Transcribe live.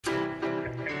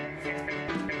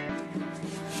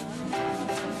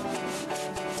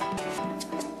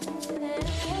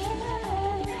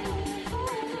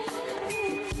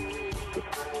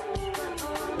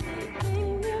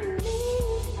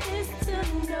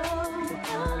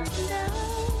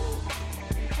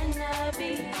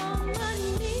Hey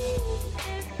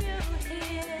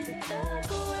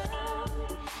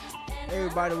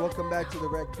everybody, welcome back to the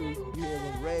Rec Crew. You're here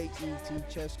with Ray, E.T.,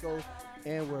 Chesco,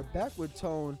 and we're back with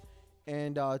Tone.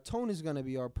 And Tone is going to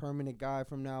be our permanent guy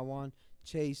from now on.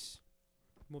 Chase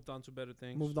moved on to better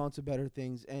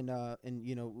things. And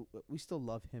you know, we still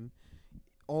love him.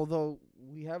 Although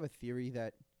we have a theory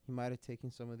that he might have taken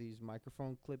some of these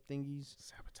microphone clip thingies.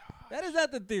 Sabotage. That is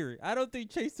not the theory. I don't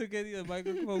think Chase took any of the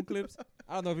microphone clips.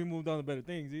 I don't know if he moved on to better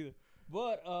things either.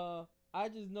 But I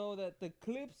just know that the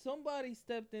clip, somebody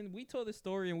stepped in. We told the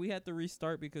story and we had to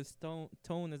restart because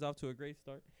Tone is off to a great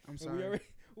start. I'm sorry.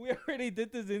 We already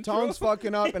did this intro. Tone's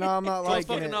fucking up and I'm not liking it.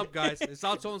 Tone's fucking up, guys. It's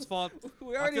all Tone's fault.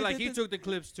 I feel like he took the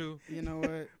clips too. You know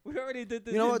what? We already did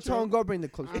this. You know what, intro. Tone? Go bring the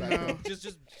clips I back. know.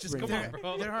 Just Bring come it on, back.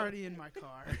 bro. They're already in my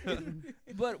car.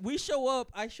 But we show up.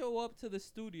 I show up to the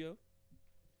studio,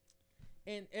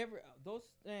 and those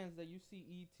stands that you see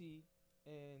E.T.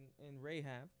 and Ray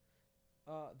have,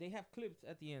 they have clips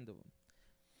at the end of them,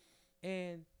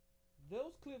 and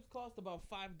those clips cost about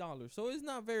 $5. So it's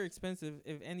not very expensive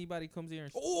if anybody comes here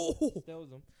and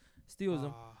steals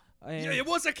them. And Yeah, it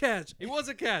was a catch. It was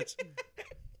a catch.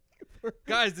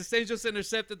 Guys, the Saints just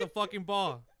intercepted the fucking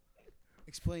ball.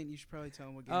 Explain. You should probably tell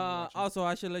them what game you're watching. Also,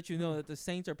 I should let you know that the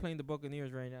Saints are playing the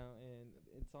Buccaneers right now, and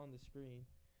it's on the screen.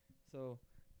 So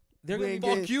they're We gonna ain't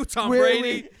be Fuck you, Tom we,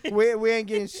 Brady. we ain't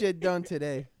getting shit done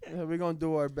today. We're going to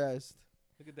do our best.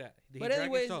 Look at that. Did he But drag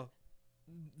anyways, his toe?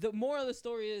 The moral of the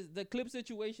story is the clip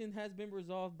situation has been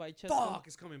resolved by Chester. Fuck,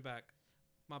 it's coming back.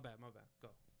 My bad. Go.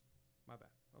 My bad.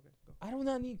 Okay, go. I do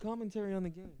not need commentary on the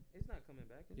game. It's not coming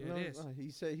back. Is Yeah, it? it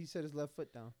is. He said his left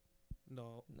foot down.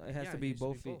 No. No, it has Yeah, to it be used to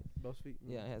both be feet. Both feet.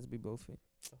 Yeah, it has to be both feet.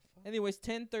 The fuck? Anyways,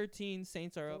 10-13,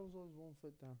 Saints are up. That was always one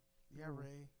foot down. Yeah,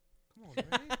 Ray. Come on,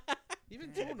 Ray.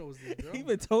 Even Tone knows this, bro.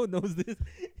 Even Toad knows this.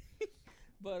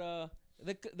 But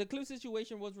the clip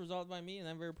situation was resolved by me, and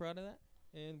I'm very proud of that.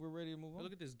 And we're ready to move on.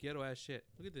 Look at this ghetto ass shit.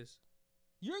 Look at this.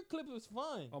 Your clip was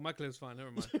fine. Oh, my clip's fine. Never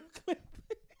mind.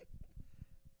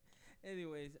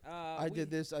 Anyways, I did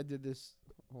this.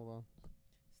 Hold on.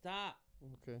 Stop.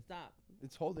 Okay. Stop.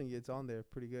 It's holding you. It's on there.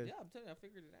 Pretty good. Yeah, I'm telling you, I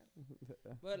figured it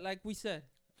out. But like we said,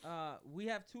 we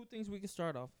have two things we can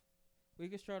start off. We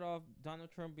can start off Donald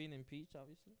Trump being impeached,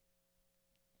 obviously.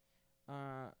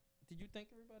 Did you thank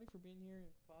everybody for being here and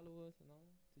follow us and all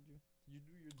that? Did you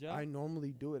do your job? I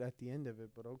normally do it at the end of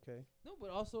it, but okay. No, but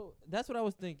also that's what I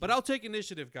was thinking. But I'll take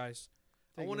initiative, guys.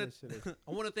 I Take want initiative. to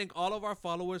I want to thank all of our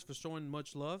followers for showing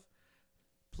much love.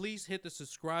 Please hit the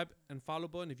subscribe and follow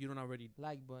button if you don't already.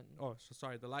 like button. Oh, so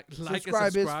sorry. The like and Subscribe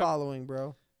subscribe. is following,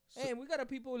 bro. So- Hey, we got a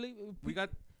people leave. we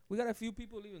got we got a few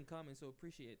people leaving comments, so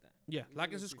appreciate that. yeah. We Like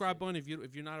really and subscribe appreciate button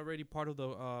if you're not already part of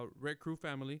the Red Crew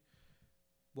family.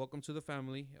 Welcome to the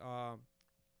family.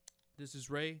 This is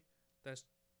Ray. That's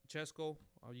Chesco.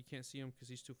 You can't see him because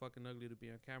he's too fucking ugly to be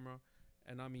on camera.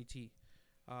 And I'm ET.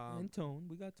 And Tone,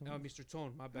 we got Tone. Mr.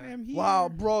 Tone, my I bad. am here. Wow,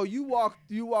 bro, you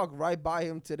walked right by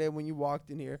him today when you walked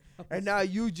in here, and now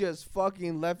you just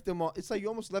fucking left him on. It's like you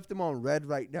almost left him on red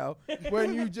right now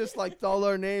when you just like all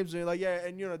our names and you're like, yeah,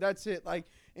 and you know that's it. Like,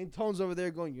 and Tone's over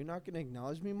there going, "You're not gonna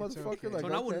acknowledge me, It's motherfucker." okay. Like,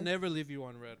 Tone, I will okay. never leave you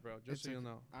on red, bro. Just It's so you okay.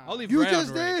 know. Ah. I'll leave You red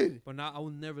just on red, did. but now I will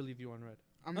never leave you on red.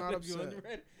 I'm not Leave you on upset.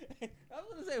 red. I was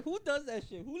gonna say, who does that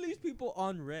shit? Who leaves people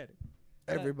on red?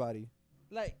 Everybody.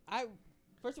 Like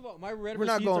first of all, my red We're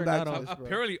not receipts going are back not to on. this, bro.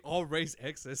 Apparently, all Ray's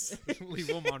exes leave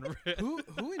them on red. Who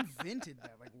invented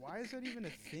that? Like, why is that even a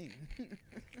thing?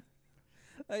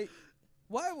 Like,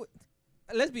 why would?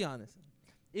 Let's be honest.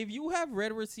 If you have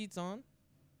red receipts on,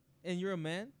 and you're a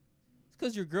man, it's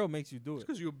because your girl makes you do It's it.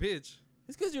 because you're a bitch.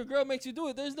 It's because your girl makes you do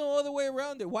it. There's no other way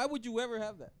around it. Why would you ever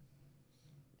have that?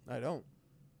 I don't.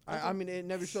 I mean, it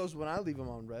never shows when I leave him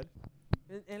on red.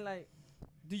 And like,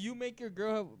 do you make your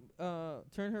girl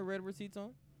turn her red receipts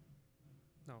on?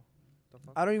 No. The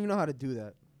fuck? I don't even know how to do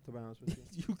that. To be honest with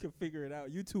you. You can figure it out.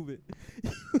 YouTube it.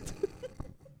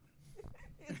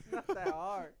 It's not that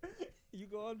hard. You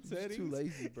go on I'm settings. just too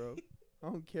lazy, bro. I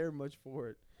don't care much for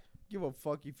it. Give a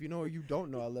fuck if you know or you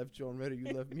don't know I left you on red or you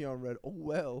left me on red. Oh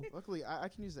well. Luckily, I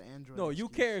can use the Android. No, you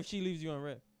excuse. care if she leaves you on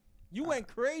red. You went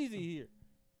crazy here.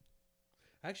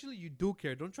 Actually, you do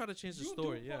care. Don't try to change the You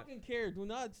story. do Yeah. fucking care. Do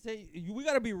not say. We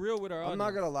gotta be real with our I'm not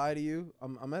audience. gonna lie to you.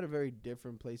 I'm at a very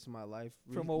different place in my life.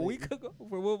 From a lately. week ago.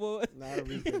 From what? Not a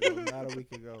week ago. Not a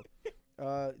week ago.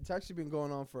 It's actually been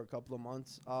going on for a couple of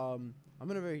months. I'm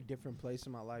in a very different place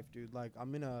in my life, dude. Like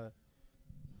I'm in a.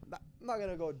 I'm not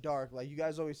gonna go dark. Like you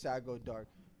guys always say, I go dark.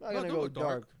 I'm not No, gonna don't go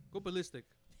dark. Go ballistic.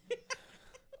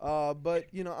 But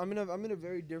you know, I'm in a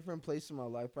very different place in my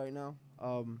life right now.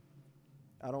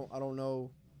 I don't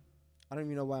know. I don't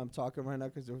even know why I'm talking right now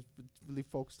because they're really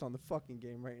focused on the fucking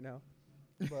game right now.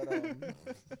 But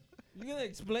You gonna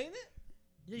explain it?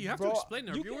 Yeah, you have Bro, to explain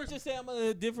to our You can't viewers. just say I'm in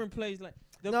a different place. Like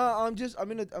no,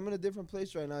 I'm in a different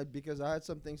place right now because I had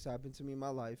some things happen to me in my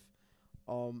life.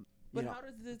 But You know, how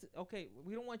does this? Okay,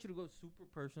 we don't want you to go super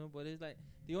personal, but it's like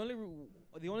the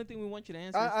only thing we want you to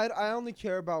answer. I only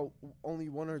care about only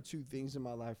one or two things in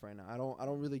my life right now. I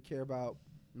don't really care about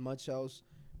much else.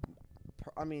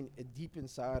 I mean, deep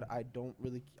inside, I don't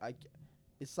really.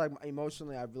 It's like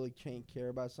emotionally, I really can't care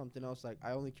about something else. Like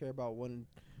I only care about one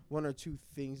or two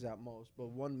things at most, but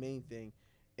one main thing.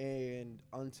 And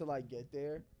until I get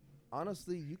there,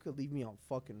 honestly, you could leave me on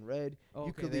fucking red. You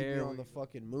Okay, could leave me there on we the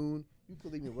fucking moon. You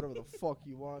could leave me whatever the fuck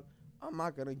you want. I'm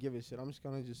not gonna give a shit. I'm just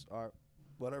gonna just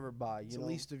whatever. Bye. It's You the know.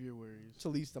 least of your worries. It's the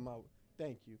least of my.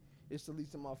 Thank you. It's the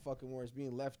least of my fucking worries.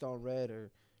 Being left on red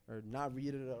or not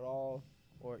read it at all,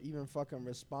 or even fucking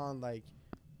respond like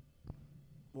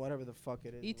whatever the fuck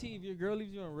it is. Et, if your girl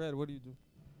leaves you on red, what do you do?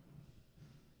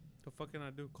 The fuck can I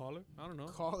do? Call her? I don't know.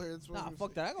 Call her. That's what Nah, I'm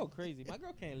fuck saying. that. I go crazy. My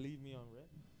girl can't leave me on red.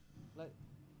 Like,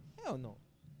 hell no.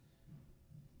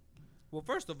 Well,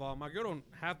 first of all, my girl don't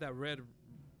have that red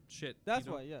shit. That's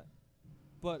you know? why, yeah.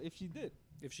 But if she did,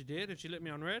 If she did, if she lit me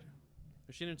on red,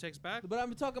 if she didn't text back, but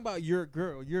I'm talking about your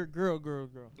girl, girl.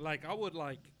 like I would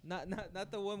like, Not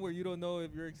the one where you don't know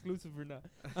if you're exclusive or not.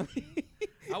 I mean,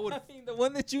 I would- I mean the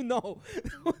one that you know.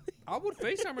 I would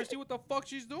FaceTime her and see what the fuck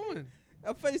she's doing.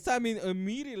 I'm FaceTiming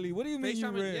immediately. What do you mean you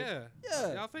FaceTime her, red?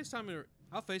 yeah. Yeah. I'll FaceTime her.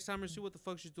 I'll FaceTime her, see what the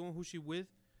fuck she's doing, who she with.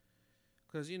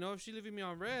 Cause you know if she leaving me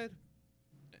on red,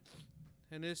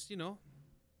 and it's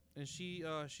and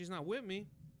she's not with me,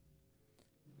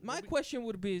 My We- question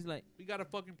would be is like, we got a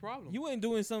fucking problem. you ain't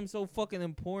doing something so fucking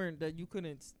important that you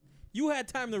couldn't. You had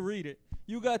time to read it.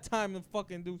 You got time to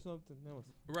fucking do something else.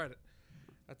 Right.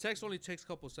 A text only takes a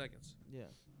couple seconds. Yeah.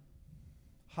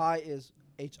 Hi is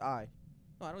HI.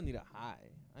 No, I don't need a hi.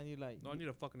 I need like. No, I need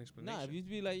a fucking explanation. Nah, if you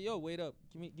be like, yo, wait up,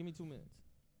 give me 2 minutes.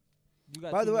 You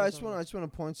got By 2 the way, I minutes just on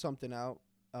want to point something out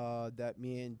that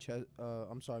me and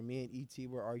ET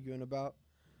were arguing about.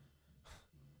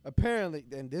 Apparently,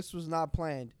 and this was not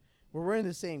planned. We're wearing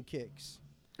the same kicks.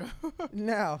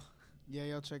 now, Yeah,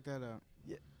 y'all check that out.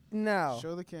 now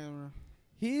Show the camera.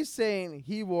 he's saying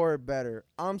he wore it better.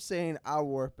 I'm saying I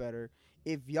wore it better.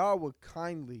 If y'all would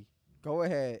kindly go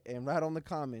ahead and write on the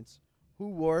comments who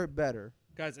wore it better.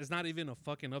 Guys, it's not even a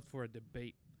fucking up for a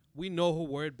debate. We know who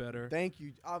wore it better. Thank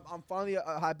you. I'm finally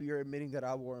happy you're admitting that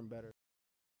I wore them better.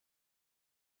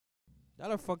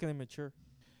 Y'all are fucking immature.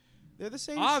 They're the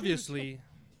same. Obviously.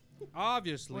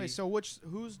 Wait, so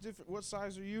who's different? What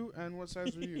size are you and what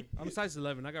size are you? I'm size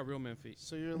 11. I got real man feet.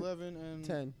 So you're 11 and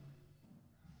 10.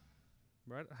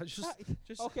 Right? I just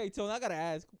Okay, so I gotta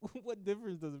ask, what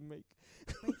difference does it make?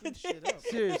 making shit up.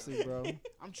 Seriously, bro.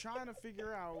 I'm trying to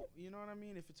figure out. You know what I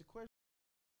mean? If it's a question.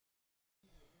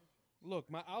 look,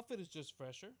 my outfit is just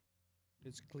fresher.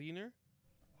 It's cleaner.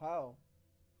 How?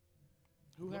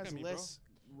 Who Look has at me, bro. less?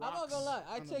 I'm not gonna lie. rocks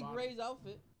I on the take bottom? Ray's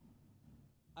outfit.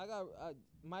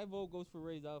 My vote goes for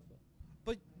Ray's outfit.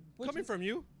 But Which coming is- from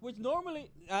you, Which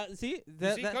normally, see,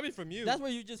 that, coming from you. that's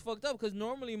where you just fucked up. Because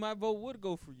normally my vote would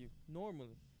go for you.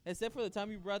 Normally, except for the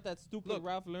time you brought that stupid Look,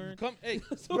 Ralph Lauren. Hey,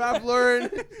 Ralph Lauren.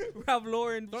 Ralph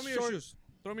Lauren. throw me your short- shoes.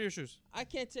 Throw me your shoes. I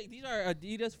can't take these are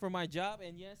Adidas for my job,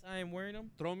 and yes, I am wearing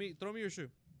them. Throw me your shoe.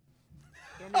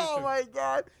 Throw me your Oh shoe. my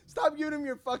god. Stop giving him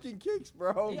your fucking kicks,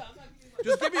 bro. Yeah, I'm not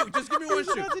giving my Just give me one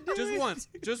shoe. about to do Just it. one.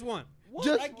 Just one. What?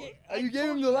 Just, I ga- you I gave told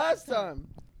him you the last time.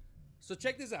 So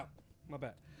check this out. My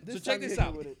bad. This so check time you this hit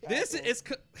out. me with it, This asshole. is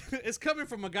it's coming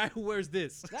from a guy who wears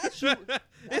this. That shoe-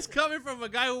 It's coming from a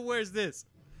guy who wears this.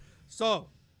 So,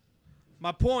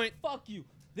 my point. Fuck you.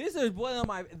 This is one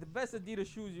of the best Adidas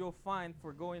shoes you'll find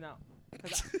for going out.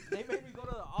 'Cause they made me go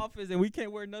to the office and we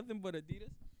can't wear nothing but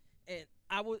Adidas. And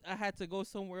I had to go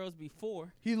somewhere else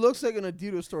before. He looks like an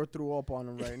Adidas store threw up on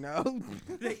him right now.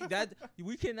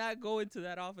 We cannot go into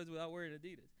that office without wearing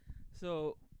Adidas.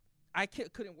 So I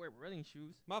couldn't wear running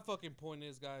shoes. My fucking point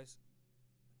is, guys.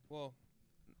 Well,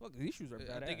 Look, these shoes are I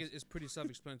badass. think it's pretty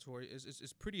self-explanatory.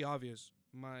 It's pretty obvious.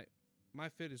 My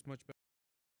fit is much better.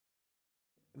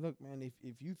 Look, man,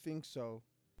 if you think so.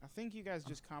 I think you guys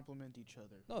just compliment each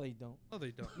other. No, they don't. No,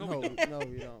 they don't. No, No, we don't. no,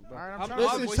 we don't, bro. All right, I'm I'm trying to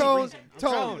Listen, voice Tone, reason. I'm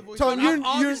Tone, trying to voice Tone, reason. you're- I'm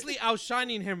obviously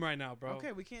outshining him right now, bro.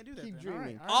 Okay, we can't do that. Keep then. All right,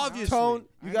 dreaming. all right, all right. Obviously. Tone,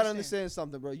 I you gotta understand. understand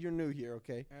something, bro. You're new here,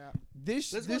 okay? Yeah.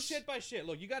 This, Let's go this, shit by shit.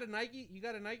 Look, you got a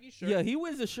Nike shirt. Yeah, he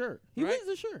wins a shirt. He Right? wins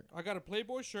a shirt. I got a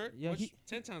Playboy shirt, Yeah, which he-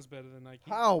 10 times better than Nike.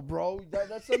 how, bro?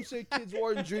 That's some shit kids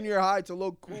wore in junior high to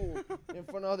look cool in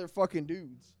front of other fucking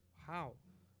dudes. How?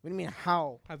 What do you mean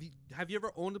how? Have you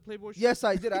ever owned a Playboy shirt? Yes,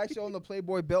 I did. I actually own the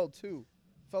Playboy belt too.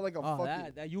 Felt like a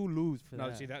fucking. That you lose for No,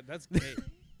 that. see that's gay.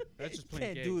 That's just plain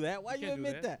Can't gay. do that. Why you can't do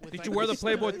admit that? Did you wear the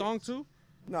Playboy thong too?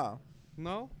 No,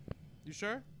 No. You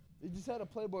sure? it just had a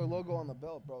Playboy logo on the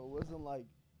belt, bro. It wasn't like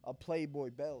a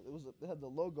Playboy belt. It had the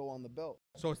logo on the belt.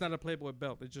 So it's not a Playboy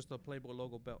belt. It's just a Playboy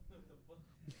logo belt.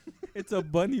 It's a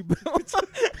bunny belt.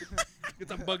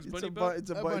 It's a Bugs Bunny It's a belt. It's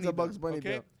a bunny Bugs Bunny Okay.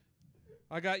 belt.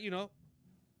 I got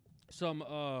some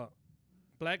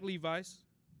black Levi's,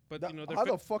 but they're How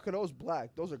the fuck are those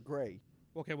black? Those are gray.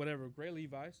 okay, whatever. Gray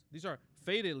Levi's. These are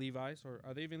faded Levi's, or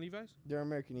are they even Levi's? They're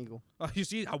American Eagle. You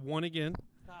see, I won again.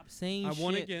 Stop saying I shit.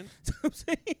 won again.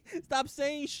 Stop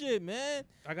saying shit, man.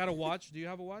 I got a watch. Do you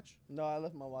have a watch? No, I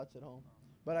left my watch at home,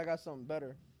 but I got something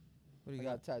better. What do I you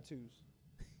got? got tattoos.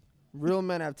 Real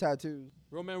men have tattoos.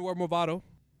 Real man wear Movado.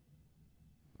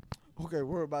 Okay,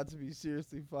 we're about to be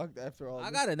seriously fucked after all. I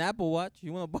this. got an Apple Watch.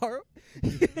 You want to borrow?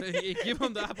 Hey, give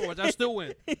him the Apple Watch. I still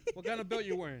win. What kind of belt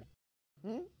you wearing? I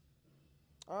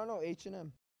don't know,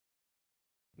 H&M.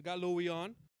 We got Louis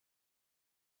on.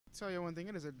 Tell you one thing,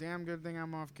 it is a damn good thing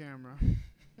I'm off camera.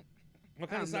 What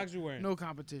kind of socks you wearing? No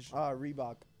competition.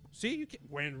 Reebok. See, you can't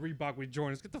wearing Reebok with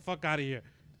Jordans. Get the fuck out of here.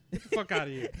 Get the fuck out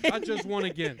of here. I just won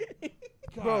again.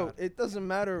 Bro, God. it doesn't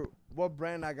matter what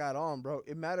brand I got on, bro.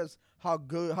 It matters how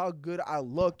good I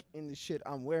look in the shit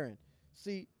I'm wearing.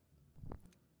 See,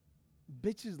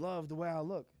 bitches love the way I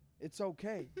look. It's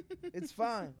okay. It's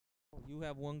fine. You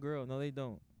have one girl. No, they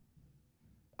don't.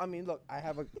 I mean, look, I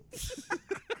have a.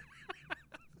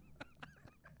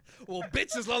 Well,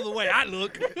 bitches love the way I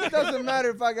look. It doesn't matter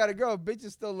if I got a girl.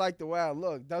 Bitches still like the way I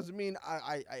look. Doesn't mean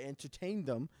I entertain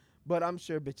them, but I'm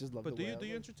sure bitches love But the do way I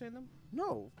you look. entertain them?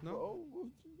 No. No? Bro.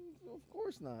 Of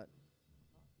course not.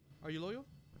 Are you loyal?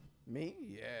 Me?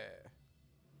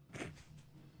 Yeah.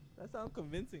 That sounds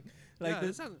convincing. Yeah, Like it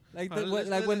this, sounds- like Alright, the, let's-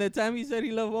 like when the let's- time he said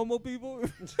he loved homo people.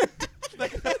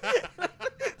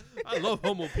 I love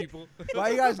homo people. Why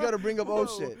you guys gotta bring up old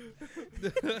shit?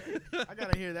 I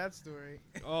gotta hear that story.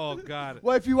 Oh God.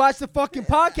 Well, if you watch the fucking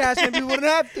podcast, maybe you wouldn't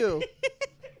have to.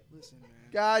 Listen, man.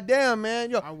 God damn, man.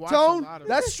 Yo, I watch a Tone, lot of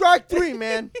that's it. strike 3,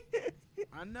 man.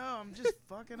 I know, I'm just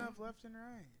fucking up left and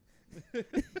right.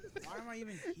 Why am I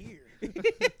even here?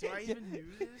 Do I even do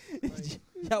this?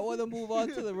 Y'all want to move on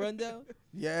to the rundown?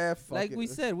 Yeah, fuck Like it. we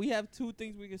said, we have two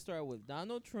things we can start with: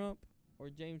 Donald Trump or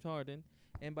James Harden.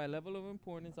 And by level of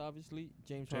importance, obviously,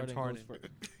 James Harden goes first.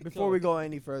 Before we go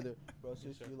any further, bro,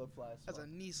 sis, you look fly. as That's fuck.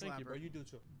 a knee Thank you, bro. slapper. You do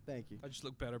too. Thank you. I just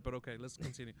look better, but okay. Let's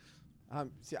continue.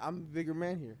 I'm a bigger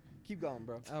man here. Keep going,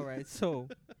 bro. All right, so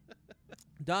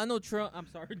Donald Trump. I'm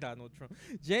sorry, Donald Trump.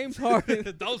 James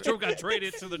Harden. Donald Trump got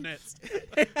traded to the Nets.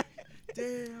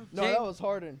 Damn. No, James- that was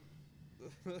Harden.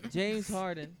 James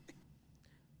Harden.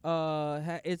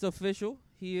 It's official.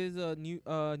 He is a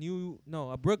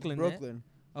Brooklyn Net. Brooklyn.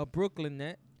 A Brooklyn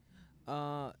Net.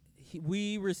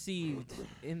 We received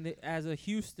as a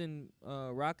Houston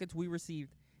Rockets, we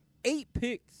received 8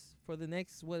 picks for the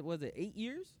next 8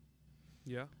 years.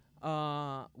 Yeah.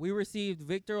 We received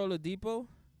Victor Oladipo,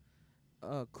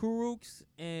 Kuruks,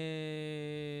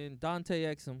 and Dante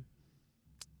Exum.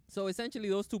 So essentially,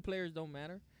 those 2 players don't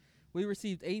matter. We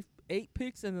received 8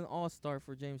 picks and an All-Star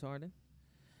for James Harden.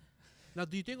 Now,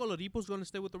 do you think Oladipo's going to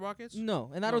stay with the Rockets?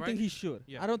 No, and I No, don't right? think he should.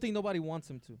 Yeah. I don't think nobody wants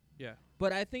him to. Yeah.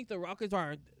 But I think the Rockets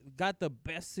got the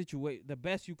best the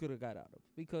best you could have got out of,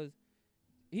 because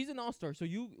he's an all-star. So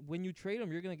when you trade him,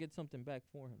 you're gonna get something back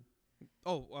for him.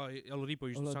 Oh, Oladipo.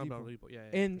 You should talk about Oladipo. Oladipo. Yeah,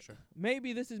 And for sure.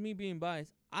 maybe this is me being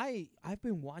biased. I've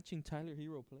been watching Tyler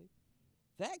Hero play.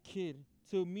 That kid,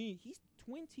 to me, he's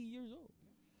 20 years old.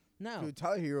 Now, Dude,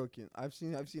 Tyler Hero can. I've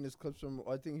seen his clips from.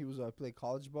 I think he was play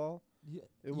college ball. yeah,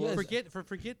 It yes, Forget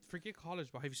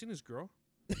college ball. Have you seen his girl?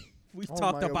 we Oh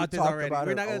talked my God, about we this talked already. about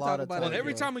We're it not a gonna lot talk of about times. Well, it.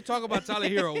 every time we talk about Tyler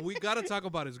Hero, we gotta talk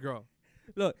about his girl.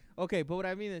 Look, okay, but what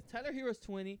I mean is Tyler Hero's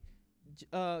 20,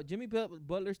 Jimmy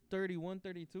Butler's 31,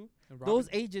 32. And Those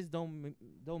ages don't mesh,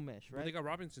 Well, right? they got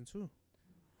Robinson too.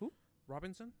 Who?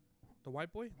 Robinson, the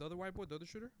white boy, the other white boy, the other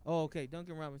shooter. Oh, okay,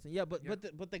 Duncan Robinson. Yeah, but Yeah.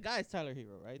 the guy's Tyler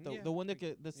Hero, right? The, Yeah. the one that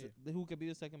who could be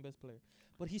the second best player.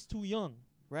 But he's too young,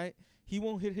 right? He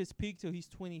won't hit his peak till he's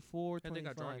 24, And they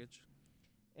 25. got Dragic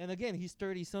And again, he's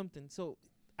 30 something. So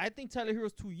I think Tyler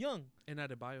Hero's too young. and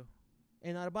Adebayo.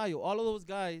 And Adebayo, all of those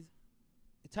guys,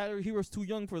 Tyler Hero's too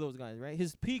young for those guys, right?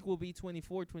 His peak will be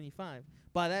 24, 25.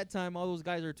 By that time, all those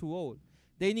guys are too old.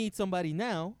 They need somebody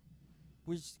now,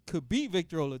 which could be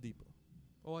Victor Oladipo.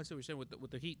 Oh, I see what you're saying with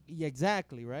the Heat. Yeah,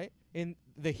 exactly, right? And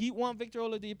the Heat want Victor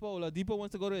Oladipo. Oladipo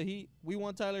wants to go to the Heat. We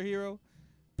want Tyler Hero.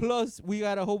 Plus, we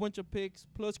got a whole bunch of picks.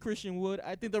 Plus Christian Wood.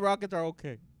 I think the Rockets are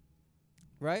okay.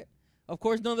 Right? Of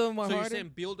course, none of them are So you're Harden.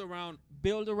 saying build around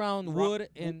Build around Rock- Wood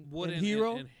and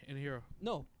Hero. and Hero.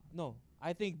 No.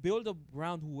 I think build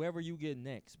around whoever you get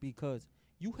next because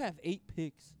you have 8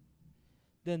 picks.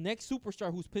 The next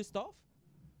superstar who's pissed off,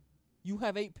 you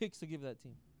have 8 picks to give that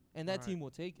team, and that Right. team will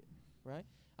take it, right?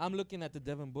 I'm looking at the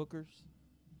Devin Bookers.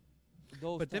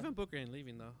 Those But type- Devin Booker ain't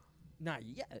leaving though. not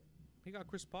yet. He got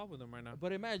Chris Paul with him right now.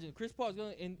 But imagine Chris Paul's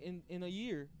gonna in a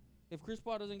year, if Chris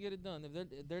Paul doesn't get it done,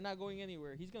 if they're not going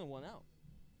anywhere, he's gonna want out,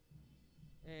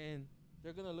 and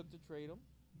they're gonna look to trade him,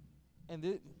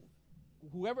 and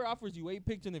whoever offers you 8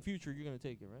 picks in the future, you're gonna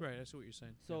take it, right? Right, that's what you're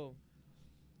saying. So,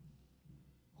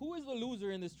 who is the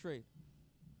loser in this trade?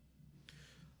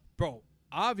 Bro,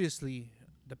 obviously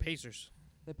the Pacers.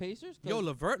 The Pacers? 'Cause Yo,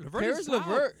 Levert Paris is out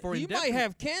LeVert, for he might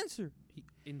have cancer.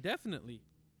 indefinitely.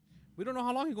 We don't know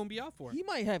how long he's gonna be out for. He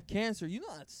might have cancer. You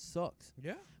know that sucks.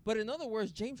 Yeah. But in other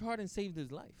words, James Harden saved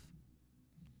his life.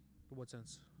 In what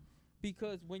sense?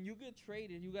 Because when you get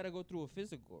traded, you got to go through a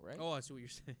physical, right? Oh, I see what you're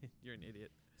saying. You're an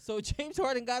idiot. So James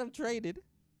Harden got him traded.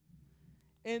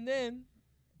 And then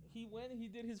he went and he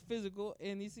did his physical,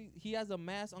 and he has a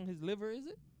mass on his liver, is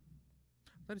it?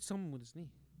 I thought it's someone with his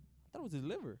knee. I thought it was his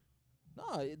liver.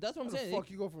 No, that's what I'm How the saying. fuck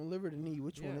you go from liver to knee?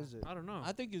 Which one Yeah. is it? I don't know.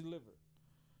 I think his liver.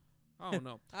 I don't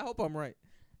know. I hope I'm right.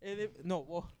 And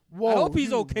well, Whoa, I hope he's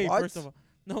you okay, what? first of all.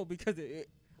 No, because I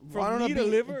from don't know, knee to be-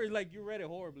 liver, is like you read it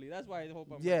horribly. That's why I hope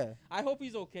I'm right. Yeah. I hope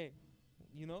he's okay,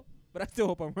 you know? But I still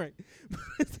hope I'm right.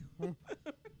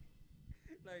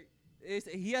 Like,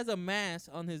 he has a mass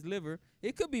on his liver.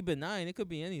 It could be benign. It could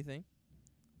be anything.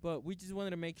 But we just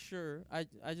wanted to make sure. I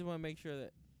just want to make sure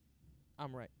that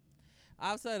I'm right.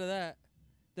 Outside of that,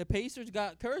 the Pacers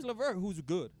got Caris LeVert, who's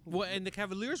good. Well, and the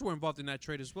Cavaliers were involved in that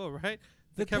trade as well, right?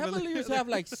 The Cavaliers have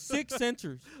like 6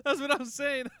 centers. That's what I'm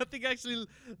saying. I think actually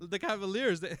the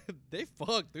Cavaliers they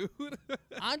fucked, dude.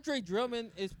 Andre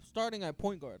Drummond is starting at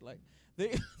point guard. Like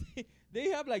they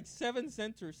have like 7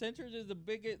 centers. Centers is the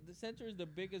biggest. The center is the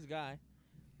biggest guy,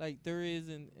 like there is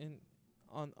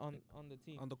on the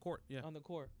team On the court, yeah. on the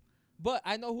court. But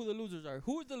I know who the losers are.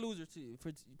 Who is the loser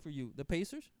for you? The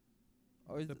Pacers?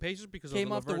 Or is The Pacers because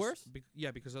Came of off the LeVert's- worst?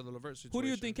 Yeah, because of the LeVert situation. who do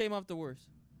you think came off the worst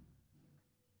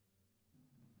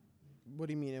What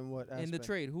do you mean in what aspect? in the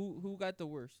trade? Who got the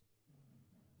worst?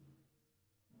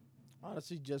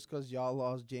 Honestly, just because y'all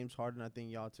lost James Harden, I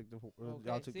think y'all took the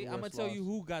y'all took See, the I'm gonna worst tell you loss.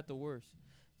 who got the worst.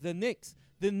 The Knicks.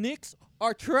 The Knicks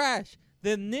are trash.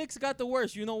 The Knicks got the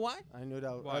worst. You know why? I knew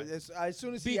that. Why? As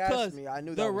soon as he Because asked me, I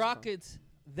knew that The was coming. Rockets,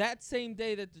 that same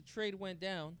day that the trade went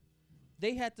down,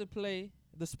 they had to play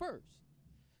the Spurs.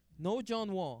 No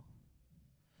John Wall.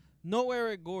 No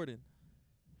Eric Gordon.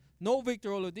 No Victor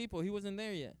Oladipo. He wasn't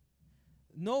there yet.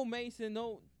 No Mason.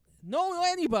 No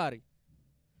anybody.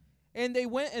 And they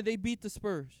went and they beat the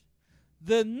Spurs.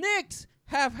 The Knicks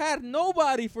have had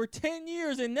nobody for 10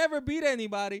 years and never beat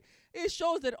anybody. It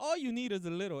shows that all you need is a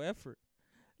little effort.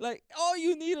 Like, all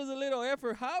you need is a little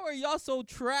effort. How are y'all so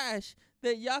trash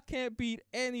that y'all can't beat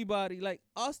anybody? Like,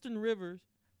 Austin Rivers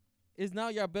is now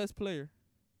your best player.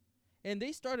 And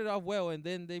they started off well, and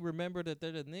then they remembered that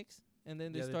they're the Knicks, and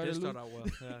then they Yeah, started they did losing. start out well.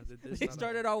 Yeah, they did They start out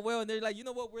started out well, and they're like, you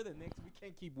know what? We're the Knicks. We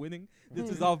can't keep winning. This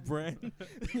is off-brand.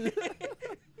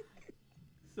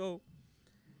 So,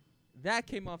 that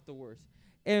came off the worst.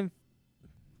 And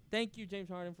thank you, James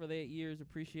Harden, for the 8 years.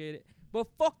 Appreciate it. But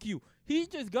fuck you. He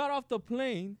just got off the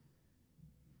plane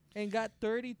and got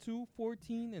 32,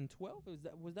 14, and 12.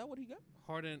 Was that what he got?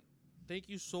 Harden, thank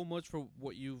you so much for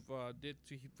what you've did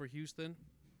for Houston.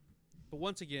 But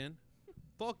once again,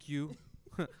 fuck you.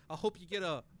 I hope you get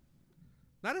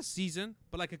not a season,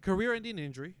 but like a career-ending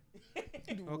injury.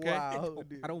 Okay. Wow,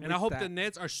 dude. I don't And I hope the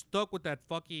Nets are stuck with that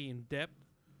fucking debt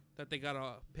that they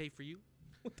gotta pay for you.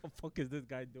 What the fuck is this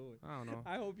guy doing? I don't know.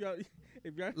 I hope y'all.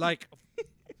 If y'all Like,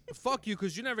 fuck you,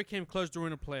 because you never came close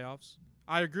during the playoffs.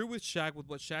 I agree with Shaq with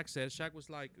what Shaq said. Shaq was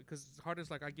like, because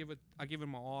Harden's like, I give it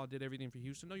my all. I did everything for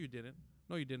Houston. No, you didn't.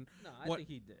 No, you didn't. No, I What- think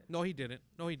he did. No, he didn't.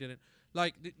 No, he didn't.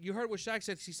 Like, you heard what Shaq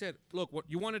said. He said, look, what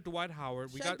you wanted Dwight Howard.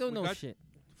 Shaq don't know shit.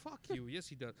 Fuck you. Yes,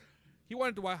 he does. He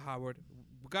wanted Dwight Howard.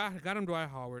 Got him Dwight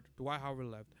Howard. Dwight Howard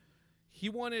left. He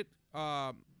wanted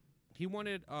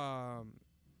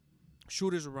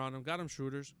shooters around him. Got him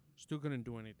shooters. Still couldn't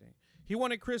do anything. He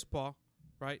wanted Chris Paul,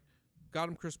 right? Got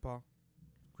him Chris Paul.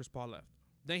 Chris Paul left.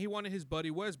 Then he wanted his buddy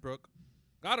Westbrook.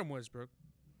 Got him Westbrook.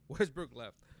 Westbrook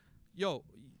left. Yo,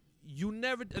 you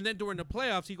never. And then during the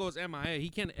playoffs, he goes MIA.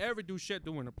 He can't ever do shit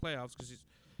during the playoffs because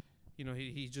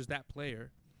he's just that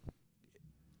player.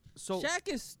 So Shaq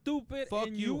is stupid, fuck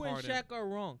and you, and Harden. Shaq are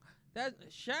wrong. That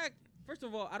Shaq. First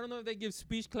of all, I don't know if they give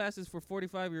speech classes for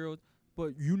 45-year-olds,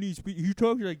 but you need speech. He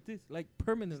talks like this, like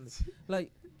permanently.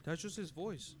 Like That's just his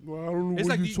voice. Well, I don't know It's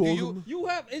what like you told him. You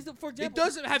have is it for It example?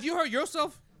 doesn't. Have you heard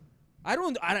yourself? I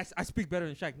don't. I speak better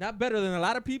than Shaq. Not better than a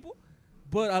lot of people,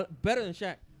 but better than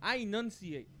Shaq. I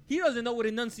enunciate. He doesn't know what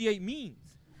enunciate means.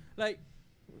 Like,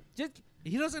 just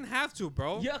He doesn't have to,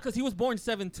 bro. yeah, because he was born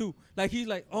 7'2". Like he's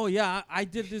like, oh yeah, I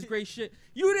did this great shit.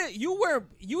 You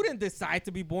didn't decide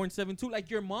to be born 7'2". Like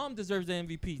your mom deserves the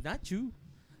MVP, not you.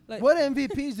 Like What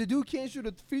MVPs? The dude can't shoot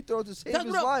a free throw to save that's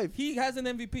his what life. he has an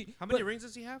MVP. How many But rings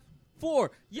does he have?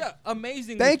 4. Yeah,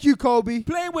 amazing. Thank you, Kobe.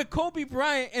 Playing with Kobe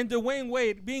Bryant and Dwayne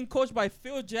Wade, being coached by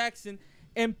Phil Jackson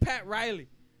and Pat Riley.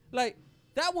 Like,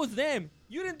 that was them.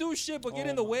 You didn't do shit but get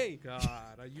in the way. God,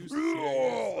 are you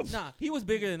serious? Nah, he was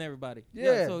bigger than everybody.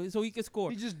 Yeah. So he could score.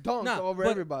 He just dunked Nah, over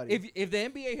but everybody. If the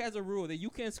NBA has a rule that you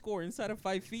can't score inside of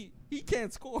 5 feet, he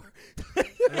can't score.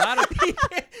 A lot of He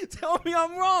can't tell me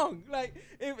I'm wrong. Like,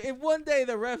 if one day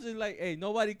the refs is like, hey,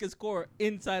 nobody can score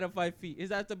inside of 5 feet.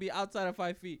 It has to be outside of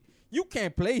 5 feet. You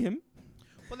can't play him.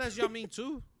 Well, that's Yao Ming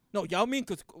too. No, Yao Ming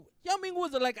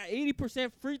was like an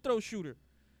 80% free throw shooter.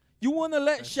 You want to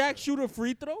let That's Shaq true. shoot a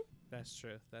free throw? That's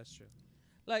true. That's true.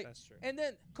 Like, That's true. and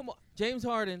then come on, James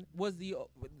Harden was the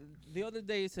other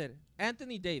day. He said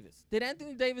Anthony Davis. Did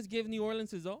Anthony Davis give New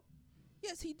Orleans his all?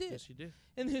 Yes, he did. Yes, he did.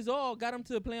 And his all got him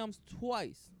to the playoffs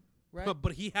twice, right?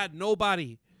 But he had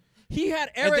nobody, He had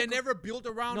Eric. and they never built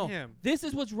around no, him. this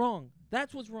is what's wrong.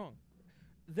 That's what's wrong.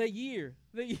 The year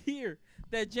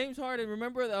that James Harden,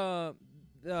 remember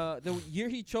the year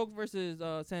he choked versus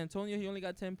San Antonio, he only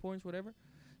got 10 points, whatever.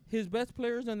 His best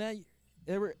players on that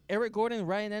year, Eric Gordon and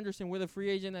Ryan Anderson, were the free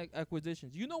agent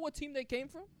acquisitions. You know what team they came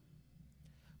from?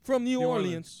 From New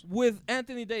Orleans with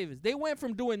Anthony Davis. They went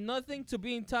from doing nothing to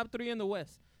being top 3 in the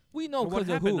West. We know But what because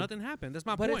of happened? who. Nothing happened. That's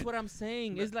my But point. it's what I'm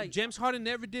saying. It's like James Harden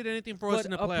never did anything for us but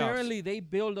in the playoffs. apparently they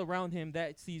build around him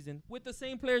that season with the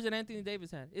same players that Anthony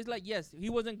Davis had. It's like, yes, he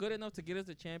wasn't good enough to get us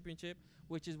a championship,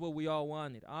 which is what we all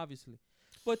wanted, obviously.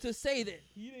 But to say that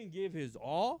he didn't give his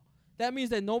all, that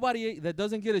means that nobody that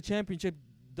doesn't get a championship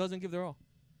doesn't give their all.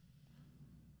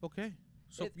 Okay.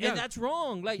 So And that's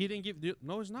wrong. Like he didn't give.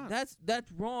 No, it's not. that's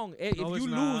wrong. No, If you it's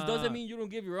lose, not. doesn't mean you don't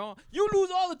give your all. You lose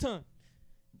all the time.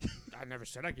 I never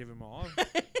said I give him all.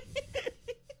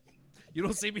 You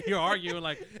don't see me here arguing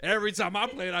like every time I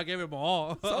played, I gave him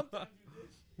all.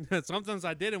 Sometimes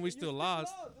I did, and we You still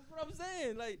lost. That's what I'm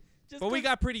saying. Like, just But we 'cause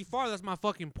got pretty far. That's my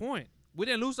fucking point. We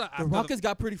didn't lose. the Rockets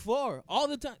got pretty far all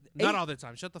the time. Not all the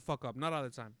time. Shut the fuck up. Not all the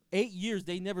time. 8 years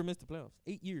they never missed the playoffs.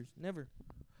 8 years, never.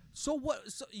 So what?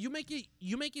 So you make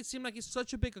it seem like it's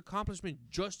such a big accomplishment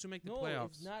just to make the No, playoffs.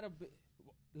 it's not a big.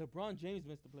 LeBron James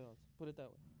missed the playoffs. Put it that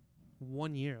way.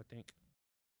 1 year, I think.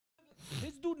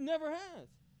 This dude never has.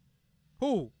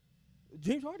 Who?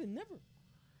 James Harden never.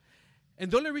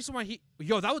 And the only reason why that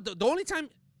was the only time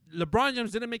LeBron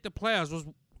James didn't make the playoffs was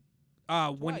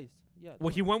when Twice. Yeah. he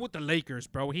twice. went with the Lakers,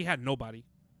 bro. He had nobody.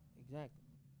 Exactly.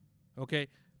 Okay,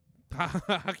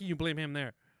 how can you blame him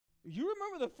there? You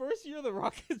remember the first year the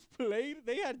Rockets played?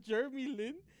 They had Jeremy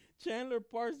Lin, Chandler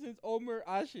Parsons, Omer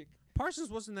Ashik. Parsons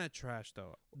wasn't that trash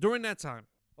though during that time.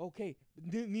 Okay,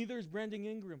 neither is Brandon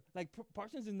Ingram. Like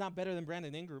Parsons is not better than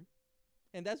Brandon Ingram,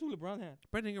 and that's who LeBron had.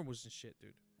 Brandon Ingram wasn't shit,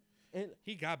 dude. And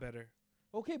He got better.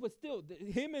 okay, but still,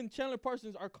 him and Chandler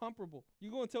Parsons are comparable. You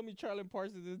gonna tell me Chandler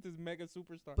Parsons is this mega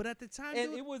superstar? But at the time,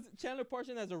 And dude, it was Chandler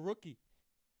Parsons as a rookie.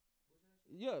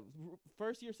 Yeah,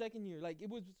 first year, second year. Like, it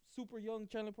was super young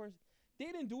Chandler Parsons. They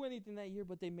didn't do anything that year,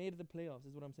 but they made the playoffs,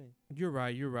 is what I'm saying. you're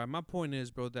right. You're right. My point is,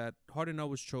 bro, that Harden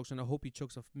always chokes, and I hope he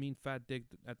chokes a mean fat dick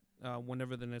at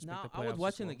whenever the Nets Now, make the I playoffs. was as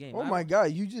watching well. the game. Oh my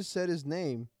God, you just said his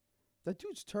name. That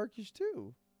dude's Turkish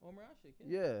too. Omer Ashik,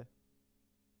 Yeah.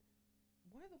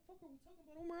 Why the fuck are we talking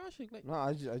about Omer Ashik? Like, No,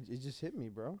 it just hit me,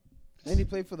 bro. And he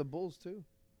played for the Bulls too.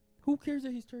 who cares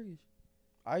that he's Turkish?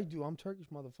 I do. I'm Turkish,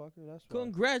 motherfucker. That's why.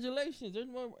 Congratulations. There's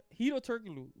one. Hito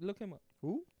Turkoglu. Look him up.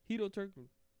 Who? Hito Turkoglu.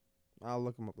 I'll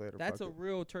look him up later. That's a fuck it.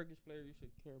 real Turkish player you should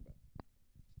care about.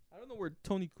 I don't know where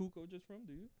Tony Kukoc just from,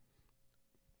 do you?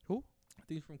 Who? I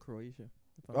think he's from Croatia.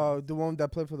 if I'm not The one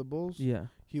that played for the Bulls. Yeah.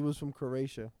 He was from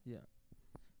Croatia. Yeah.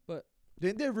 But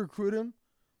Didn't they recruit him,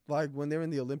 like when they were in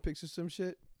the Olympics or some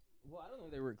shit? well, I don't know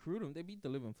if they recruit him. They beat the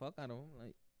living fuck out of him.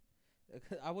 Like,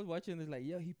 I was watching this. Like,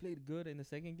 yeah, he played good in the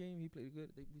second game. He played good.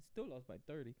 We still lost by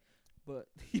 30, but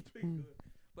he played good.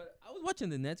 But I was watching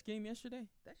the Nets game yesterday.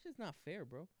 That's just not fair,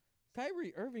 bro.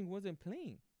 Kyrie Irving wasn't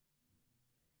playing.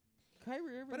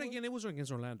 Kyrie Irving. But was- again, it was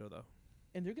against Orlando though.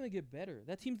 and they're gonna get better.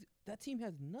 That team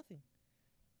has nothing.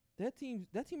 That team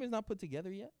is not put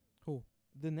together yet. Who?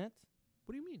 The Nets.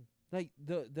 What do you mean? Like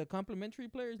the complementary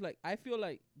players. Like I feel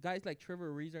like guys like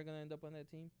Trevor Ariza are gonna end up on that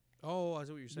team. Oh, I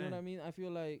see what you're You saying. know what I mean? I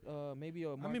feel like maybe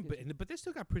a I mean, Marcus- but they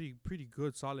still got pretty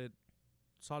good solid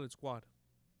squad.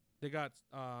 They got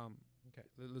okay,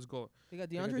 let's go. they got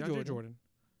They got DeAndre Jordan.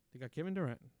 They got Kevin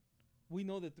Durant. We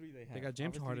know the three they have. got James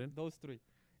Obviously, Harden. Those three.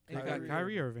 They And got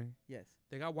Kyrie Irving. Yes.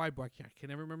 They got white boy. I can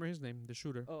never remember his name. The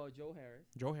shooter, Oh, Joe Harris.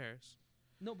 Joe Harris.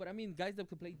 No, but I mean guys that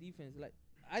could play defense. Like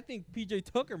I think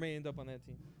PJ Tucker may end up on that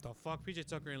team. The fuck, PJ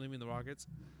Tucker ain't leaving the Rockets.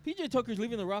 PJ Tucker's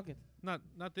leaving the Rockets. Not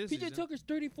this PJ season. Tucker's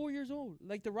 34 years old.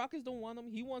 Like the Rockets don't want him.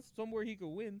 He wants somewhere he could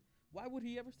win. Why would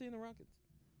he ever stay in the Rockets?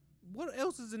 What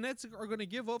else is the Nets are gonna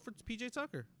give up for PJ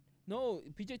Tucker? No,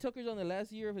 PJ Tucker's on the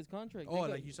last year of his contract. Oh, They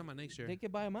like could- you saw my next year. They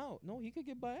could buy him out. No, he could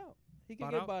get buy out. He could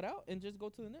Bought get out? bought out and just go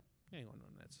to the Nets. He ain't going to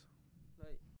the Nets.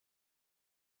 Like,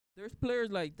 there's players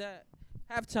like that.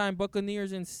 Halftime,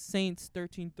 Buccaneers and Saints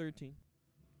 13-13.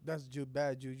 That's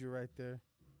bad juju right there.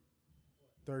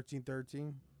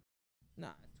 13-13. Nah,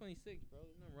 it's 26, bro.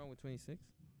 There's nothing wrong with 26.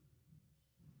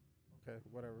 Okay,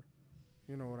 whatever.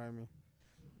 You know what I mean.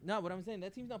 Nah, what I'm saying,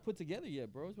 that team's not put together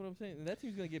yet, bro. That's what I'm saying. And that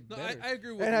team's gonna get No, better. I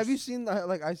agree with And have you seen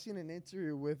like I seen an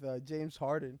interview with James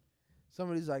Harden?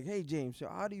 Somebody's like, "Hey James, so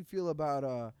how do you feel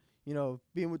about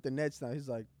being with the Nets now?" He's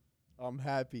like, "I'm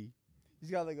happy." He's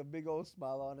got like a big old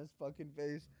smile on his fucking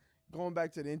face. Going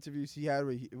back to the interviews he had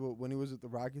when he was with the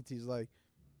Rockets, he's like,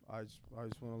 "I just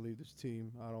want to leave this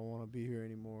team. I don't want to be here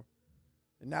anymore."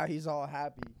 And now he's all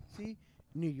happy. See,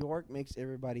 New York makes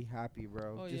everybody happy,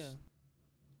 bro. Oh, Just,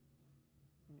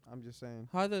 I'm just saying.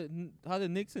 How the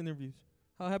Knicks interviews?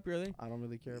 How happy are they? I don't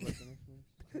really care about the next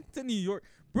one. It's in New York.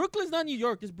 Brooklyn's not New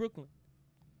York. It's Brooklyn.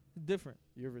 It's different.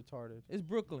 You're retarded. It's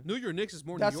Brooklyn. New York Knicks is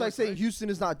more That's New York, like saying right? Houston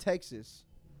is not Texas.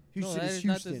 No, Houston that is is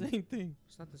Houston. not the same thing.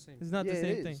 It's not the same. It's not Yeah, the it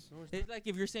same thing. is. No, it's It's like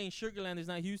if you're saying Sugarland is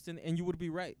not Houston, and you would be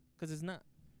right, because it's not.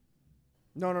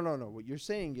 No. What you're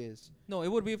saying is No, it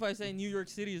would be if I say New York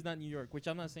City is not New York, which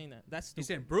I'm not saying that. That's He's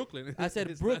stupid. saying Brooklyn. I said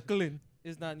It's not. Brooklyn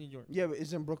is not New York. yeah, but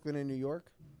isn't Brooklyn in New York?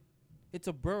 It's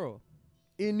a borough.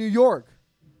 In New York.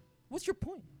 What's your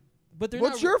point? But they're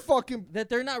What's not your fucking that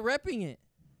they're not repping it.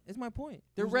 It's my point.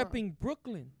 They're Who's not? repping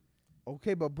Brooklyn.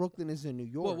 okay? But Brooklyn is in New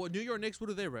York. Well, New York Knicks, what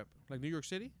do they rep? Like New York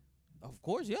City? Of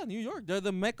course, yeah, New York. They're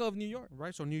the mecca of New York.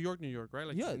 Right? So New York, right?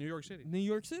 Like Yeah. New York City. New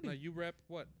York City. Like you rep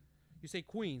what? You say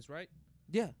Queens, right?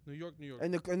 Yeah. New York.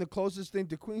 And the closest thing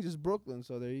to Queens is Brooklyn.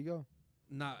 So there you go.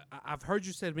 Nah, I've heard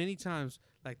you said many times,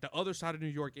 like the other side of New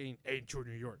York ain't true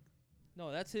New York. No,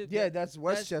 that's it. Yeah, that's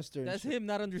Westchester. and That's shit. him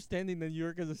not understanding that New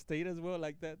York as a state as well.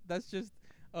 Like that. That's just.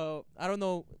 I don't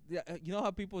know. Yeah, you know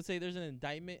how people say there's an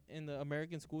indictment in the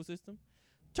American school system.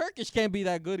 Turkish can't be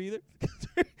that good either.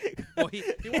 Well, he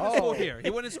went to school here. He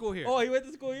went to school here. Oh, he went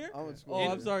to school here. I went to school Oh,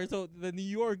 I'm here. sorry. So the New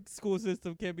York school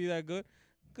system can't be that good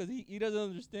because he doesn't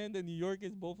understand that New York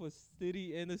is both a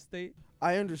city and a state.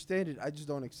 I understand it. I just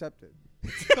don't accept it.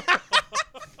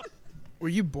 Were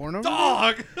you born over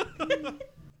Dog.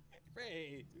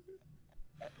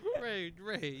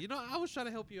 Ray. You know, I was trying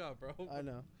to help you out, bro. I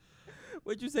know.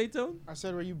 What'd you say, Tone? there? I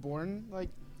said, were you born like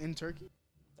in Turkey?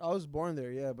 I was born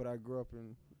there, yeah, but I grew up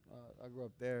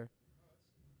there.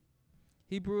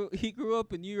 He grew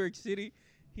up in New York City.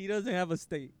 He doesn't have a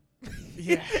state.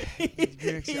 Yeah.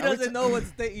 He doesn't know what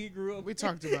state he grew up. We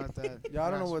talked about that. Yeah, I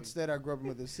don't know last what week. state I grew up in,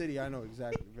 but the city I know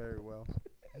exactly very well.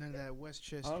 None of that I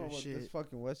Westchester don't know what this shit.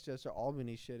 fucking Westchester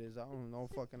Albany shit is. I don't know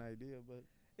fucking idea, but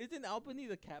Isn't Albany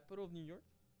the capital of New York?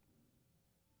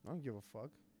 I don't give a fuck.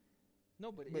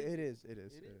 No, but But it, it is. It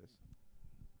is?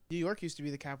 New York used to be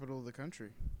the capital of the country.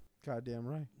 Goddamn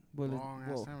right. Long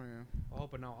ass well, time ago. Oh,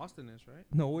 but now Austin is, right?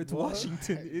 no, it's What?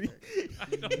 Washington.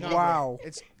 idiot. No, Wow.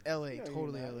 It's L.A. Yeah,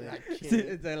 Totally you're L.A. not it's, kidding.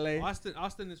 it's LA.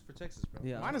 Austin is for Texas, bro.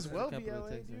 Yeah. Might as Austin's well the be capital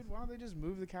of L.A., Texas. dude. Why don't they just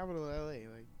move the capital to L.A.?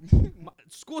 Like, My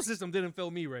school system didn't fail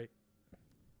me, Ray.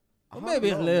 I Well, don't maybe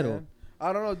a know, little. man.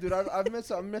 I don't know, dude. I've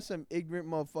met some ignorant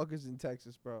motherfuckers in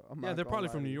Texas, bro. I'm Yeah, not they're gonna probably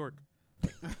lie from to New you. York.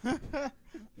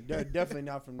 They're definitely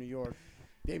not from New York.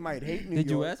 They might hate New Did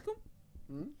York. you ask him?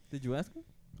 Hmm? Did you ask him?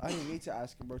 I didn't need to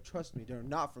ask them, bro. Trust me, they're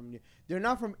not from they're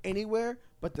not from anywhere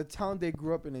but the town they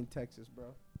grew up in Texas, bro.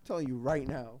 I'm telling you right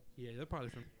now. Yeah, they're probably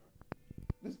from.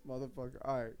 This motherfucker.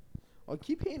 All right. Oh,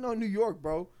 keep hating on New York,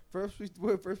 bro. First we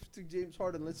took James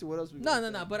Harden. Let's see what else we No, got no,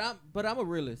 no. there. But I'm a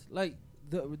realist. Like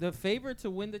the favorite to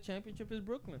win the championship is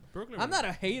Brooklyn. Brooklyn. I'm not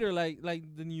a hater like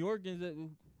the New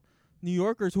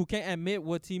Yorkers who can't admit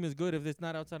what team is good if it's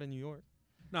not outside of New York.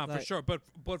 Nah, for like- sure. But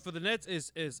for the Nets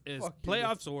is Fuck you.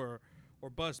 playoffs or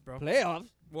bust, bro. Playoffs.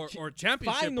 Or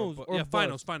championship. Finals or, or yeah,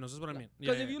 bust. finals. That's what I mean.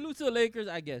 Because Yeah, if you lose to the Lakers,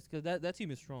 I guess, because that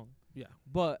team is strong. yeah.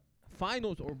 But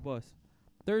finals or bust,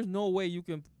 there's no way you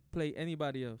can play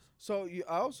anybody else. So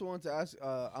I also want to ask.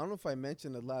 I don't know if I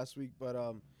mentioned it last week, but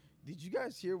did you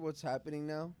guys hear what's happening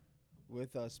now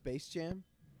with Space Jam.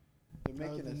 They're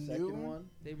making the a new second one? one.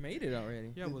 They made it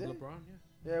already. Yeah, Did with they? LeBron.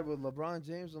 Yeah. Yeah, with LeBron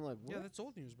James. I'm like, what? Yeah, that's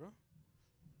old news, bro.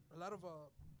 A lot of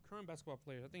current basketball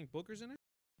players. I think Booker's in it.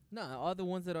 No, all the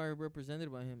ones that are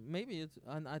represented by him. Maybe it's.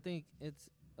 I think it's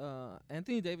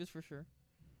Anthony Davis for sure.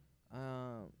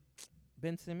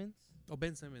 Ben Simmons. Oh,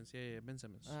 Ben Simmons. Yeah, Ben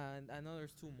Simmons. And I know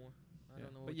there's 2 more. I Yeah,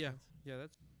 don't know. but which yeah. ones. Yeah,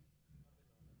 that's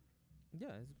Yeah,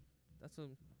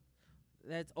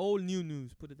 that's old new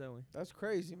news. Put it that way. That's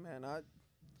crazy, man.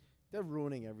 They're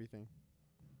ruining everything.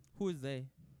 Who is they?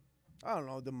 I don't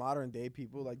know, the modern day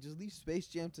people. Like, just leave Space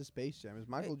Jam to Space Jam. It's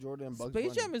Michael Jordan and Bugs Space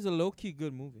Bunny. Jam is a low key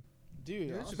good movie. Dude,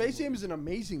 Yeah, Space Jam is an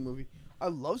amazing movie. I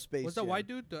love Space what's Jam. that white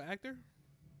dude, the actor?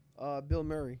 Bill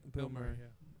Murray. Bill Murray. Yeah.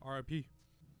 R.I.P.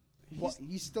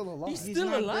 He's still alive. He's He's still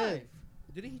not alive.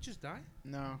 Didn't he just die?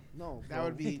 No, No, that bro.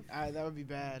 would be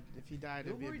bad. If he died,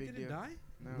 Bill it'd be a Murray big didn't deal. die?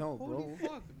 No, Holy bro.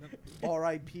 fuck.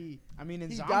 R.I.P. I mean,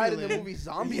 in He Zombieland. died in the movie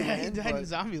Zombieland. Yeah, he died in but-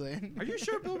 Zombieland. Are you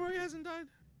sure Bill Murray hasn't died?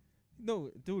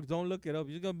 No, dude, don't look it up.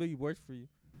 It's gonna be worse for you.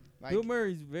 Like, Bill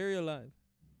Murray's very alive,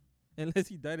 unless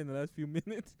he died in the last few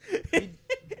minutes.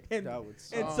 and That would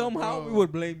suck. and Oh, somehow we bro.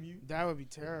 would blame you. that would be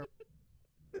terrible.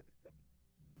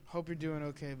 Hope you're doing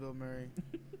okay, Bill Murray.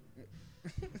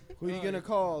 Who you gonna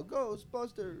call?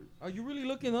 Ghostbusters. Are you really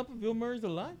looking up if Bill Murray's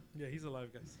alive? Yeah, he's alive,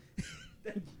 guys.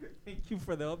 Thank you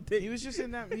for the update. He was just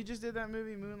in that. He just did that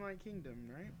movie, Moonlight Kingdom,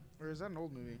 right? Or is that an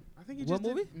old movie? I think he What just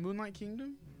movie? did Moonlight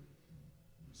Kingdom.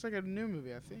 It's like a new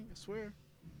movie, I think. I swear.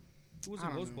 Who was I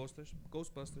in don't know. Ghostbusters?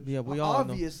 Ghostbusters. Yeah, we all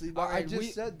know. Obviously, but I Alright,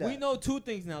 just said that. We know 2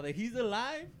 things now: that he's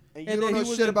alive. and and you don't that know he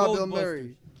was shit in about Bill Ghostbusters.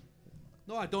 Murray.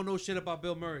 No, I don't know shit about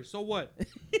Bill Murray. So what?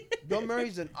 Bill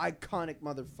Murray's an iconic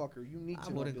motherfucker. You need I to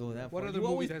know wouldn't Bill go Murray. that What far. other You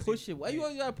always movies has he push it. Why you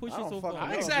always gotta push I it don't so fucking far?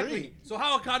 know. Exactly. agree. So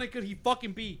how iconic could he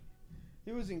fucking be?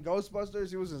 He was in Ghostbusters.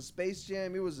 He was in Space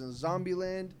Jam. He was in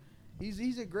Zombieland.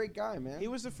 He's a great guy, man. He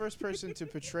was the first person to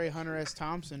portray Hunter S.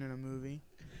 Thompson in a movie.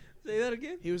 Say that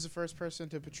again. He was the first person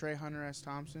to portray Hunter S.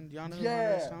 Thompson. Do y'all know who Yeah.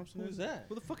 Hunter S. Thompson Who's is? that?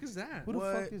 Who the fuck is that? Who the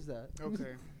What? fuck is that?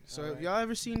 Okay. So Alright. have y'all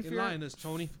ever seen You're lying to us,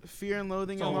 Tony. Fear and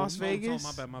Loathing in Tone, Las Tone,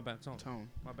 Vegas? Tone, my bad. Tone. Tone.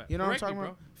 My bad. You know Correct what I'm me,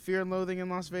 talking about? Fear and Loathing in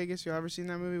Las Vegas. Y'all ever seen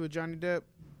that movie with Johnny Depp?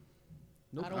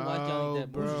 I don't watch Johnny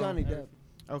Depp. bro. Who's Johnny Depp?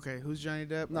 Okay, who's Johnny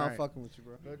Depp? No, I'm Alright. fucking with you,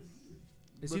 bro.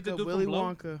 Is he Look the up dude Willy from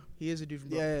Blow? Wonka? He is a dude from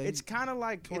Blow. Yeah, it's he- kind of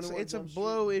like 21 it's a Jump Street.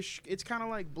 Blow-ish. It's kind of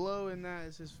like Blow in that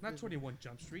it's his. Not 21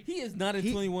 Jump Street. He is not in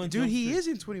He- 21 Dude, Jump he Street. is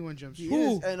in 21 Jump He Street.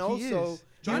 is, and He also is.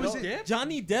 Johnny you know- Depp?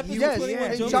 Johnny Depp is Yes, in 21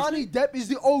 and Jump Johnny Street. Depp is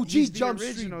the OG He's the Jump Street,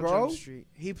 original bro. Jump Street.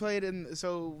 He played in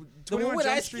so The 21 one with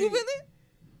Jump Ice Street. Cube in it?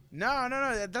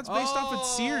 No, that's based off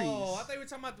its series. Oh, I thought you were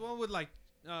talking about the one with like,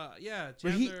 yeah, But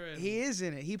Chandler and he is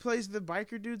in it. He plays the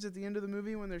biker dudes at the end of the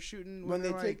movie when they're shooting. When they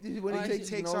they're take like, when Oh, he I takes see. his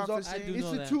takes nose off off. his I do thing. It's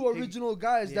know the that. 2 original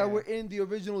guys Yeah. that were in the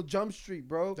original Jump Street,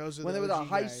 bro. Those are when the they were the OG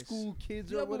high guys. school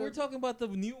kids Yeah, or but we're whatever. talking about the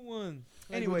new one.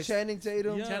 Like Anyways. with Channing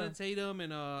Tatum, Yeah. Channing Tatum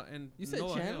and You said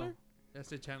Noah Chandler? Hill. I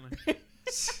said Chandler.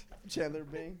 Chandler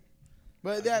Bing.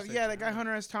 But I that just said that guy Chandler.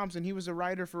 Hunter S. Thompson, he was a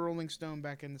writer for Rolling Stone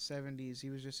back in the 70s. He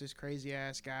was just this crazy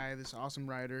ass guy, this awesome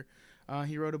writer.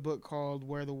 He wrote a book called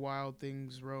Where the Wild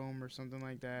Things Roam or something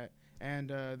like that. And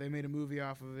they made a movie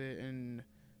off of it, and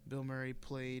Bill Murray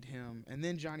played him. And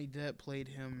then Johnny Depp played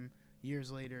him years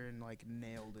later and like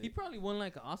nailed He it. probably won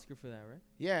like an Oscar for that, right?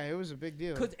 Yeah, it was a big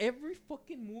deal. Because every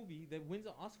fucking movie that wins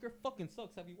an Oscar fucking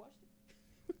sucks. Have you watched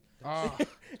it? Oh,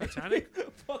 Titanic?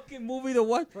 Fucking movie to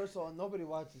watch. First of all, nobody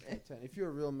watches Titanic. If you're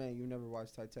a real man, you never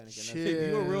watched Titanic. And that's Shit. If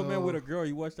you're a real man Ew. with a girl,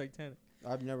 you watch Titanic.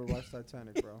 I've never watched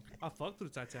Titanic, bro. I fucked through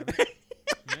Titanic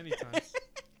many times.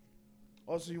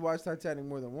 Also, you watched Titanic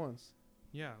more than once.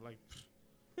 Yeah, like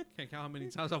can't count how many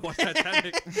times I watched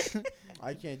Titanic.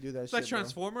 I can't do that It's like shit, bro.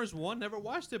 Transformers 1, never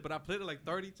watched it, but I played it like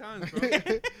 30 times, bro.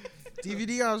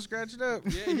 DVD, I'll scratch it up.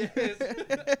 yeah.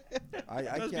 I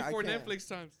That's can't. before I can't. Netflix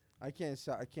times. I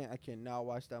cannot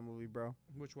watch that movie, bro.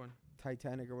 Which one?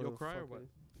 Titanic or You'll whatever. cry the or fuck what? it is.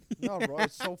 No, bro,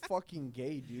 it's so fucking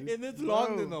gay, dude. And it's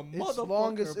long than a It's motherfucker,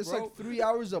 long as it's bro. like 3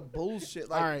 hours of bullshit.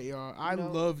 Like All right, y'all. I know-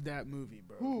 love that movie,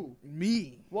 bro. Who?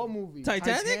 Me. What movie?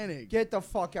 Titanic? Get the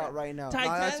fuck out right now. Nah,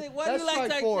 that's- Titanic? Why do you that's like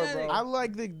strike four, Titanic? bro. I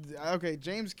like okay,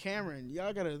 James Cameron.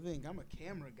 Y'all gotta think. I'm a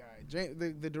camera guy.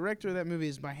 The director of that movie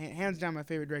is by hands down my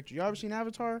favorite director. Y'all ever seen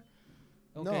Avatar?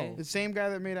 Okay. The same guy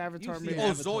that made Avatar You've made seen Oh,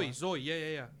 Avatar. Zoe.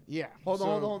 Yeah. Yeah. Hold on,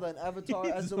 so- hold on. Avatar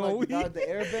as in Zoe. like God, the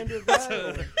Airbender guy.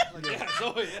 or- Yeah,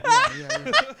 Zoe.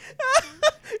 Yeah.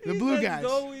 The He blue said guys.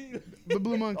 Zoe. The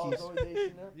blue Oh, monkeys. Zoe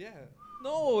Deschanel? Yeah.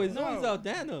 No, it's No. Zoe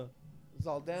Saldana.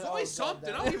 Zaldana. Zoe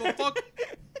something. I don't give a fuck.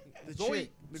 The Zoe.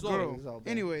 chick, the Zoe. girl. Zaldana.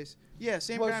 Anyways, yeah,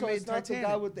 same Well, guy so made it's not Titanic. the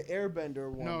guy with the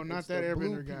Airbender one. No, not It's that the blue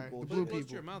Airbender guy. people. The Put blue it close to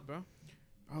people. your mouth, bro.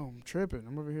 Oh, I'm tripping.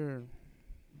 I'm over here.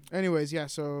 Anyways, yeah.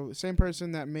 So same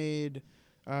person that made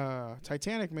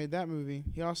Titanic made that movie.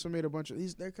 He also made a bunch of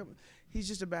these. He's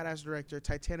just a badass director.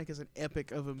 Titanic is an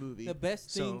epic of a movie. The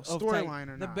best thing So, of storyline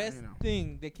or the not, best you know.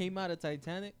 thing that came out of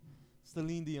Titanic,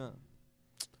 Celine Dion.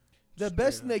 The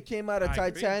best thing that came out of I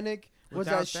agree. Titanic was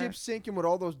Without that ship that- sinking with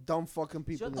all those dumb fucking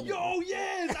people. Shut in the it. Yo,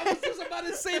 yes! I was just about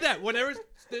to say that. Whenever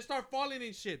they start falling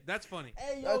and shit, that's funny.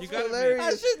 Hey, That's You gotta admit. hilarious.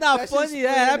 That shit's not That shit's funny. split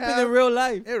That in happened in half. real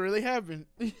life. It really happened.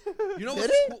 You know Did what's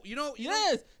it? cool? You know,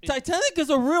 Yes, it- Titanic is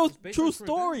a real it's based true on true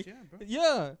story. events, yeah, bro.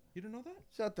 Yeah. You didn't know that?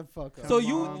 Shut the fuck up. So Come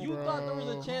you on, you thought there was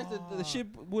a bro. chance that the ship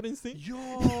wouldn't sink?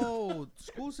 Yo,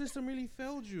 school system really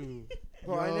failed you.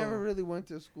 Bro, I Yo. never really went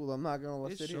to school. I'm not gonna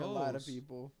It sit here and lie to shows.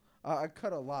 people. I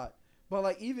cut a lot, but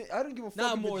like even I don't give a fuck.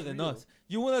 Not if more it's than real. us.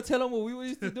 You want to tell them what we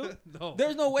used to do? No.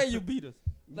 There's no way you beat us.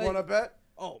 Like- Wanna bet?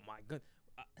 Oh my god.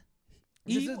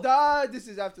 This is died. This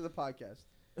is after the podcast.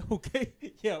 Okay.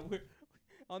 Yeah, we're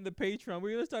on the Patreon.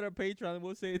 We're gonna start a Patreon and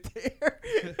we'll say it there.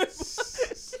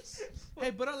 Hey,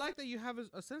 but I like that you have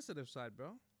a sensitive side,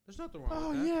 bro. There's nothing wrong Oh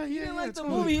with that. yeah, He yeah, didn't yeah. like the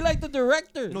totally. movie. He liked the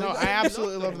director. No, No, you I love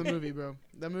absolutely it. love the movie, bro.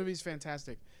 That movie's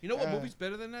fantastic. You know what Uh, movie's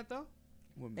better than that, though?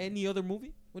 Any other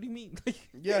movie? What do you mean?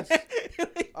 Yes,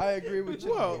 I agree with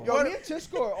you. Whoa. Yo, me and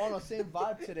Tisco are on the same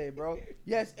vibe today, bro.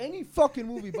 Yes, any fucking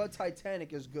movie but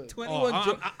Titanic is good. 21, Oh,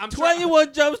 Ju- I'm trying-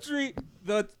 21 Jump Street,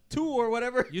 the 2 or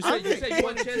whatever. You said you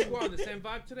want chess. We're on the same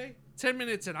vibe today. 10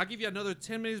 minutes in. I'll give you another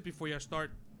 10 minutes before you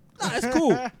start. Nah, that's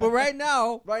cool. But right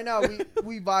now, Right now,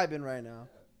 we vibing right now.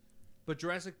 But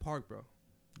Jurassic Park, bro.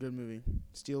 Good movie.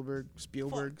 Spielberg. I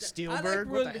Spielberg. like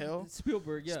What the hell?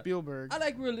 Spielberg, yeah. Spielberg. I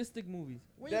like realistic movies.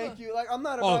 When Thank you. Like I'm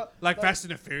not Oh, about like Fast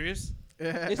and the Furious.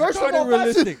 It's First of kinda all,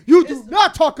 Fast and, realistic. you do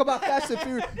not talk about Fast and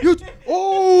Furious.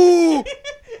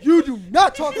 You do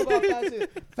not talk about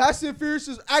Fast and Furious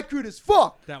is accurate as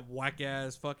fuck. That whack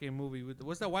ass fucking movie with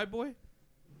what's that white boy?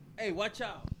 Hey, watch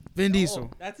out. Vin No,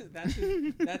 Diesel. That's his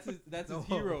No,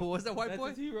 hero. who was that white That's boy?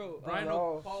 his hero. Brian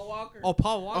No. Paul Walker. Oh,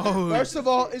 Paul Walker. Oh, First of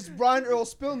all, it's Brian Earl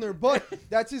Spillner, but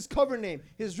that's his cover name.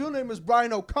 His real name is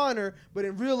Brian O'Connor, but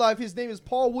in real life, his name is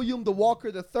Paul William the Walker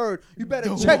III. You better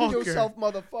The check Walker. yourself,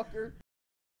 motherfucker.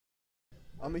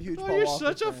 I'm a huge Oh, Paul you're Walker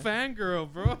such a fan.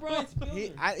 fangirl, bro. Brian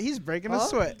Spillner. He's breaking Huh? a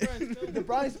sweat. Brian Spillner. The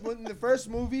Brian, in the first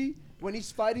movie, when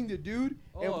he's fighting the dude,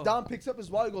 Oh. and Don picks up his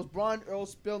wallet, he goes, Brian Earl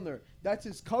Spillner. That's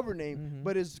his cover name, Mhm.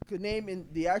 but his name in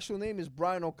the actual name is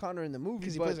Brian O'Connor in the movie.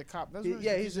 Because he but plays a cop. That's what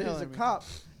yeah, he's confused the hell a out of me. cop,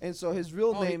 and so his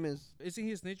real Oh, he- name is. Isn't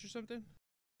he a snitch or something?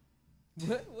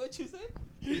 What you said?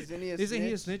 Isn't he a Isn't he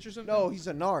a snitch? snitch or something? No, he's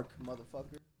a narc,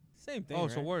 motherfucker. Same thing. Oh,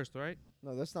 so right? worst, right?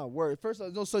 No, that's not word. First,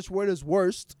 there's no such word as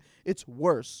worst. It's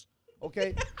worse.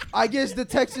 Okay? I guess the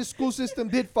Texas school system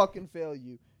did fucking fail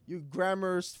you. You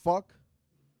grammarist fuck.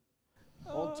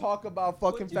 Don't talk about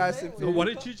fucking what'd you Fast say? and What Furious. What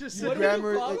did you just You What say? did you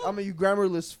grammar. call him? I mean, you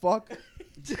grammarless fuck.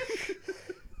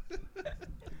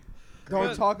 Don't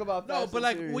But- talk about No, Fast but and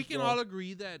like Furious, we can bro. all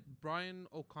agree that Brian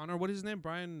O'Connor, what is his name?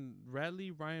 Brian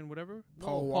Radley, Ryan, whatever.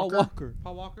 Paul Paul Walker? Walker.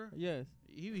 Paul Walker. Yes.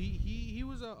 He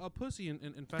was a pussy in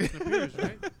Fast and the Furious,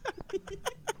 right?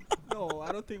 No,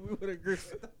 I don't think we would agree.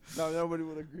 No, nobody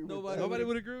would agree with Nobody that. Nobody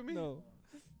would agree with me. No.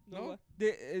 No?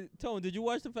 Tone, did you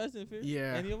watch the Fast and Furious?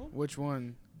 Yeah. Any of them? Which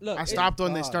one? Look, I stopped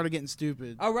when they God. started getting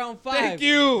stupid. around 5. Thank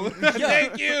you.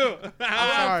 Thank you. Around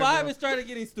sorry, 5, bro. it started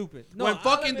getting stupid. No, when I'll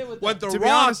fucking admit with when that. the To be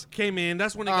Rock honest- came in,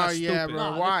 that's when it Oh, got yeah, stupid. bro.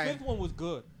 Nah, why? the 5th one was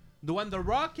good. When the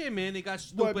Rock came in, it got But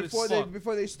stupid as fuck.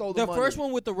 before they stole the The money. first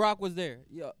one with The Rock was there.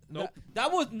 Yeah. Nope.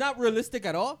 That was not realistic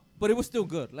at all, but it was still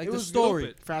good. Like It the was story.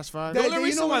 stupid. Fast Five. The They- only you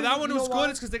reason know why what- that one you know was why?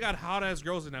 good is because they got hot ass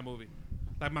girls in that movie.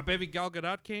 Like my baby Gal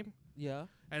Gadot came, Yeah.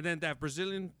 and then that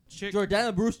Brazilian chick.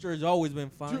 Jordana Brewster has always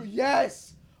been fine. Dude,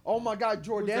 yes. Oh my God,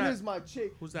 Jordana that? is my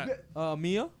chick. Who's that?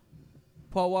 Mia,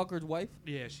 Paul Walker's wife.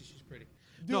 Yeah, she's pretty.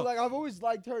 Dude, No. like I've always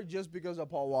liked her just because of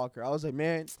Paul Walker. I was like,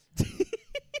 man,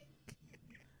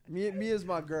 Mia's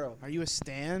my girl. Are you a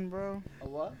stan, bro? A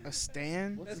what? A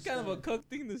stan? What's That's the kind of a story? cuck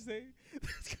thing to say.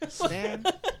 Stan?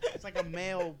 It's like a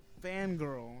male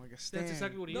fangirl, like a stan. That's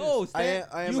exactly what he No, is. Stan.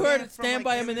 I am you a- heard From, it, Stand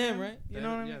like, by Eminem, Eminem? right? You know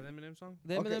what I mean? Yeah, the Eminem song.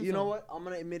 The Okay, Eminem you know song. what? I'm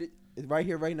gonna admit it right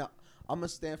here, right now. I'm gonna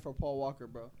stand for Paul Walker,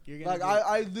 bro. You're gonna Like do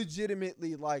I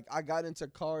legitimately like I got into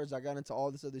cars, I got into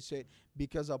all this other shit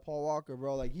because of Paul Walker,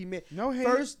 bro. Like he made no hate.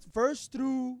 first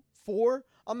through 4.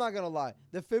 I'm not gonna lie,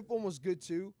 the 5th one was good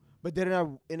too, but they didn't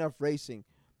have enough racing.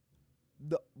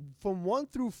 From 1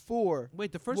 through 4.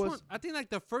 Wait, the first was- one. I think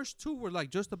like the first two were like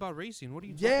just about racing. What are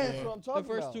you? Yeah, talking that's what I'm The talking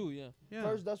first about. 2, yeah. Yeah.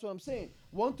 First, that's what I'm saying.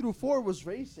 1 through 4 was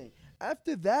racing.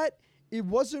 After that, it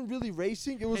wasn't really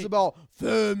racing. It was Hey. about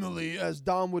family, as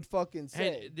Dom would fucking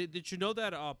say. Hey, did you know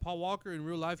that Paul Walker in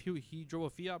real life he drove a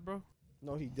Fiat, bro?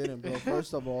 No, he didn't, bro.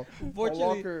 First of all, Paul Unfortunately,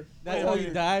 Walker. that's Wait, how wait.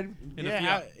 he died. In a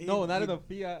Yeah, Fiat. No, not in a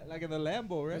Fiat, like in a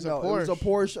Lambo, right? It's a No, it was a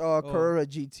Porsche Carrera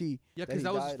GT. Yeah, that because he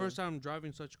that was his died first time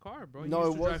driving such a car, bro. He No, used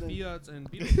it to drive wasn't. Fiats and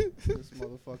Beetles. This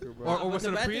motherfucker, bro. Or But was the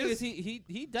it a bad thing Prius? is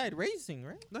he died racing,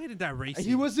 right? No, he didn't die racing.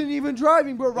 He wasn't even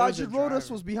driving, bro. was Roger a Rodas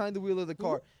driver. was behind the wheel of the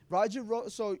car. Roger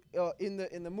So in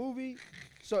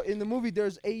the movie,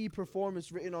 there's AE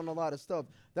Performance written on a lot of stuff.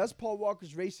 That's Paul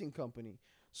Walker's racing company.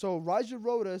 So Roger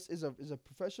Rodas is a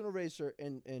professional racer,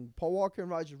 and Paul Walker and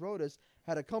Roger Rodas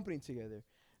had a company together.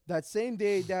 That same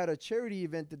day, they had a charity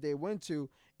event that they went to,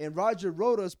 and Roger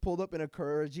Rodas pulled up in a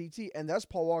Carrera GT, and that's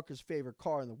Paul Walker's favorite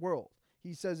car in the world.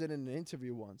 He says it in an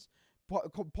interview once. Paul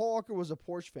Walker was a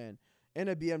Porsche fan and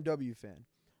a BMW fan,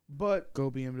 but Go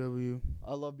BMW.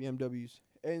 I love BMWs.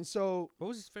 And so, What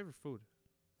was his favorite food?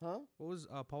 huh? What was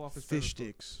Paul Walker's Fish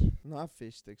favorite sticks. Not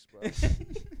fish sticks, bro.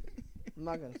 I'm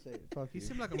not gonna say it. Fuck food? He you.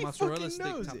 seemed like a He mozzarella fucking stick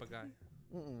knows type it. of guy.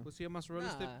 Mm-mm. Was he a mozzarella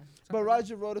stick? Nah. type But of guy?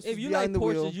 Roger Rodas If was you like behind the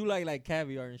wheel. Porsches, you like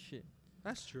caviar and shit.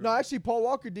 That's true. No, actually, Paul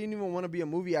Walker didn't even want to be a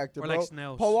movie actor, or bro. like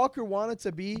snails. Paul Walker wanted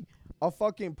to be a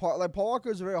fucking like Paul Walker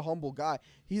is a very humble guy.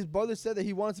 His brother said that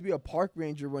he wanted to be a park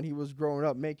ranger when he was growing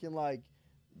up, making like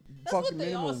That's fucking what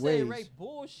they all minimum say, wage. right?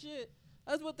 Bullshit.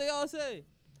 That's what they all say.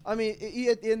 I mean,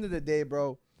 at the end of the day,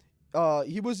 bro,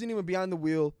 he wasn't even behind the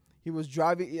wheel. He was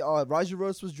driving. Roger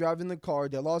Rodas was driving the car.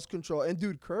 They lost control. And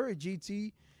dude, Carrera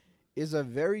GT is a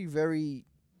very, very,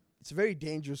 it's a very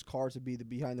dangerous car to be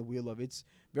behind the wheel of. It's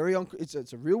very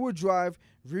it's a rear wheel drive,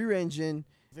 rear engine.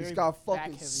 It's Very got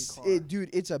fucking back-heavy car. dude.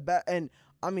 It's a bad, and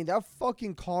I mean that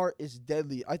fucking car is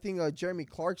deadly. I think Jeremy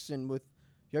Clarkson with.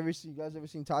 You guys ever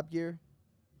seen Top Gear?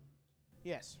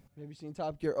 Yes. Have you seen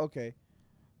Top Gear? Okay.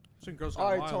 Some girls All got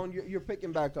right, wild. Tone, you're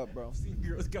picking back up, bro.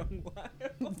 Girls gone wild. I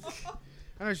know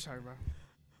what you're talking about.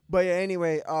 But yeah,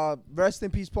 anyway, rest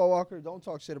in peace, Paul Walker. Don't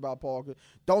talk shit about Paul Walker.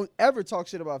 Don't ever talk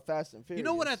shit about Fast and Furious. You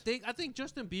know what I think? I think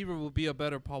Justin Bieber will be a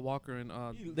better Paul Walker in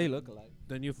They look alike.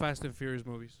 the new Fast and Furious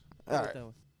movies. All right, That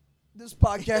one. this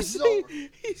podcast is over.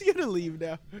 He's gonna leave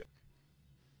now.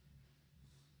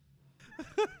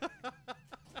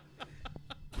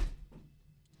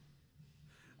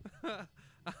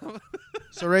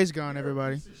 So Ray's gone,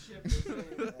 everybody.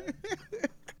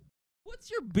 What's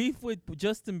your beef with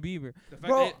Justin Bieber?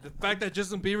 The fact that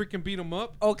Justin Bieber can beat him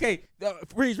up. Okay,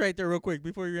 freeze right there real quick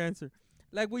before you answer.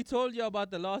 Like we told you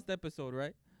about the lost episode,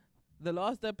 right? The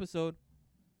lost episode.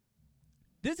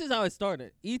 This is how it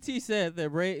started. E.T. said that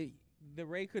Ray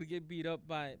could get beat up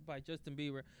by Justin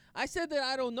Bieber. I said that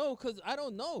I don't know because I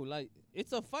don't know. Like,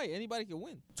 it's a fight. Anybody can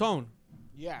win. Tone,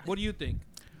 Yeah. what do you think?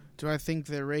 Do I think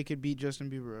that Ray could beat Justin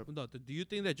Bieber up? No, do you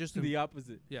think that Justin? The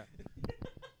opposite.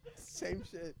 Same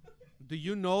shit. Do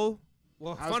you know?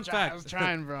 Well, I fun was fact. I was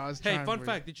trying, bro. I was Hey, trying fun for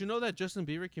fact. Did you know that Justin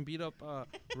Bieber can beat up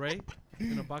Ray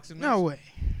in a boxing You. match? No way.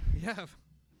 Yeah.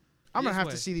 I'm gonna Yes have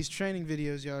way. to see these training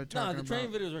videos y'all are Nah, talking the about.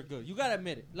 training videos are good. You gotta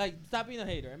admit it. Like, stop being a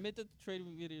hater. Admit that the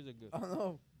training videos are good. I don't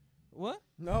know. What?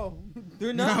 No.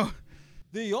 They're No. not.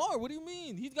 They are. What do you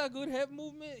mean? He's got good head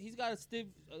movement. He's got a stiff,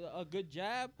 a good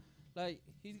jab. Like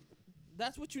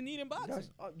that's what you need in boxing.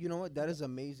 You know what? That is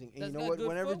amazing. And That's you know got what? good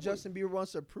Whenever footwork. Justin Bieber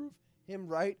wants to prove him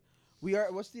right, we are.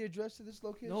 What's the address to this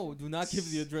location? No, do not give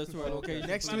the address to our location.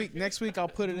 Next week I'll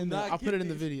put it in the not I'll put it in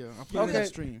the give me- video. I'll put it in Okay. the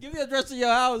stream. Give the address to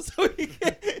your house so we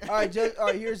can. All right. All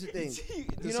right. Here's the thing. You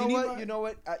Does know he need what? my You know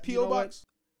what? You P.O. know what? box?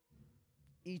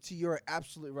 E.T., you're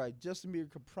absolutely right. Justin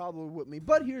Bieber could probably whip me.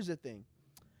 But here's the thing.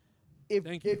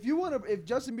 Thank you. If you want to, if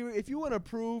Justin Bieber, if you want to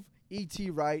prove E.T.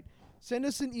 right, send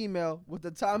us an email with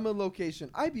the time and location.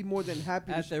 I'd be more than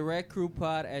happy At to the Red Crew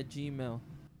Pod at Gmail.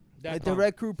 at the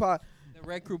Red Crew Pod. The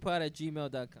Red Crew Pod at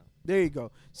gmail.com. There you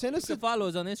go. Send You us can a, follow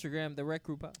us on Instagram, the Red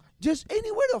Crew Pod. just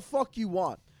anywhere the fuck you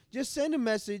want. Just send a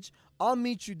message. I'll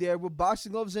meet you there with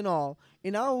boxing gloves and all.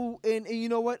 And and you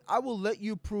know what? I will let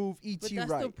you prove But E.T. that's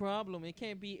right. the problem. It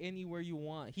can't be anywhere you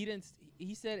want.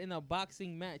 He said in a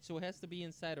boxing match, so it has to be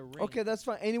inside a ring. Okay, that's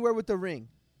fine. Anywhere with the ring.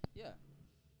 Yeah.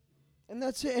 And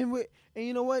that's it. And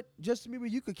you know what? Justin Bieber,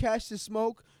 you could catch this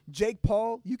smoke. Jake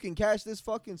Paul, you can catch this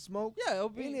fucking smoke. Yeah, it'll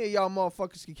be. Any of y'all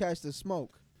motherfuckers can catch this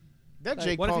smoke. That Like,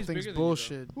 Jake what if Paul he's thing's bigger than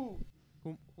you, though?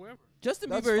 bullshit. Whoever. Justin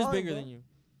That's Bieber is fine, bigger bro. than you.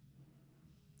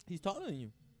 He's taller than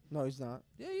you. No, he's not.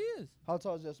 Yeah, he is. How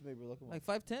tall is Justin Bieber looking like?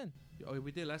 Like 5'10". Oh,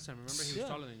 we did last time. Remember, he was Yeah.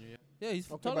 taller than you. Yeah. Yeah,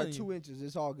 he's Okay, taller by than 2 you. inches.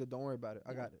 It's all good. Don't worry about it.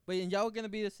 I got it. But y'all gonna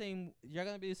be the same. You're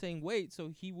gonna be the same weight, so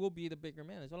he will be the bigger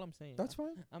man. That's all I'm saying. That's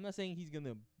fine. I'm not saying he's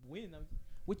gonna win.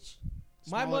 Which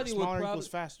Smaller, my money would smaller probably. equals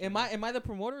faster. Am I the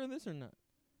promoter of this or not?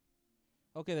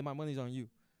 Okay, then my money's on you.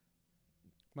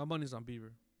 My money's on Bieber.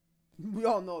 We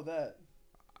all know that.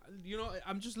 You know,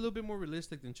 I'm just a little bit more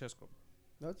realistic than Chesko.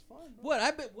 That's fine. Bro.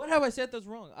 What have I said that's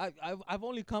wrong? I've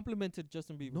only complimented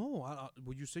Justin Bieber. No,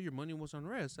 well, you say your money was on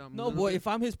rest. No, boy, if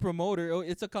I'm his promoter,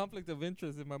 it's a conflict of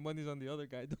interest if my money's on the other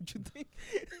guy, don't you think?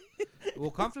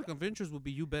 Well, conflict of interest would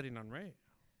be you betting on Ray.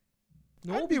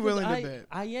 No, I'd be because willing to bet.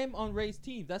 I am on Ray's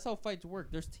team. That's how fights work.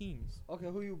 There's teams. Okay,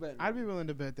 who you betting? I'd be willing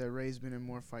to bet that Ray's been in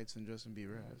more fights than Justin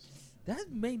Bieber has.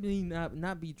 That may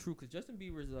not be true because Justin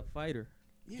Bieber is a fighter.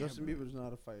 Yeah, Justin bro. Bieber's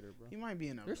not a fighter, bro. He might be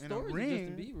in There's a stories ring.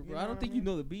 of Justin Bieber, bro. know I don't what think mean? you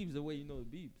know the Biebs the way you know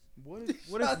the Biebs. What if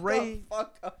Shut the Ray?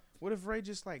 fuck up. What if Ray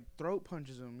just like throat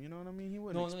punches him? You know what I mean? He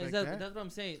wouldn't No, expect that's, that. that's what I'm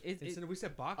saying. We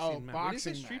said boxing, Oh, man. We didn't say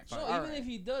boxing street match. fight. No, All even right. if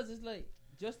he does, it's like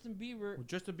Justin Bieber Well,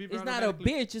 Justin Bieber is not a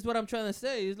automatically- bitch. Is what I'm trying to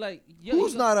say. It's like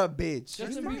Who's not a bitch?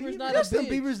 Justin not- Bieber's he- not Justin a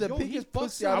bitch. Bieber's the Yo, he biggest fucks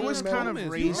pussy Selena I've I was ever kind met. of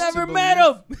Gomez, You raised. never to met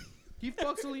believe- him. He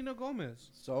fucks Selena Gomez.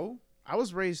 So, I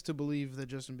was raised to believe that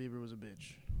Justin Bieber was a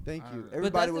bitch. thank you. But But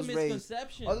Everybody that's was the raised.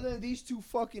 misconception. Other than these two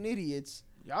fucking idiots.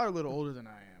 Y'all are a little older than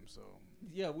I am, so.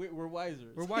 Yeah, we're wiser.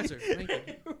 We're wiser. Thank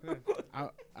you.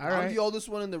 All I'm right. the oldest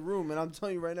one in the room, and I'm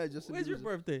telling you right now, Justin When's your Bieber's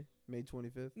birthday? May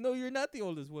 25th, No, you're not the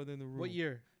oldest one in the room. What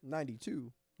year?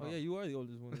 92. Oh yeah, you are the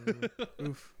oldest one in the room.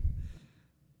 Oof.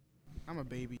 I'm a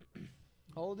baby.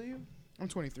 How old are you? I'm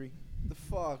 23. The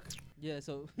fuck. Yeah,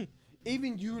 so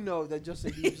Even you know that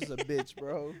Justin Bieber's a bitch,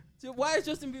 bro. so why is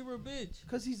Justin Bieber a bitch?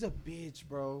 Cause he's a bitch,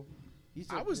 bro. He's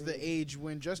a I was the bitch. age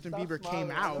when Justin Stop Bieber smiling.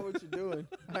 came I know out. what you're doing.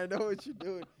 I know what you're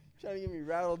doing. Trying to get me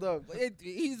rattled up.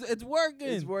 It's working.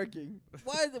 It's working.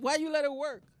 Why you let it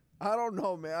work? I don't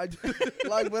know, man. I just,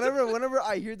 like whenever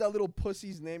I hear that little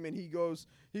pussy's name and he goes,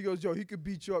 yo, he could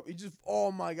beat you up. He just,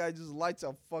 oh my god, just lights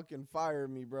a fucking fire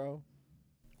in me, bro.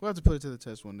 We'll have to put it to the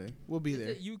test one day. We'll be Is there.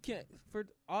 that you can't for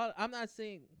all. I'm not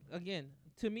saying again.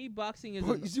 To me, boxing is.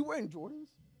 Bro, is he wearing Jordans?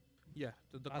 Yeah,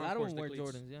 the I don't concourse, the wear cleats.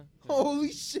 Jordans. Yeah.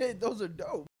 Holy shit, those are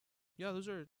dope. Yeah, those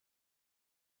are.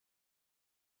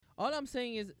 All I'm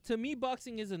saying is, to me,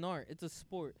 boxing is an art. It's a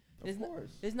sport. Of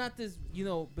course. It's not this,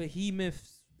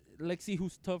 behemoth. Let's see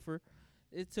who's tougher.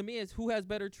 To me, it's who has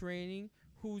better training,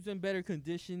 who's in better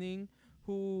conditioning,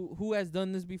 who has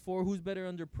done this before, who's better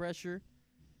under pressure.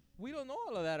 We don't know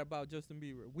all of that about Justin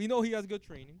Bieber. We know he has good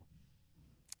training.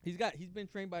 He's been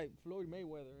trained by Floyd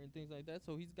Mayweather and things like that,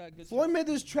 so he's got good. Floyd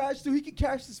Mayweather's trash too. He could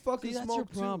catch this fucking See, that's smoke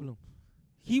your problem.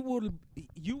 You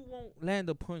won't land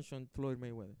a punch on Floyd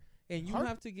Mayweather, and you Hard-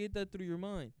 have to get that through your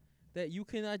mind that you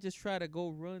cannot just try to go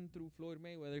run through Floyd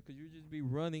Mayweather because you just be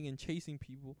running and chasing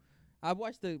people. I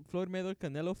watched the Floyd Mayweather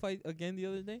Canelo fight again the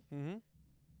other day. Mm-hmm.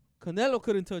 Canelo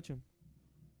couldn't touch him.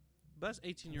 That's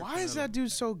 18 years. Why is that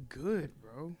dude so good,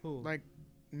 bro? Who? Like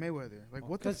Mayweather. Like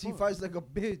what the Because he fuck? fights like a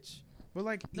bitch. But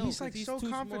like No, he's like so too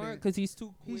confident. because he's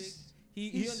too quick. He's He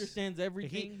he's- understands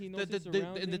everything. He knows his and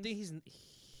surroundings. the thing he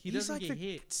he's doesn't like get the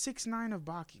hit. 6'9" of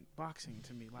boxing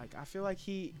to me. Like I feel like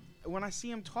when I see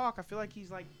him talk, I feel like he's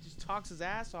like just talks his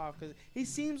ass off because he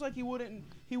seems like he wouldn't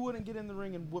get in the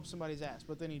ring and whoop somebody's ass,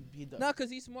 but then he does. No,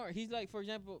 because he's smart. He's like, for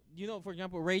example,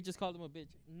 Ray just called him a bitch.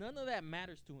 None of that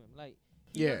matters to him. Like,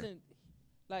 he Yeah. doesn't.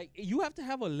 Like, you have to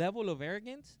have a level of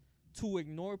arrogance to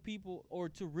ignore people or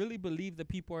to really believe that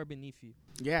people are beneath you.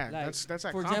 Yeah, Like, that's that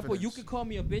for example, you confidence. could call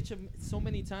me a bitch so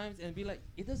many times and be like,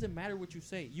 it doesn't matter what you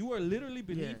say. You are literally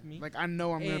beneath me. Like I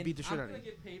know I'm gonna and beat the shit out I'm of you. gonna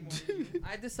get paid more than you.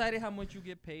 I decided how much you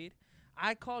get paid.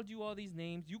 I called you all these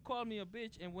names. You called me a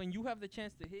bitch, and when you have the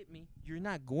chance to hit me, you're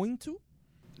not going to.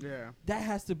 Yeah. That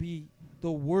has to be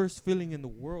the worst feeling in the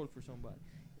world for somebody.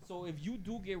 So if you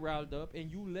do get riled up and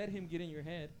you let him get in your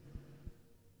head,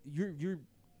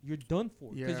 you're done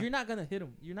for because Yeah. you're not gonna hit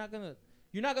him. You're not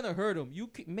gonna hurt him. You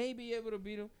may be able to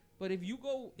beat him, but if you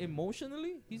go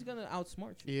emotionally, he's gonna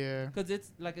outsmart you. Yeah. Because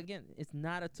it's like, again, it's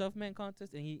not a tough man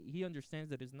contest, and he understands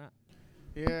that it's not.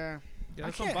 Yeah. Yeah, I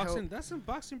that's some can't boxing. help- That's some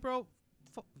boxing, bro.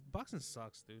 Boxing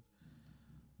sucks, dude.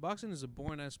 Boxing is a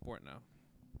boring ass sport now.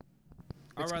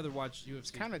 I'd It's- rather watch UFC.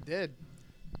 It's kind of dead.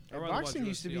 I'd rather watch Boxing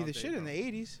used to UFC be all the day, shit in bro. the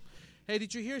 80s. Hey,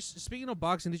 did you hear? Speaking of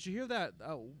boxing, did you hear that?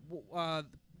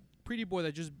 Pretty boy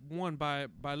that just won by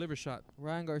liver shot.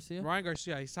 Ryan Garcia. Ryan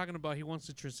Garcia. He's talking about he wants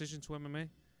to transition to MMA.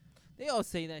 They all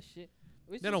say that shit. It's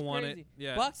They just don't want crazy. it.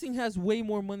 Yeah. Boxing has way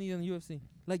more money than UFC,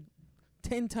 like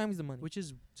 10 times the money. Which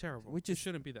is terrible. Which It is-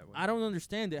 shouldn't be that way. I don't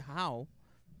understand it. How?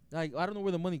 Like, I don't know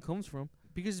where the money comes from.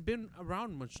 Because it's been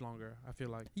around much longer. I feel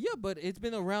like. Yeah, but it's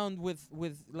been around with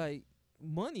like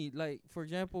money. Like, for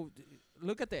example,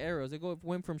 look at the eras.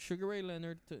 Went from Sugar Ray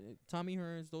Leonard to Tommy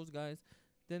Hearns, those guys.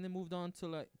 Then they moved on to,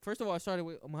 like, first of all, I started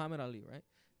with Muhammad Ali, right?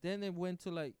 Then they went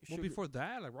to, like, Well, before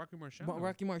that, like Rocky Marciano.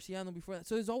 Rocky Marciano before that.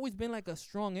 So it's always been like a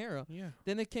strong era. Yeah.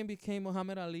 Then it became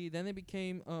Muhammad Ali. Then it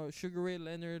became Sugar Ray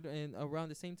Leonard, and around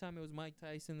the same time it was Mike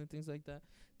Tyson and things like that.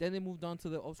 Then they moved on to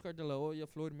the Oscar De La Hoya,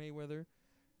 Floyd Mayweather,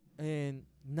 And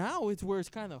now it's where it's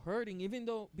kind of hurting, even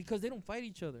though because they don't fight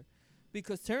each other.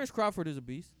 Because Terrence Crawford is a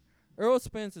beast, Earl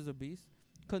Spence is a beast,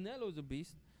 Canelo's a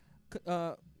beast.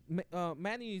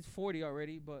 Manny's 40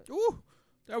 already, but Ooh,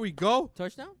 there we go.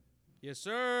 touchdown, Yes,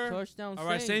 sir. touchdown. All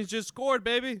right, Saints. Saints just scored,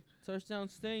 baby. Touchdown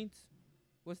Saints.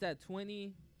 What's that?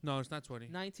 20, No, it's not 20.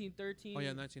 19, 13. Oh,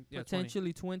 yeah, 19. Yeah, 20.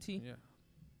 potentially 20. Yeah.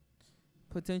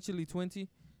 Potentially 20.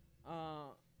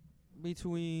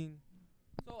 Between.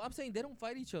 So I'm saying they don't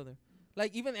fight each other.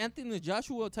 Like even Anthony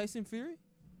Joshua, Tyson Fury.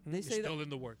 They It's say that- still in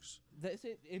the works. They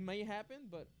say it may happen,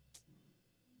 but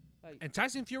like. And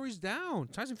Tyson Fury's down.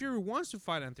 Tyson Fury wants to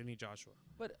fight Anthony Joshua.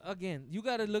 But again, you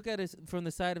gotta look at it from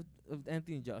the side of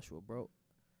Anthony Joshua, bro.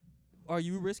 Are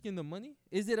you risking the money?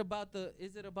 Is it about the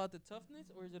toughness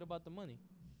or is it about the money?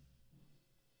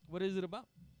 What is it about?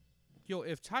 Yo,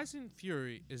 if Tyson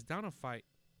Fury is down to fight,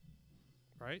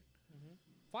 right?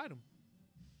 Fight him.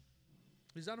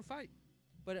 He's down to fight.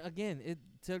 But again, it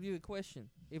tells you the question.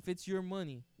 If it's your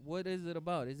money, what is it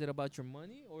about? Is it about your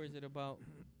money or is it about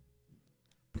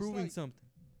proving like- something?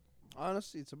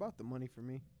 Honestly, it's about the money for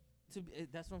me.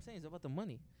 That's what I'm saying. It's about the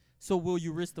money. So will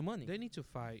you risk the money? They need to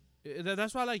fight.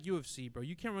 That's why I like UFC, bro.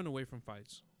 You can't run away from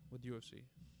fights with UFC.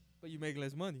 But you make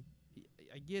less money.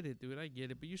 I get it, dude. I get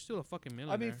it. But you're still a fucking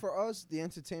millionaire. I mean, for us, the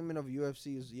entertainment of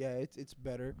UFC is it's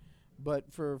better,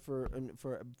 but for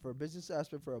a business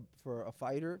aspect for a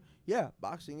fighter, yeah,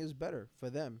 boxing is better for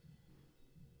them.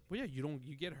 Well, yeah,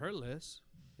 you get hurt less,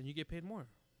 and you get paid more.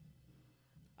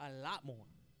 A lot more.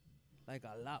 Like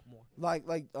a lot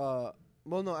more.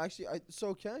 Well, no, actually,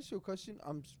 so can I ask you a question?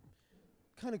 I'm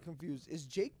kind of confused. Is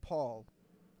Jake Paul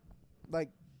like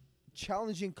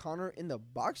challenging Conor in the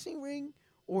boxing ring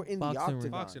or in Boxing the ring.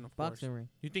 octagon? Boxing, of course. Boxing ring.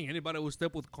 You think anybody will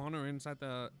step with Conor inside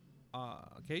the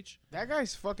cage? That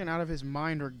guy's fucking out of his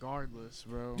mind regardless,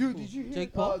 bro. Dude, did you hear?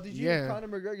 Jake Paul? Did you hear Yeah. Conor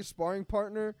McGregor's sparring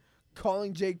partner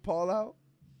calling Jake Paul out?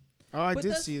 Oh, I But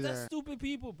did that's, see that's that. stupid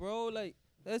people, bro. Like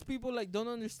that's people like don't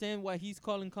understand why he's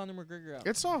calling Conor McGregor out.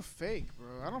 It's all fake,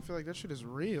 bro. I don't feel like that shit is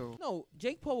real. No,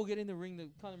 Jake Paul will get in the ring to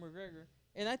Conor McGregor,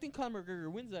 and I think Conor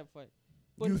McGregor wins that fight.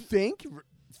 But You think?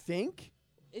 Think?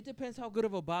 it depends how good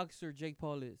of a boxer Jake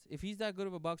Paul is. If he's that good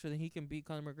of a boxer, then he can beat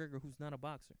Conor McGregor, who's not a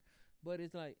boxer. But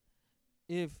it's like,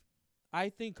 if I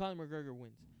think Conor McGregor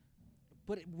wins,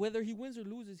 but whether he wins or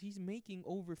loses, he's making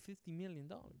over $50 million.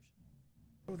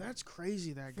 Oh, that's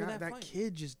crazy. That For guy, that that fight.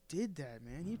 kid just did that,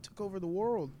 man. He took over the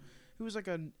world. He was like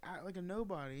a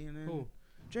nobody, and then Who?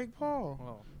 Jake Paul.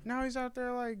 Oh, Now he's out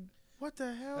there like, what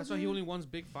the hell? that's why he dude? only wins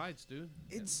big fights, dude.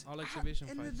 It's all exhibition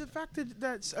and fights. the fact that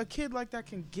that's a kid like that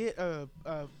can get a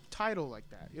title like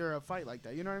that or a fight like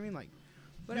that. You know what I mean? Like,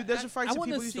 But dude, those I- are fights I that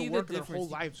wanna people used see to the work their whole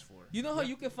difference. lives for. You know how Yeah.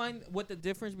 you can find what the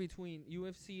difference between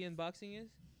UFC and boxing is?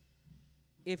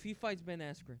 If he fights Ben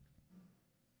Askren.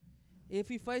 If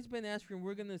he fights Ben Askren,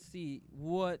 we're going to see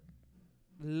what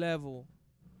level.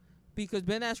 Because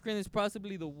Ben Askren is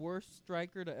possibly the worst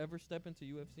striker to ever step into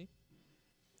UFC.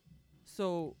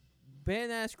 So,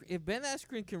 if Ben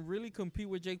Askren can really compete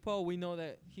with Jake Paul, we know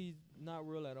that he's not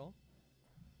real at all.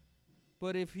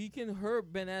 But if he can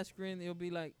hurt Ben Askren, it'll be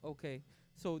like, okay,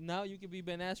 so now you can be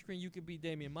Ben Askren, you can be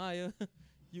Damian Maya.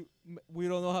 We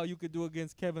don't know how you could do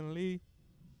against Kevin Lee.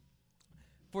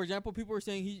 For example, people are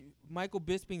saying Michael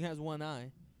Bisping has one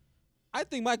eye. I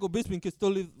think Michael Bisping could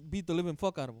still beat the living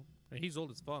fuck out of him. And he's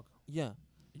old as fuck. Yeah.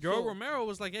 Joe So- Romero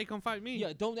was like, "Hey, come fight me."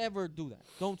 Yeah, don't ever do that.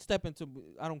 Don't step into.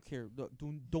 I don't care.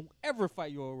 Don't ever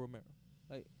fight Yoel Romero.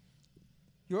 Like,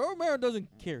 Yoel Romero doesn't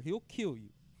care. He'll kill you.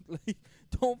 Like,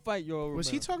 don't fight Yoel Romero. Was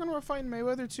he talking about fighting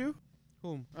Mayweather too?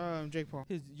 Whom? Jake Paul.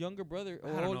 his younger brother or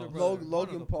I don't older know. brother?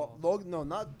 Logan Paul. No,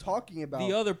 not talking about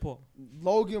The other Paul.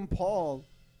 Logan Paul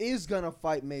is gonna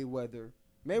fight Mayweather.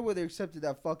 Mayweather accepted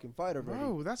that fucking fight already.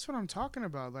 Bro, that's what I'm talking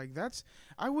about. Like,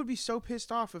 I would be so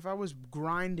pissed off if I was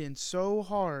grinding so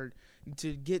hard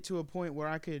to get to a point where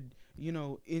I could,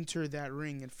 enter that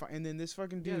ring and fight. And then this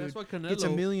fucking Yeah, dude that's what Canelo. gets a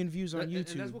million views on and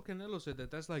YouTube. that's what Canelo said.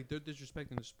 That's like they're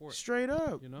disrespecting the sport. Straight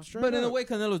up. You know? Straight But in a up. way,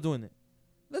 Canelo's doing it.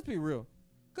 Let's be real.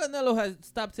 Canelo has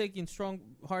stopped taking strong,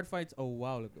 hard fights a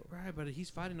while ago. Right, but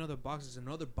he's fighting other boxers, and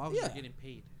other boxers Yeah. are getting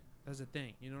paid. That's the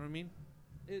thing. You know what I mean?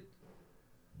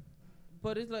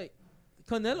 But it's like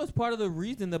Canelo's part of the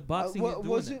reason that boxing is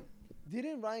doing that.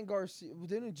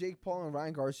 Didn't Jake Paul and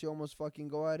Ryan Garcia almost fucking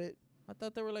go at it? I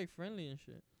thought they were like friendly and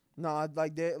shit. Nah, I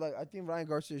think Ryan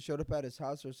Garcia showed up at his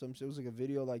house or some shit. It was like a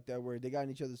video like that where they got in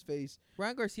each other's face.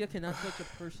 Ryan Garcia cannot touch a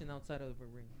person outside of a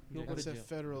ring. He'll go That's to a jail.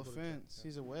 federal He'll go to jail, offense. yeah.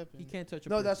 He's a weapon. He can't touch a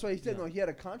No, person. that's what he said. Yeah. No, he had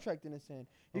a contract in his hand.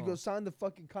 He Oh. goes, sign the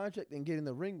fucking contract and get in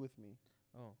the ring with me.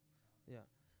 Oh, yeah.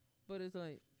 But it's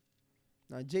like,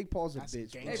 Now, Jake Paul's a That's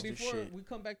bitch. bro. hey, gangster before shit. we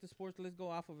come back to sports, let's go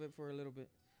off of it for a little bit.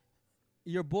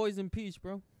 Your boy's impeached,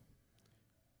 bro.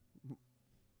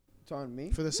 Talking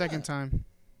me? For the second time.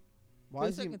 Why the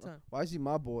is he? second time. Why is he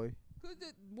my boy?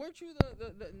 Weren't you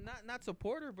the not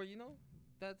supporter, but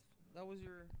that was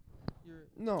your.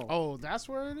 No. Oh, that's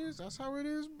where it is? That's how it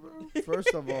is, bro?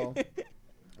 First of all,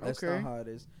 that's Okay. not how it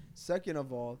is. Second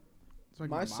of all, It's like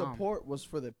my mom. support was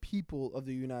for the people of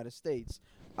the United States.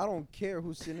 I don't care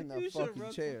who's sitting in that You should fucking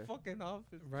run for chair. fucking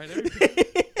office. Right.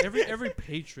 Every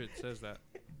patriot says that.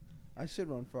 I should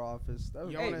run for office. That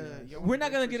would Y'all be wanna- nice. y'all We're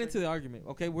not break gonna for a get into second? the argument,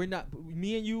 okay? We're not.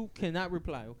 Me and you cannot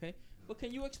reply, okay? But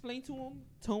can you explain to him,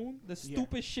 Tone, the Yeah.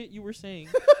 stupid shit you were saying?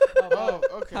 Oh,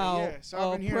 okay. How, Yeah. So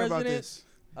I've been hearing about president- this.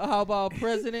 How about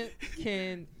president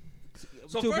can?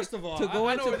 So to- first of all, to go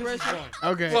I know into where this is president.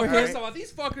 going. Okay. So For first him- of all,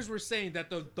 these fuckers were saying that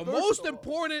the First most of all-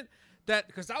 important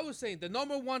because I was saying the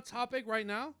number one topic right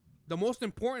now, the most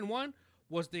important one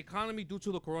was the economy due to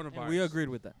the coronavirus. And we agreed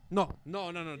with that. No.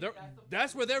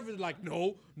 That's where they're like,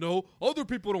 no. Other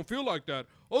people don't feel like that.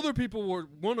 Other people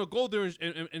want to go there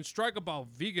and strike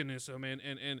about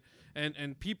veganism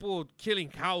and people killing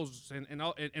cows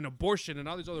and abortion and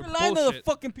all these other You're lying to the bullshit.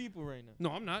 fucking people right now.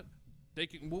 No, I'm not. They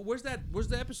can. Where's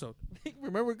the episode?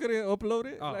 Remember, we couldn't upload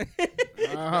it. Oh.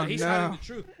 Oh, He's hiding the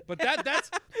truth. But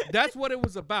that's what it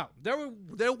was about. They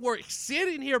were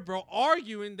sitting here, bro,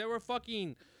 arguing. They were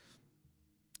fucking.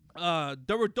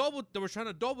 They were trying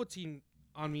to double team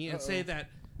on me and say that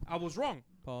I was wrong.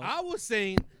 Pause. I was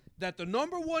saying that the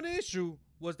number one issue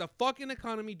was the fucking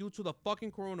economy due to the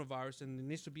fucking coronavirus, and it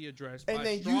needs to be addressed. And by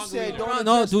then a strong you said, leader. don't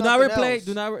No, address do not nothing reply. else.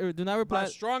 Do not reply. By a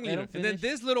strong Let leader. him And then finish.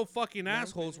 this little fucking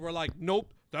assholes were like,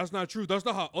 nope, that's not true. That's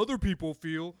not how other people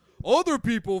feel. Other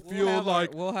people We'll feel have our-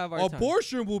 like we'll have our time.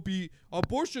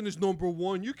 abortion is number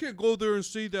one. You can't go there and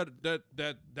say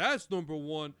that's number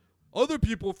one. Other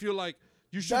people feel like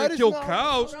you That shouldn't is kill not-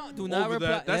 cows. Do not over reply.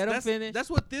 that. Let 'em That's finish. That's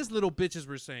what these little bitches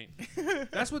were saying.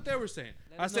 That's what they were saying.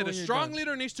 Let I 'em know said a when you're strong done.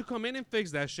 leader needs to come in and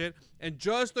fix that shit and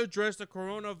just address the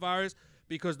coronavirus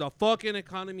because the fucking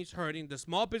economy's hurting. The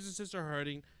small businesses are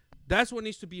hurting. That's what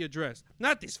needs to be addressed.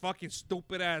 Not this fucking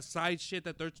stupid ass side shit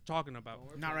that they're talking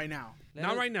about. Not right now.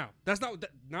 Not right now. That's not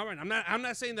right. I'm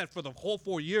not saying that for the whole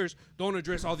 4 years. Don't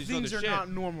address all these Things other are shit. not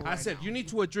normal I right said now. you need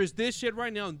to address this shit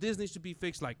right now, and this needs to be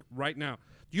fixed like right now.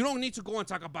 You don't need to go and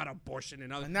talk about abortion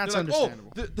and other. And that's they're like,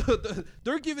 understandable. Oh,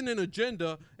 they're giving an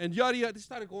agenda and yada yada. They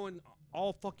started going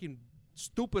all fucking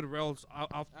stupid rails off.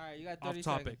 All right, you got Off 30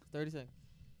 topic. seconds. 30 seconds.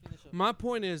 Finish up. My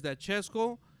point is that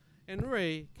Chesco and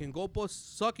Ray can go both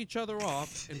suck each other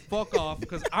off and fuck off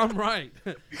because I'm right.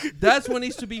 That's what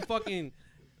needs to be fucking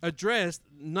addressed,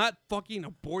 not fucking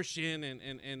abortion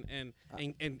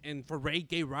and for Ray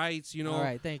gay rights, you know, All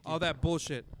right, thank you. all that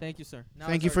bullshit. Thank you, sir. Now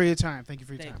Thank it's you our for your time. Thank you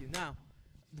for your Thank time. you. Now,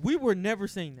 we were never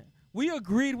saying that. We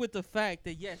agreed with the fact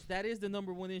that yes, that is the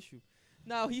number one issue.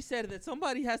 Now he said that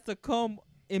somebody has to come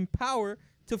in power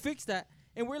to fix that,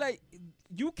 and we're like,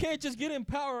 you can't just get in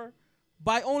power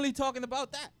by only talking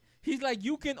about that. He's like,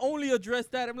 you can only address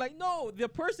that. I'm like, no, the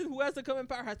person who has to come in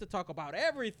power has to talk about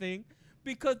everything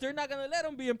because they're not gonna let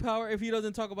him be in power if he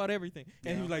doesn't talk about everything.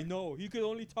 And he was like, no, he could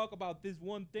only talk about this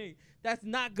one thing. That's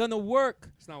not gonna work.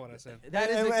 That's not what I said. That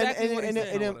is exactly what he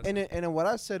said. And what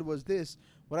I said was this.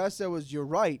 What I said was, you're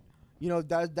right. You know,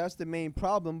 that's the main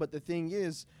problem. But the thing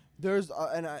is, there's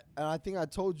and I think I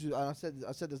told you, and I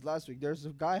said this last week. There's a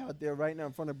guy out there right now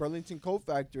in front of Burlington Coat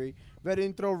Factory ready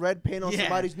to throw red paint on Yeah.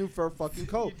 somebody's new fur fucking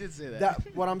coat. You did say that.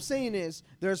 What I'm saying is,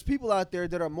 there's people out there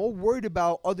that are more worried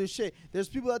about other shit. There's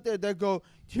people out there that go,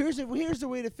 here's the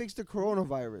way to fix the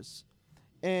coronavirus,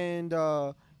 and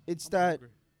it's that.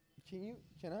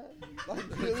 Can I?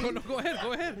 Like, really? Go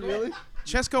ahead. Really?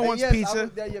 Chesco wants Yes,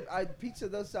 pizza. Pizza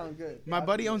does sound good. My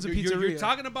buddy owns a You're pizzeria.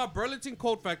 talking about Burlington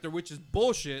Coat Factory, which is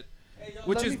bullshit.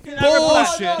 Which Let is me finish.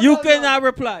 bullshit. No, You no. cannot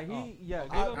reply. Oh. Yeah.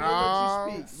 I- give him- I'll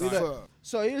let you speak. fuck. Look,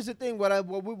 so here's the thing.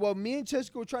 What me and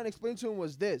Chesco were trying to explain to him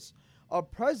was this: a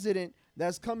president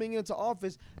that's coming into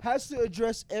office has to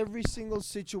address every single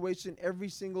situation, every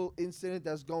single incident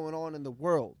that's going on in the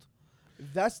world.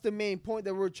 That's the main point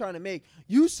that we're trying to make.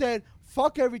 You said,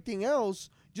 fuck everything else,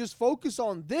 just focus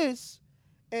on this,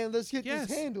 and let's get Yes.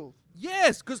 this handled.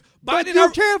 Yes, because But Biden,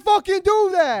 you can't fucking do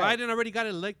that. Biden already got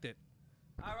elected.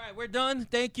 All right, we're done.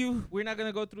 Thank you. We're not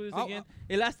gonna go through this Oh, again.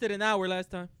 It lasted an hour last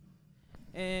time,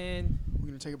 and We're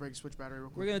gonna take a break, switch battery real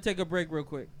we're quick. gonna take a break real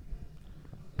quick.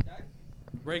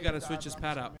 Ray got to switch his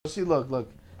pad out. See, look.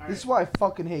 This is why I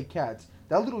fucking hate cats.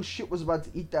 That little shit was about to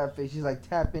eat that fish. He's like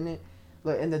tapping it.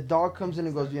 Look, and the dog comes in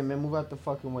and goes, yeah, man, move out the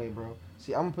fucking way, bro.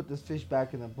 See, I'm going to put this fish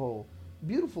back in the bowl.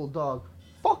 Beautiful dog.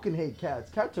 fucking hate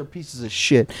cats. Cats are pieces of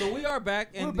shit. So we are back,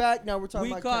 and We're back now. We're talking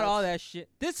we about caught cats. all that shit.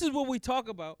 This is what we talk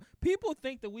about. People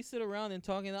think that we sit around and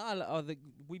talking.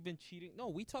 We've been cheating. No,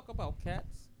 we talk about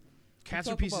cats. Cats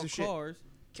we are talk pieces about of shit. cars.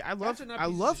 I Cats are love not I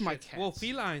pieces love of my shit. cats. Well,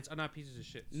 felines are not pieces of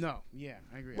shit. No, yeah,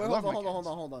 I agree. Wait, I hold love on, my hold on,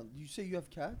 cats. hold on. You say you have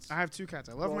cats? I have 2 cats.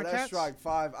 I love Bro, my that's cats. strike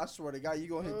 5. I swear to God, you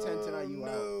gonna hit 10 tonight. You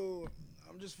out. no.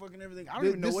 I'm just fucking everything. I don't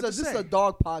even know This what to this is say. a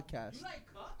dog podcast.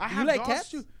 I You have like dogs cats?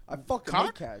 too. I fucking Cock?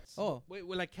 hate cats. Oh, Wait,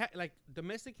 well, like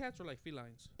domestic cats or like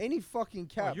felines? Any fucking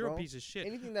cat, Oh, you're bro. a piece of shit.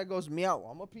 Anything that goes meow.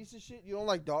 I'm a piece of shit. You don't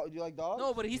like dog? You like dogs?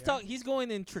 no, but he's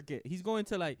going intricate. He's going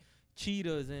to like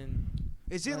cheetahs and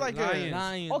Is it Like like lions. a?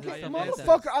 lions. Okay, and stuff like that.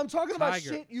 motherfucker. I'm talking about Tiger.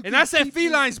 shit. You And can I said keep in-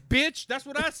 felines, bitch. That's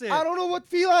what I said. I don't know what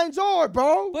felines are,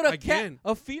 bro. But a Again. cat,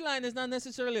 a feline is not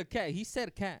necessarily a cat. He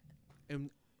said cat. And,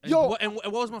 Yo. and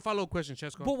what was my follow-up question,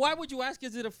 Chesko? But why would you ask?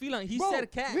 Is it a feline? He Bro,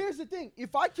 said cat. Here's the thing.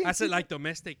 If I can't I said keep like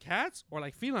domestic cats or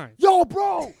like felines. Yo,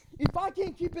 bro, if I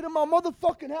can't keep it in my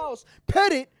motherfucking house,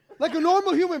 pet it like a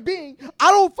normal human being,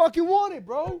 I don't fucking want it,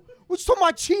 bro. What's to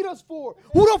my cheetahs for?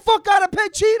 Who the fuck got a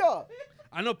pet cheetah?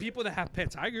 I know people that have pet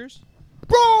tigers.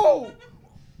 Bro,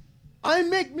 I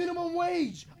make minimum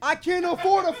wage. I can't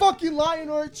afford a fucking lion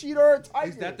or a cheetah or a tiger.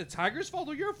 Is that the tiger's fault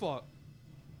or your fault?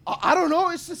 I don't know.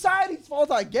 It's society's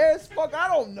fault, I guess. Fuck, I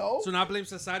don't know. So now blame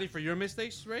society for your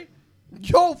mistakes, Ray?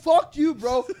 Yo, fuck you,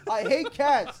 bro. I hate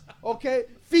cats. Okay,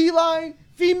 feline,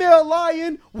 female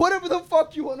lion, whatever the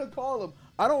fuck you want to call them.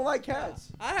 I don't like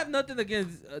cats. I have nothing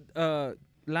against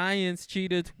lions,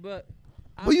 cheetahs, but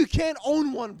But you can't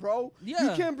own one, bro. Yeah.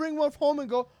 You can't bring one home and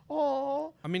go,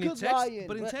 oh, I mean, good in Texas, lion.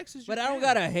 but in but, Texas, you but I don't can.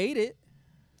 gotta hate it.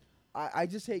 I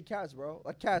just hate cats, bro.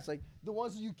 Like cats, like the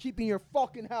ones that you keep in your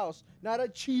fucking house, not a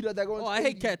cheetah that goes. Oh, I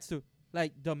hate cats too.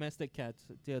 Like domestic cats.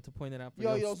 Yeah, to point it out. For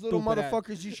Yo, your those little stupid ass.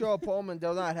 motherfuckers, you show up home and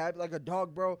they're not happy. Like a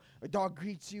dog, bro. A dog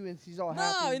greets you and he's all Nah,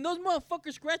 happy. and those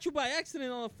motherfuckers scratch you by accident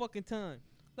all the fucking time.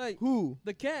 Like Who?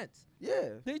 the cats. Yeah.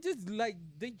 They just like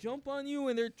they jump on you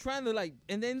and they're trying to like,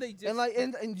 and then they just And like,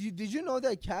 and you, did you know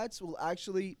that cats will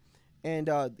actually, and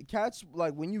the cats,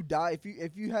 like when you die,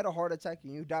 if you had a heart attack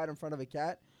and you died in front of a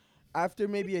cat, after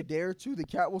maybe a day or two, the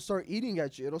cat will start eating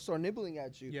at you. It'll start nibbling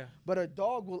at you. Yeah. But a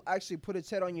dog will actually put its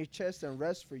head on your chest and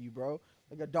rest for you, bro.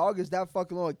 Like a dog is that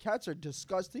fucking low. Cats are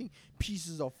disgusting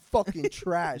pieces of fucking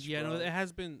trash. Yeah, bro. no, it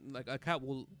has been like a cat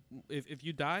will, if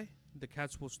you die, the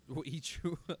cats will eat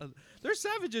you. They're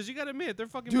savages. You gotta admit, they're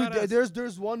fucking Dude, badass.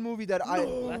 there's one movie that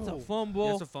that's a fumble.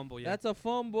 Yeah, it's a fumble. Yeah. That's a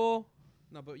fumble.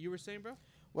 No, but you were saying, bro?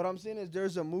 What I'm saying is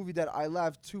there's a movie that I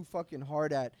laughed too fucking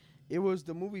hard at. It was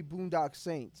the movie Boondock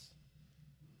Saints.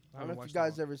 I don't know if you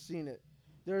guys ever seen it.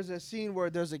 There's a scene where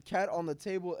there's a cat on the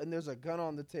table and there's a gun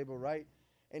on the table, right?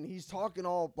 And he's talking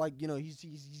all like, you know,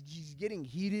 he's getting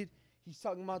heated. He's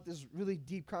talking about this really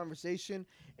deep conversation,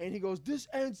 and he goes, "This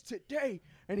ends today."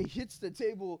 And he hits the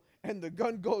table, and the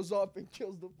gun goes off and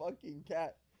kills the fucking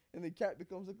cat. And the cat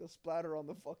becomes like a splatter on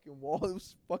the fucking wall. It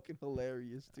was fucking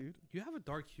hilarious, dude. You have a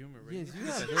dark humor, right? Yes, you need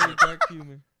to have get very that dark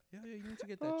humor. checked. Yeah, you need to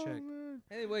get that checked. man.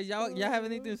 Anyway, y'all have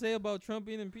anything to say about Trump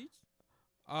being impeached?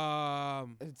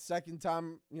 It's second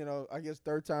time, you know, I guess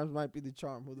third time might be the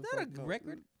charm. Who the Is that fuck a knows?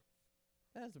 record?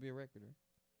 That has to be a record. Right?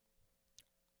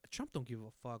 Trump don't give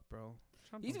a fuck, bro.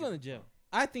 Trump He's don't going to give a jail.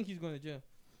 fuck. I think he's going to jail.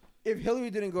 If Hillary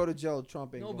didn't go to jail,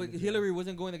 Trump ain't No, going but to jail. Hillary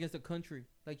wasn't going against the country.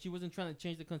 Like she wasn't trying to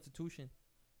change the Constitution.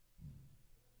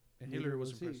 And Neither Hillary was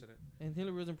wasn't he. president. And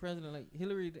Hillary wasn't president. Like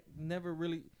Hillary never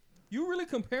really. You really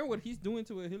compare what he's doing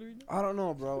to what Hillary did? I don't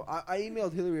know, bro. I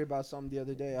emailed Hillary about something the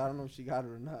other day. I don't know if she got it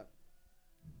or not.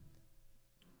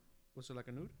 Was it like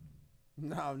a nude?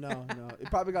 No. It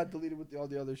probably got deleted with all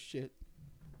the other shit.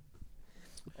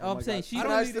 I'm my saying God. she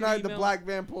Tonight's deleted the night the emails. black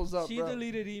van pulls up, She bro.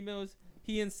 deleted emails.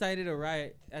 He incited a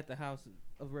riot at the House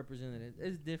of Representatives.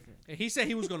 It's different. And he said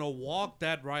he was gonna walk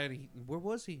that riot. Where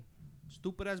was he?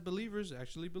 Stupid ass believers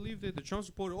actually believed it. The Trump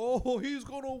supporter, oh, he's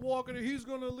gonna walk it. He's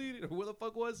gonna lead it. Where the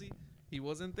fuck was he? He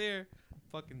wasn't there.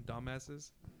 Fucking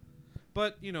dumbasses.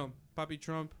 But you know, Papi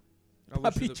Trump.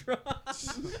 Papi Trump.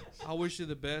 I wish you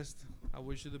the best. I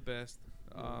wish you the best.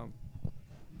 All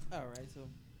right, so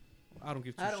I don't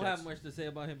give two I don't shits. have much to say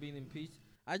about him being impeached.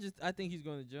 I think he's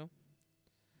going to jail.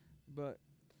 But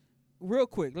real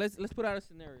quick, let's put out a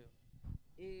scenario.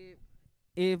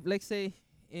 If let's say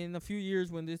in a few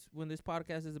years when this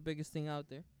podcast is the biggest thing out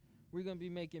there, we're gonna be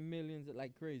making millions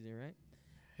like crazy, right?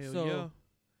 Hell So, yeah.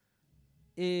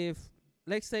 If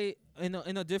let's say in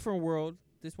a different world,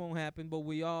 this won't happen, but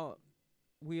we all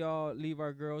leave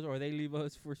our girls or they leave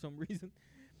us for some reason,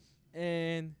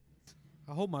 and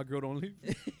I hope my girl don't leave.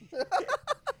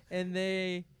 and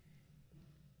then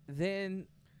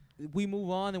we move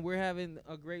on and we're having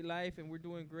a great life and we're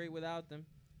doing great without them.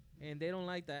 and they don't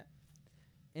like that.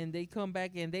 And they come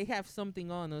back and they have something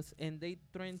on us, and they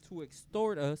threaten to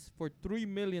extort us for $3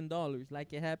 million,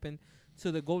 like it happened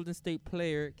to the Golden State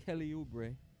player Kelly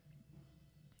Oubre.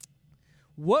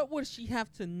 What would she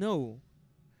have to know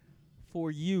for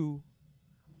you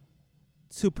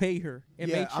to pay her and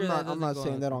yeah, make sure I'm not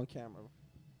saying that on. on camera.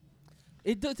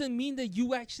 It doesn't mean that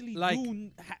you actually Like, do.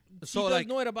 She so, does like-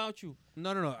 know it about you.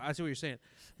 No. I see what you're saying.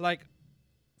 Like,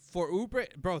 for Uber,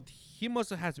 bro, he must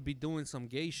have had to be doing some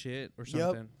gay shit or Yep.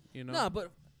 something. You know? No,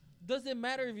 but does it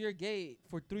matter if you're gay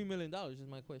for $3 million? Is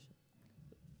my question.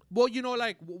 Well, you know,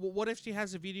 like, what if she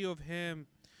has a video of him,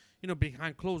 you know,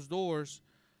 behind closed doors?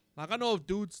 Like, I know of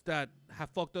dudes that have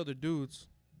fucked other dudes.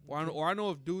 Or I know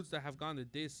of dudes that have gone to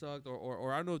dick sucked.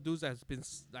 Or I know of dudes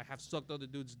that have sucked other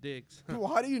dudes' dicks. Well,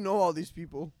 how do you know all these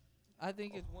people? I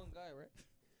think it's one guy, right?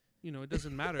 You know, it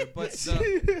doesn't matter. But,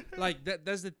 like,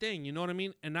 that's the thing. You know what I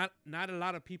mean? And not a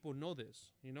lot of people know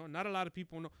this. You know? Not a lot of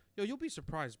people know. Yo, you'll be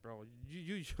surprised, bro.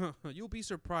 You'll be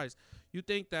surprised. You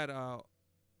think that a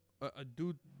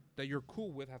dude that you're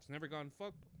cool with has never gotten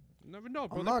fucked? You never know,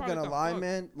 bro. I'm They not probably gonna got lie, fucked.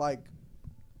 man. Like,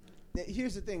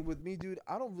 here's the thing with me, dude.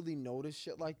 I don't really notice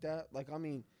shit like that. Like, I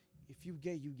mean, if you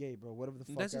gay, bro. Whatever the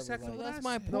fuck. That's ever, exactly like, what That's I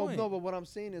my said. point. No, but what I'm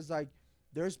saying is, like,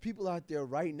 there's people out there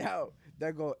right now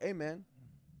that go, "Hey, man,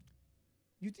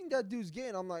 you think that dude's gay?"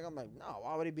 And I'm like, no,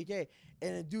 why would he be gay?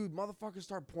 And then, dude, motherfuckers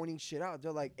start pointing shit out.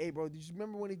 They're like, "Hey, bro, did you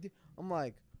remember when he did?" I'm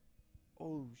like,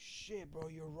 "Oh shit, bro,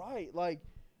 you're right." Like,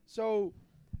 so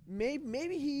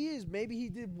maybe he is. Maybe he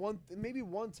did maybe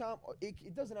one time.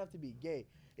 It doesn't have to be gay.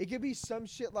 It could be some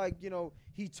shit like, you know,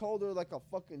 he told her like a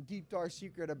fucking deep dark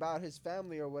secret about his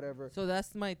family or whatever. So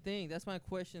that's my thing. That's my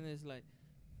question is like,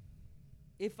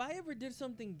 if I ever did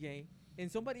something gay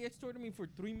and somebody extorted me for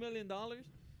 $3 million,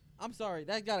 I'm sorry,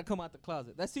 that gotta come out the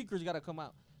closet. That secret's gotta come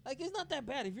out. Like, it's not that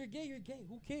bad. If you're gay, you're gay.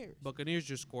 Who cares? Buccaneers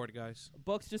just scored, guys.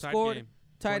 Bucks just Tied scored. game.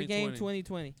 Tied game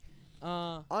 2020.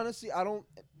 2020.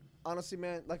 Honestly,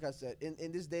 man, like I said,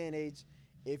 in this day and age,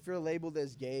 if you're labeled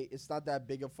as gay, it's not that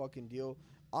big a fucking deal.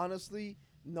 Honestly,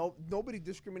 nobody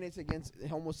discriminates against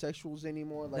homosexuals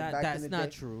anymore. Like back in That's the not day.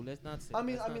 true. Let's not say. I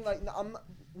mean, that's not like, I'm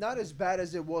not as bad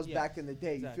as it was Yes, back in the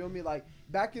day. exactly. You feel me? Like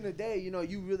back in the day, you know,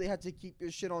 you really had to keep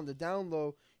your shit on the down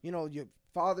low. You know, your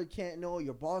father can't know,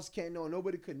 your boss can't know,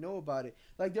 nobody could know about it.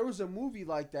 Like there was a movie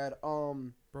like that.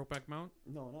 Brokeback Mountain.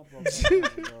 No, not Brokeback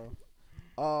Mountain,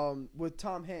 bro. With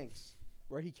Tom Hanks,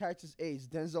 where he catches AIDS.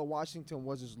 Denzel Washington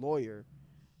was his lawyer.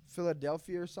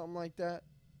 Philadelphia or something like that.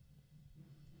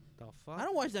 The fuck? I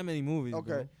don't watch that many movies. Okay.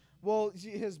 Bro. Well,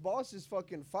 his boss is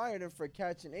fucking fired him for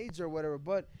catching AIDS or whatever,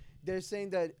 but they're saying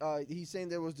that he's saying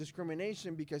there was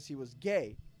discrimination because he was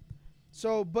gay.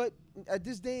 So, but at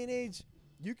this day and age,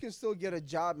 you can still get a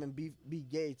job and be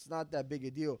gay. It's not that big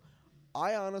a deal.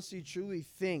 I honestly, truly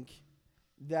think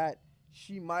that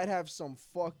she might have some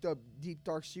fucked up, deep,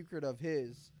 dark secret of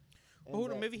his. and Hold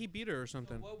on, that- maybe he beat her or So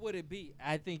something. what would it be?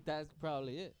 I think that's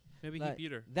probably it. Maybe Like, he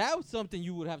beat her. That was something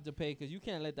you would have to pay because you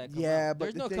can't let that come Yeah, out. but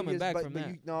There's the no thing coming is, back but, from but that.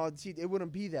 You, no, see, it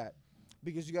wouldn't be that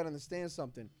because you got to understand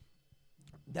something.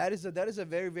 That is a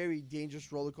very, very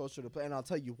dangerous roller coaster to play, and I'll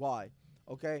tell you why.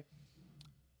 Okay,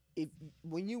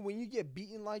 when you get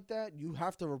beaten like that, you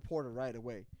have to report it right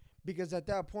away because at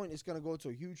that point it's gonna go to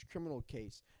a huge criminal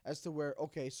case as to where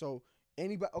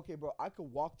bro, I could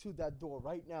walk to that door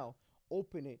right now,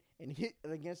 open it, and hit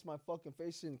it against my fucking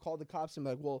face and call the cops and be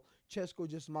like, well, Chesko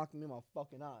just mocked me in my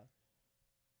fucking eye.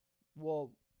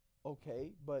 Well,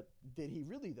 okay, but did he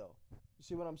really though? You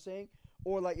see what I'm saying?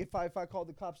 Or like if I call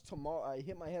the cops tomorrow, I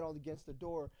hit my head on against the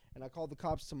door, and I call the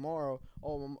cops tomorrow.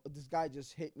 Oh, this guy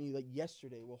just hit me like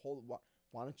yesterday. Well,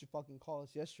 why don't you fucking call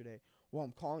us yesterday? Well,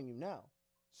 I'm calling you now.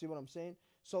 See what I'm saying?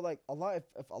 So like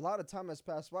if a lot of time has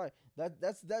passed by,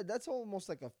 that's almost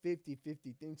like a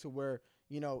 50-50 thing to where,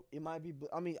 you know, it might be.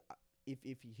 I mean, if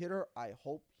he hit her, I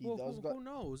hope he does. Who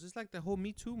knows? It's like the whole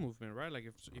Me Too movement, right? Like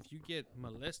if you get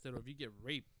molested or if you get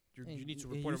raped, you need to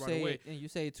report it right away. And you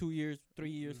say 2 years, 3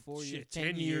 years, 4 years, Shit,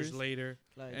 10 years later.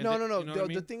 Like, And No. you know what I The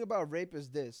mean? thing about rape is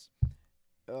this: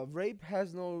 rape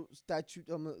has no statute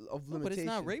of no, limitation. but it's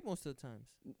not rape most of the times.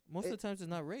 Most of It- the times it's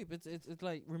not rape. It's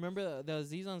like, remember the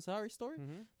Aziz Ansari story?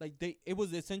 Mhm. Like it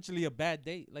was essentially a bad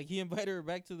date. Like he invited her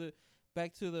back to the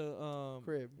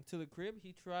Crib. to the crib.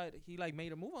 He like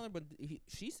made a move on her, but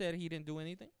she said he didn't do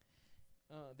anything.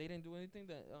 They didn't do anything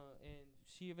and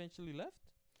she eventually left.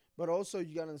 But also,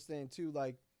 you gotta understand too,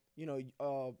 like, you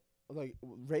know, like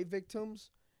rape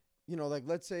victims, you know, like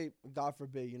let's say, God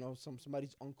forbid, you know,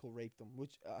 somebody's uncle raped them,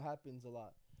 which happens a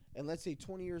lot. And let's say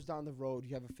 20 years down the road,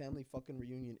 you have a family fucking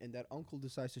reunion, and that uncle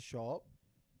decides to show up,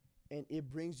 and it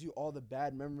brings you all the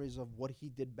bad memories of what he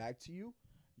did back to you.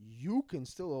 you can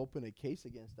still open a case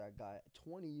against that guy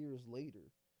 20 years later.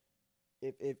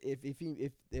 If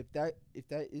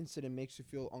that incident makes you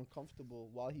feel uncomfortable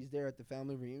while he's there at the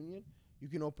family reunion, you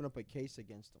can open up a case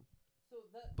against him. So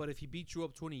that But if he beat you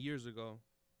up 20 years ago,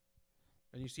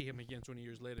 and you see him again 20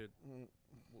 years later,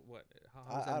 what?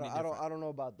 How is that any different? I don't know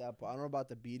about that part. I don't know about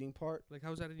the beating part. Like,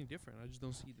 how is that any different? I just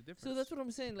don't see the difference. so that's what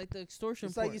I'm saying. Like the extortion.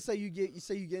 It's like part. you say you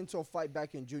get into a fight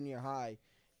back in junior high,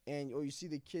 or you see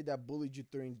the kid that bullied you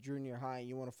during junior high, and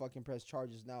you want to fucking press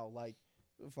charges now, like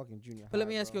fucking junior high. But let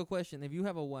me ask you a question: if you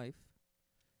have a wife,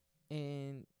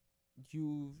 and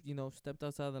you've stepped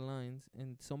outside the lines,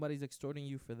 and somebody's extorting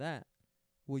you for that,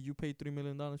 will you pay $3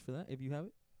 million for that if you have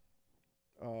it,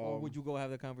 or would you go have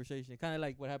the conversation? Kind of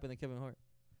like what happened to Kevin Hart.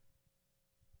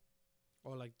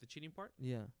 Or like the cheating part?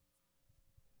 Yeah.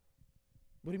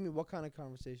 What do you mean? What kind of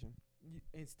conversation?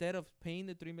 Instead of paying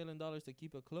the $3 million to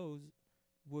keep it closed,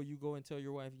 will you go and tell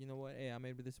your wife, you know what? Hey, I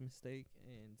made this mistake,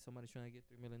 and somebody's trying to get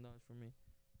 $3 million from me.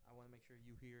 I want to make sure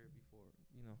you hear it before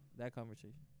that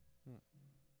conversation.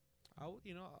 I would,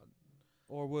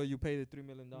 Or will you pay the $3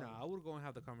 million? I would go and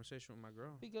have the conversation with my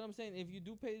girl. Because I'm saying, if you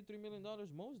do pay the $3 million,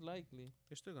 most likely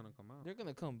They're still gonna come out. they're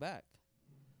gonna come back.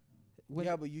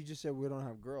 Yeah, but you just said we don't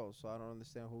have girls, so I don't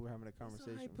understand who we're having a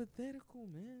conversation. It's hypothetical,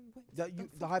 man.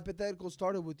 What The hypothetical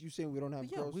started with you saying we don't have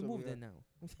yeah, girls. we so moved are- in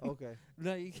now. Okay.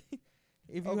 Like,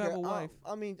 if you Okay, have a wife,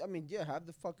 I mean, yeah, have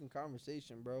the fucking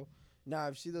conversation, bro. Now,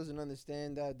 if she doesn't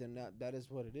understand that, then that is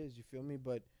what it is. You feel me?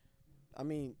 But I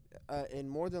mean, and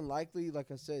more than likely, like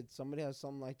I said, somebody has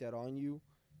something like that on you.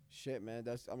 Shit, man.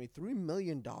 $3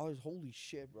 million. Holy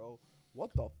shit, bro.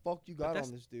 What the fuck you got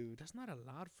on this dude? That's not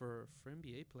allowed for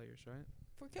NBA players, right?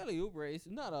 for Kelly Oubre, it's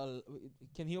not a.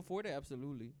 Can he afford it?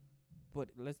 Absolutely, but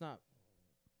let's not.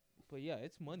 But yeah,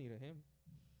 it's money to him.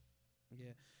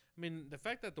 Yeah. I mean, the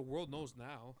fact that the world knows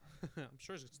now, I'm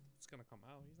sure it's gonna come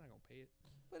out. He's not gonna pay it.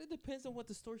 But it depends on what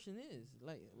the extortion is.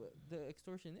 Like the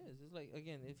extortion is. It's like,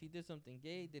 again, if he did something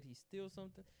gay, did he steal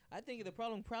something? I think the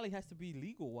problem probably has to be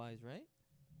legal wise, right?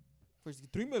 For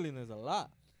 $3 million is a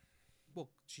lot. Well,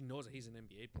 she knows that he's an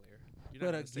NBA player. You're not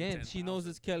But gonna say again, she knows 10,000,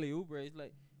 it's Kelly Oubre. It's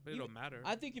like, but it don't matter.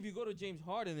 I think if you go to James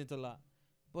Harden, it's a lot.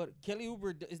 But Kelly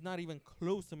Oubre is not even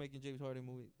close to making James Harden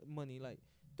money. Like,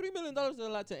 $3 million is a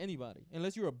lot to anybody,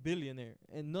 unless you're a billionaire,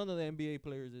 and none of the NBA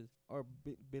players are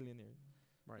billionaires.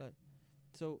 Right. Like,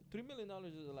 so $3 million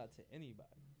is a lot to anybody.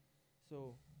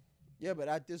 So Yeah, but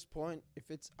at this point,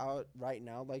 if it's out right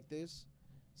now like this,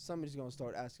 somebody's gonna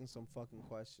start asking some fucking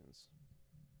questions.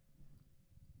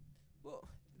 well,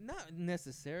 not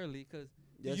necessarily, because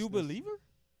Yes, do you this- believe her?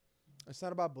 It's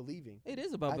not about believing. It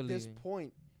is about At believing. this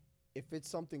point, if it's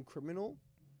something criminal,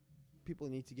 people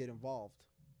need to get involved.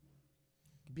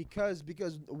 Because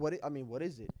what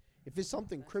is it? If it's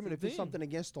something That's criminal, the if it's thing. something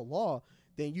against the law,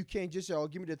 then you can't just say, "Oh,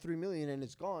 give me the $3 million" and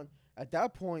it's gone. At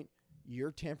that point,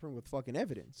 you're tampering with fucking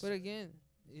evidence. But again,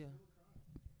 yeah.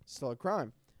 Still a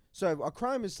crime. So a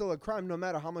crime is still a crime, no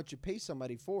matter how much you pay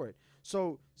somebody for it.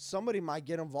 So somebody might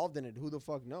get involved in it. Who the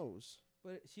fuck knows?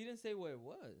 But she didn't say what it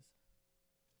was.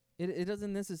 It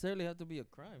doesn't necessarily have to be a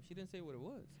crime. She didn't say what it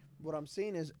was. What I'm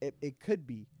saying is, it could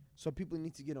be. So people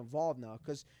need to get involved now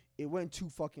because it went too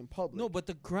fucking public. No, but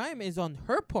the crime is on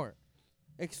her part.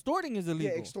 Extorting is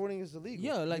illegal. Yeah, extorting is illegal.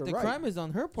 Yeah, like You're the right. crime is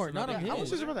on her part, So not now on they- I was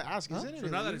his. just about to ask, Huh? isn't it So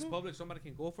now that it's illegal? public, somebody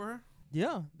can go for her.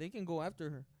 Yeah, they can go after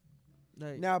her.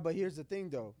 Like, Now, but here's the thing,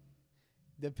 though.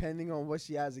 Depending on what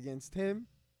she has against him,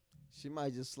 she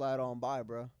might just slide on by,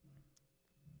 bro.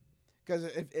 Because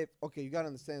if okay, you gotta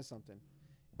understand something.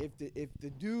 If the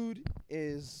dude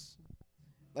is,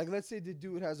 like, let's say the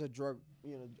dude has a drug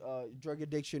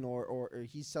addiction or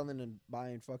he's selling and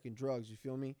buying fucking drugs. You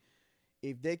feel me?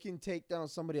 If they can take down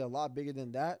somebody a lot bigger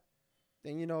than that,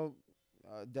 then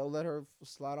they'll let her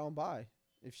slide on by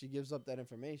if she gives up that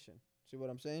information. See what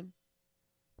I'm saying?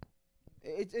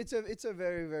 It's a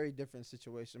very, very different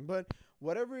situation. But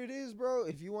whatever it is, bro,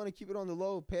 if you want to keep it on the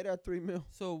low, pay that $3 million.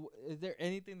 so is there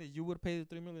anything that you would pay the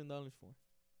 $3 million for?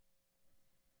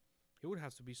 It would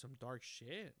have to be some dark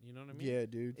shit. You know what I mean? Yeah,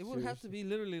 dude. It would have to be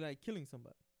literally like killing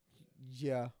somebody.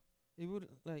 Yeah. It would,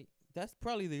 like, that's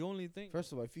probably the only thing.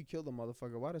 First of all, if you kill the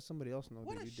motherfucker, why does somebody else know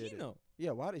What that does you she did know? it?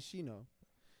 Yeah, why does she know?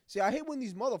 See, I hate when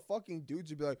these motherfucking dudes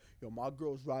would be like, "Yo, my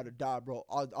girl's ride or die, bro.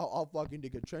 I'll fucking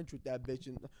dig a trench with that bitch."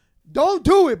 And don't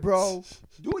do it, bro.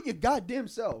 Do it your goddamn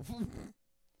self.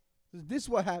 This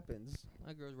what happens.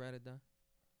 My girl's ride or die.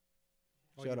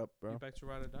 Oh, Shut you- up, bro. You back to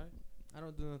ride or die? I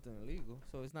don't do nothing illegal,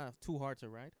 so it's not too hard to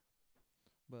ride.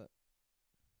 But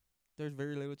there's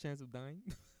very little chance of dying.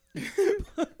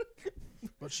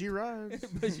 But she rides.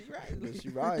 But she rides. But she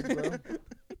rides, bro.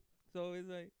 So it's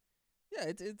like, Yeah,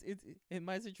 it's in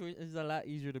my situation, it's a lot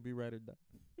easier to be right or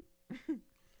die.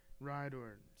 Ride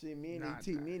or See, me and Not ET,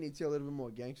 that. me and ET are a little bit more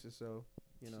gangster, so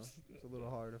you know it's a little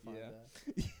harder to find Yeah.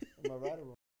 that. Am I right or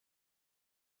wrong?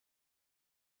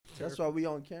 That's why we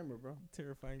on camera, bro.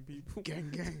 Terrifying people. gang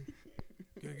gang.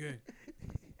 Good.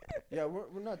 Yeah,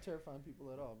 we're not terrifying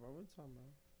people at all, bro. What are you talking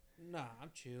about? Nah, I'm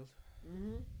chilled.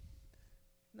 Mm-hmm.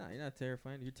 Nah, you're not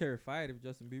terrifying. You're terrified if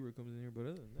Justin Bieber comes in here, but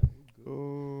other than that, we're good.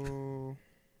 Oh,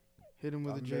 hit him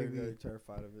with I'm a very, JB. very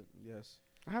terrified of it. Yes.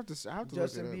 I have to. I have to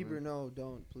Justin look it up, Bieber, man. no,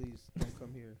 don't please don't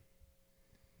come here.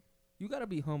 You gotta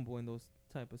be humble in those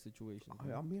type of situations.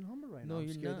 man. I'm being humble right No, now. I'm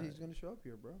you're scared that not. he's gonna show up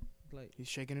here, bro. Like, He's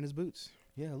shaking in his boots,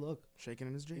 Yeah, look, shaking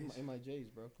in his J's, in my J's,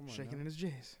 bro. Come on, shaking now. in his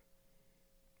J's.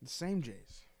 The same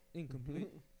J's. incomplete.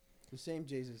 The same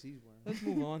J's as he's wearing. Let's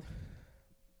move on.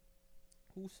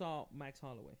 Who saw Max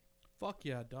Holloway? Fuck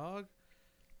yeah, dog.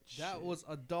 That was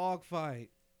a dog fight.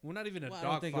 Well, not even a Well, I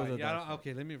don't dog think it was fight. a Yeah, dog fight.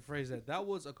 okay, let me rephrase that. That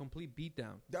was a complete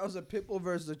beatdown. That was a Pitbull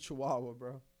versus a Chihuahua,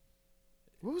 bro.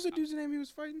 What was the dude's name he was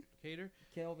fighting? Cater?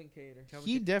 Kelvin Cater.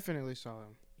 He definitely saw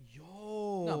him.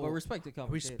 Yo. No, but respect to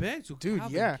Kelvin Cater. Respect to Dude,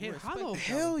 Calvin yeah. Cater. How Respect the to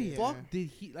Hell Calvin yeah. Cater. fuck did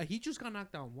he like? He just got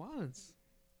knocked down once.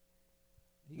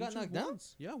 He got just knocked down?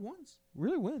 once. Yeah, once.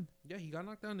 Really when? Yeah, he got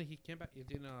knocked down and he came back. It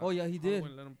didn't. Oh, yeah, he did.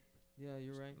 Let him Yeah,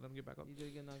 you're right. get back up. He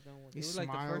did get knocked down once. He It was like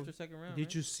the smiled. first or second round. Did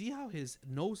right? you see how his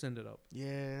nose ended up?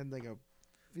 Yeah, like a.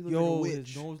 He looked like a Yo, witch.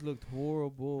 his nose looked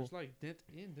horrible. It's like dent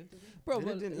in. Bro, Did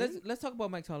it- but did it let's talk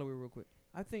about Max Holloway real quick.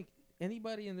 I think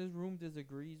anybody in this room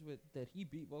disagrees with that he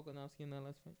beat Volkanovski in that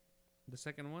last fight. The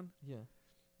second one, Yeah,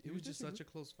 it You was just disagree? such a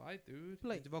close fight, dude.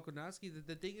 Like- Volkanovski.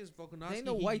 The thing is, Volkanovski.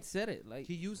 Dana White said it like,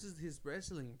 He uses his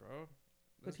wrestling, bro.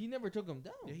 but he never took him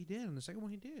down. Yeah, he did. And the second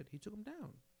one, he did. He took him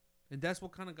down, and that's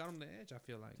what kind of got him the edge. I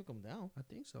feel like. Took him down. I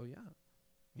think so. Yeah,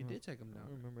 he Uh, did take him I don't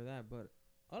down. remember that, but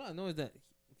all I know is that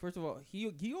first of all,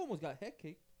 he almost got head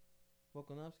kicked.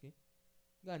 Volkanovski,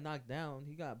 he got knocked down.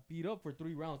 He got beat up for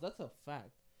 3 rounds. That's a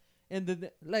fact. And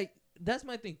like that's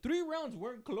my thing. 3 rounds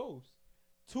weren't close.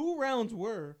 2 rounds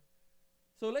were.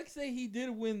 So let's say he did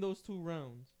win those 2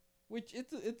 rounds, which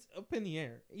it's up in the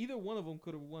air. Either one of them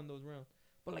could have won those rounds.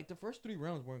 But like the first 3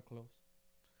 rounds weren't close.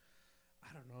 I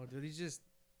don't know, dude. He's just.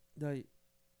 Like,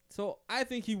 so I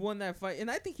think he won that fight, and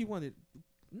I think he won it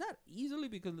not easily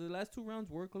because the last 2 rounds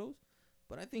were close,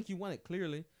 but I think he won it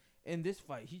clearly. In this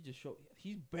fight, he just showed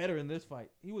he's better in this fight.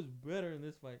 He was better in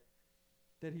this fight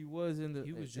than he was in the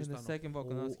He was just in the on second a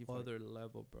whole Volkanovski fight. other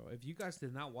level, bro. If you guys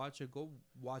did not watch it, go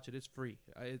watch it. It's free.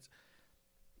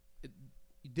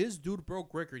 This dude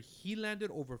broke record. He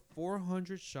landed over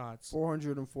 400 shots.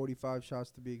 445 shots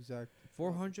to be exact.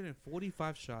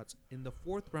 445 shots. In the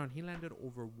 4th round, he landed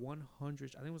over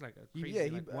 100. I think it was like a He- crazy, yeah, he-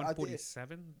 like I think-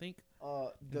 147, I think.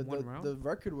 The one round? the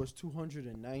record was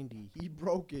 290. He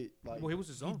broke it like Well, it was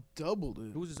his He own. doubled it.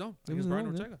 It was his own. It It was was Brian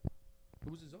his own, yeah. Ortega.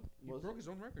 It was his own. He Was broke it? his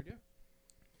own record, yeah.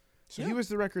 So Yeah. he was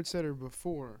the record setter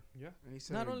before, Yeah. and he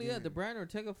set Not it only that, the again. Brian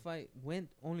Ortega fight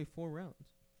went only 4 rounds.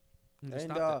 And,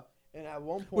 and at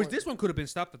one point, Which this one could have been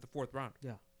stopped at the 4th round.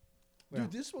 Yeah.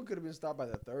 dude, this one could have been stopped by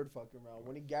the 3rd fucking round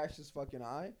when he gashed his fucking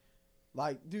eye.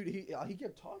 Like, dude, he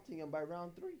kept taunting him by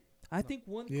round 3. I think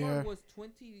one Yeah. card was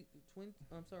 20.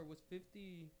 I'm sorry, was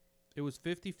 50, It was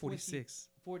 50-46.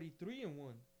 43 and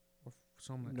 1. Or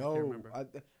something like that. I can't No, remember.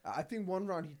 I think one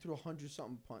round he threw 100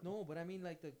 something punch. No, but I mean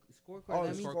like the scorecard. Oh, I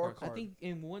the mean, scorecard. I think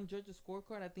in one judge's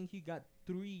scorecard, I think he got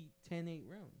 3 10-8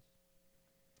 rounds.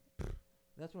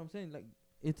 That's what I'm saying. Like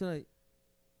it's like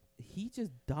he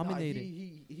just Nah, dominated.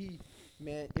 he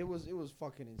man, it was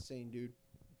fucking insane, dude.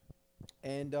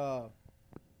 And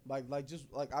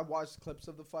like I watched clips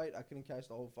of the fight. I couldn't catch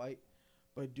the whole fight,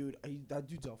 but dude, that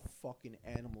dude's a fucking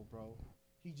animal, bro.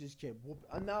 He just kept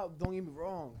whooping. Now, don't get me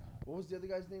wrong. What was the other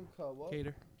guy's name? What?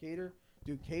 Cater. Cater.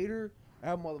 Dude, Cater.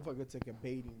 That motherfucker took a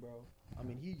baiting, bro. I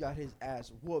mean, he got his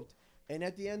ass whooped. And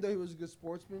at the end, though, he was a good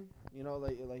sportsman. You know,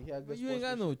 like he had good. But you ain't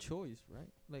got sportsmanship. no choice, right?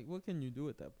 Like what can you do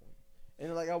at that point?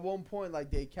 And like at one point, like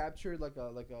they captured like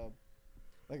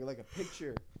a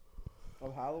picture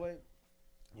of Holloway,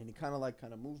 and he kind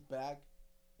of moved back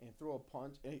and threw a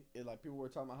punch. And like people were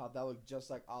talking about how that looked just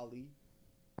like Ali.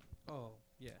 Oh,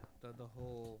 yeah. The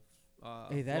whole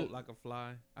Hey, that- float like a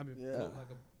fly. I mean, Yeah. float like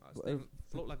a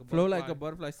float like a Flow butterfly. like a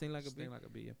butterfly, sting like a bee. Sting like a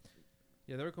bee.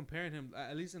 Yeah, they were comparing him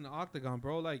at least in the octagon,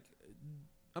 bro. Like,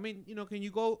 I mean, can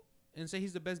you go and say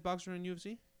he's the best boxer in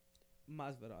UFC?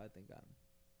 Masvidal, I think, got him.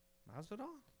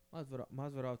 Masvidal.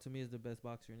 Masvidal to me is the best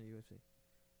boxer in the UFC.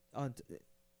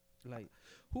 Like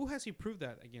Who has he proved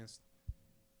that against?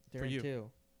 For Darren you.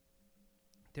 Till.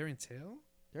 Darren Till?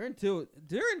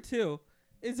 Darren Till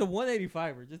is a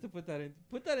 185er. Just to put that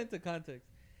into context,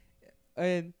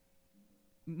 and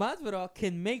Masvidal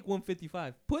can make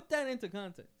 155. Put that into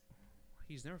context.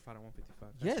 He's never fought at 155.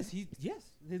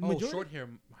 Yes. The Oh, majority, short hair.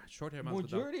 Masvidal.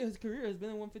 majority of his career has been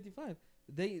at 155.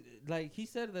 He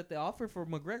said that the offer for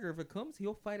McGregor, if it comes,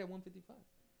 he'll fight at 155.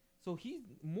 So he's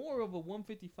more of a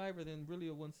 155er than really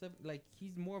a 170. Like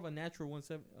he's more of a natural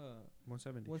 170.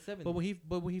 170.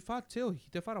 But when he fought Till, he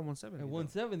did fight at 170. At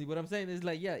 170. What I'm saying is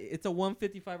like, yeah, it's a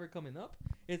 155er coming up.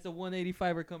 It's a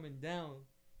 185er coming down,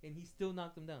 and he still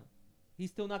knocked him down. He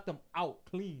still knocked him out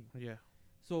clean. Yeah.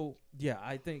 So yeah,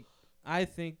 I think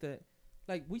that,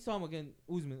 like we saw him again,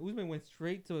 Usman. Usman went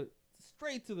straight to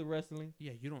the wrestling.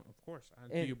 Yeah, you don't. Of course.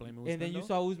 Do And- you blame Usman? And then you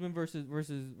saw Usman versus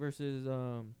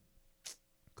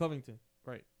Covington.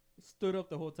 Right. Stood up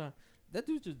the whole time. That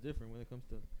dude's just different when it comes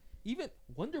to even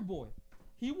Wonder Boy.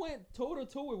 He went toe to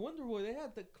toe with Wonder Boy. They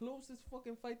had the closest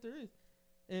fucking fight there is,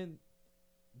 and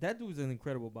that dude's an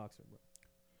incredible boxer, bro.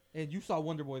 And you saw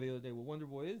Wonder Boy the other day. What Wonder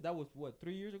Boy is? That was what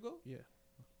 3 years ago. Yeah.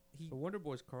 He. But Wonder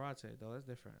Boy's karate though. That's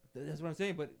different. That's what I'm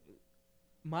saying. But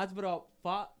Masvidal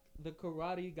fought the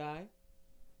karate guy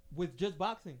with just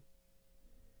boxing.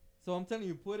 So I'm telling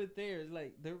you, put it there. It's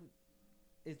like there.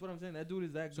 It's what I'm saying. That dude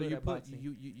is that So good you at put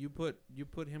boxing. you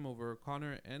put him over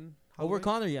Connor and Over Holloway?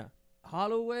 Connor, yeah.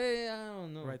 Holloway, I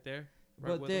don't know. right there. Right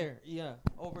But with him? there, yeah.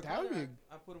 Over That would Connor, be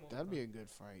I put him over That'd be Connor. a good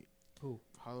fight. Who?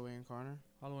 Holloway and Connor.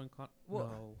 Holloway and Connor. Well-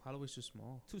 No, Holloway's too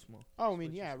small. Too small. Oh, I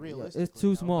mean, yeah, Yeah, realistically. it's too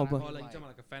though, small, I but- mean, Oh, like you talking about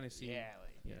like a fantasy? yeah,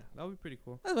 Yeah, that would be pretty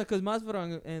cool. That's because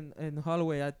Masvidal and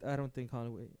Holloway, I don't think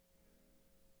Holloway.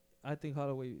 I think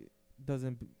Holloway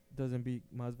doesn't beat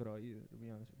Masvidal either, to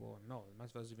be honest. Well, no,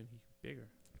 Masvidal's even bigger.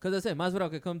 Because I said Masvidal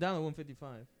could come down to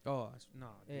 155, Oh, no.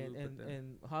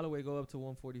 and Holloway go up to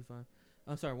 145.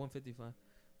 I'm sorry, 155.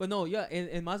 But no, yeah,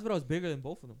 and Masvidal is bigger than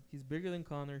both of them. He's bigger than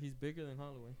Connor. He's bigger than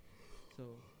Holloway. So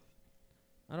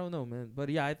I don't know, man. But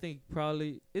yeah, I think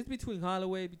probably it's between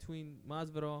Holloway, between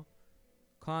Masvidal,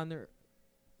 Connor.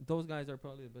 Those guys are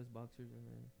probably the best boxers in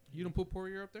there. You don't put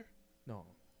Poirier up there? No.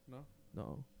 No?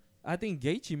 No. I think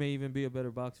Gaethje may even be a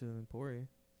better boxer than Poirier.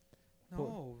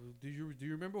 No. Do you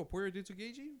remember what Poirier did to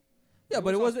Gaethje? Yeah,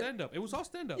 but it all wasn't. stand up. It was all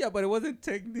stand up. Yeah, but it wasn't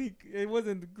technique. It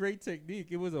wasn't great technique.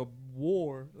 It was a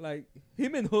war. Like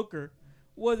him and Hooker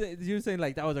wasn't. You're saying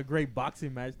like that was a great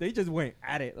boxing match. They just went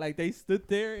at it. Like they stood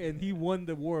there and he won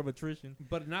the war of attrition.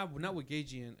 But not with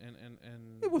Gaethje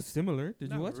and It was similar. Did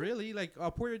you not watch it? really? Like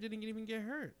Poirier didn't even get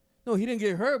hurt. No, he didn't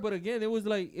get hurt. But again, it was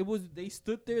like they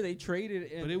stood there. They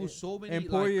traded. And, But it was so many and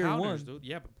like, Poirier counters, won. dude.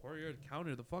 Yeah, but Poirier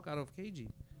countered the fuck out of Gaethje.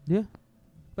 Yeah.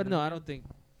 But no, I don't think.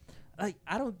 Like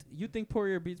I don't. You think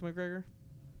Poirier beats McGregor?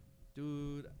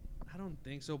 Dude, I don't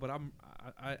think so. But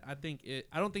I think it.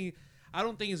 I don't think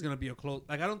it's gonna be a close.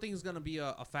 Like I don't think it's gonna be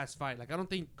a fast fight. Like I don't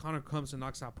think Conor comes and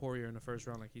knocks out Poirier in the first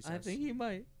round. Like he says. I think he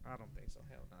might. I don't think so.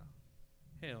 Hell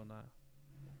no. Hell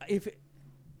no.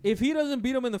 If he doesn't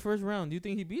beat him in the first round, do you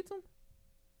think he beats him?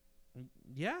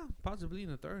 Yeah, possibly in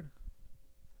the third.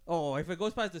 Oh, if it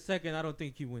goes past the second, I don't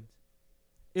think he wins.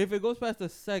 If it goes past the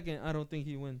second, I don't think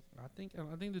he wins. I think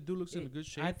the dude looks in good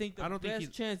shape. I think the I don't best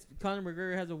think chance Conor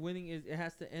McGregor has of winning is it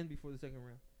has to end before the second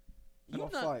round.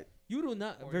 What fight? You do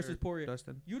not versus Poirier.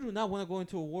 Dustin. You do not want to go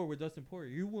into a war with Dustin Poirier.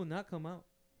 You will not come out.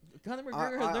 Conor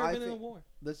I- McGregor has never I been in a think- war.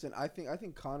 Listen, I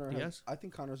think Connor. Yes. I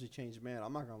think Connor's a changed man.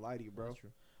 I'm not gonna lie to you, bro. That's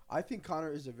true. I think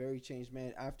Connor is a very changed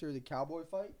man after the Cowboy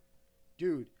fight,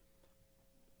 dude.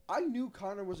 I knew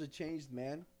Connor was a changed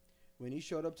man when he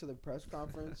showed up to the press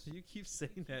conference. You keep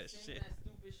saying that Saying shit. that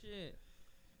stupid shit.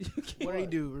 You can't- What did he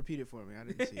do? Repeat it for me. I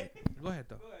didn't see it. Go ahead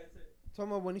though. Go ahead, say it.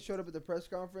 Talking about when he showed up at the press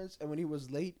conference and when he was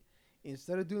late,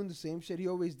 instead of doing the same shit he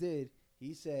always did,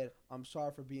 he said, "I'm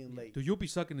sorry for being late." Dude, you'll be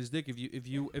sucking his dick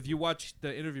if you watch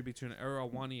the interview between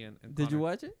Errol Wani and Did you Conor.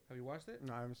 watch it? Have you watched it?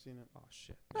 No, I haven't seen it. Oh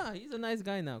shit. Nah, he's a nice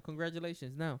guy now.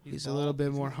 Congratulations. Now. He's a little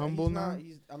bit more humble He's now. not-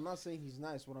 I'm not saying he's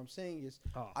nice. What I'm saying is,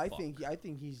 Oh, I fuck.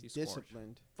 think he's He's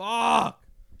disciplined. Fuck.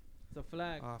 It's a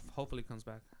flag. Hopefully he comes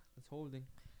back. It's holding.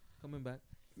 Coming back.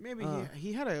 Maybe Uh,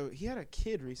 he had a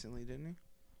kid recently, didn't he?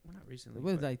 Well, not recently. It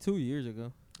was but- like 2 years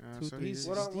ago. Two, So 3 he's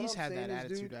years. he's I'm had saying that is,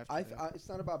 attitude dude, after. that. it's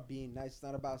not about being nice. It's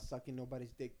not about sucking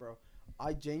nobody's dick, bro.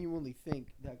 I genuinely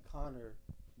think that Connor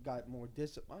got more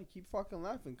discipline. I keep fucking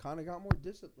laughing. Connor got more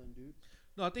discipline, dude.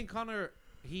 No, I think Conor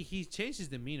he changed his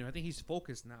demeanor. I think he's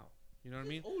focused now. You know what I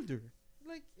mean? Older.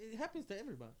 Like it happens to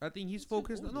everybody. I think he's He's just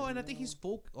focused. No, older and I think now. he's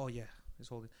Oh yeah, he's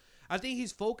holding. I think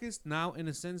he's focused now in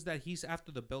the sense that he's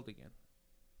after the belt again.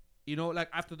 You know, like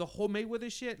after the whole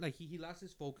Mayweather shit, like he lost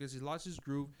his focus, he lost his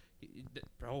groove.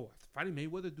 Bro, fighting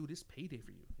Mayweather, dude, this payday for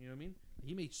you. You know what I mean?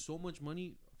 He made so much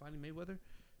money fighting Mayweather.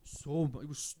 It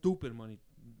was stupid money.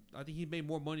 I think he made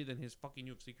more money than his fucking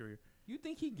UFC career. You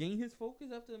think he gained his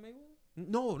focus after the Mayweather?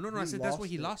 No. I He said that's when lost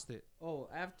he it. lost it. Oh,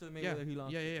 after Yeah, Mayweather he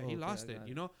lost. yeah, it. he Okay, lost I it. got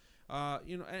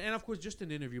You know, and of course just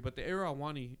an interview, but the Ariel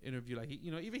Helwani interview, like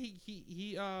even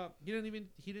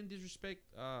he didn't disrespect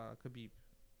Khabib,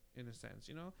 in a sense,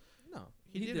 you know. No,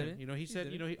 He didn't. You know, he said,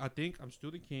 didn't. you know, I think I'm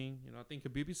still the king. You know, I think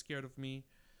Khabib is scared of me.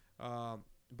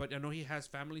 But I know he has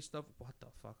family stuff. What the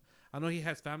fuck? I know he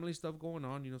has family stuff going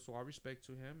on. You know, so I respect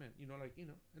to him, and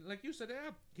and like you said,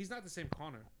 yeah, he's not the same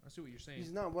Conor. I see what you're saying.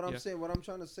 He's not. What I'm Yeah. saying, what I'm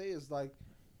trying to say is like,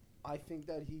 I think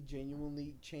that he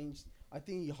genuinely changed. I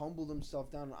think he humbled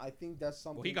himself down. I think that's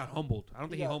something. Well, he got humbled. I don't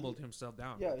think he got- humbled himself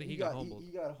down. Yeah, I think he got humbled.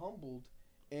 He got humbled,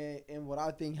 and what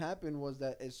I think happened was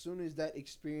that as soon as that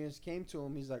experience came to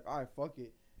him, he's like, all right, fuck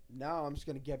it. Now I'm just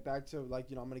gonna get back to I'm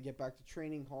gonna get back to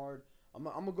training hard. I'm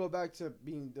gonna go back to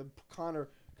being the Conor,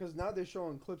 because now they're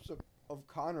showing clips of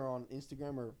Conor on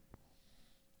Instagram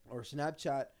or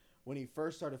Snapchat when he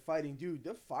first started fighting. Dude,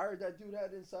 the fire that dude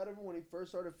had inside of him when he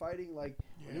first started fighting, like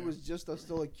when he was just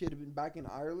still a kid back in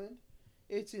Ireland,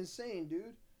 it's insane,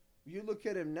 dude. You look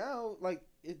at him now, like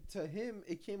to him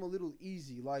it came a little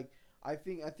easy. Like I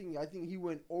think he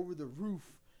went over the roof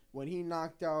when he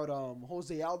knocked out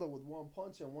Jose Aldo with one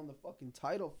punch and won the fucking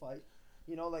title fight.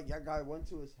 You know, like that guy went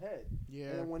to his head. Yeah.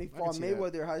 And then when he I fought can see that.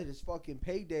 Mayweather, had his fucking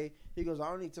payday, he goes, I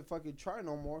don't need to fucking try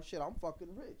no more. Shit, I'm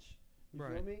fucking rich. You feel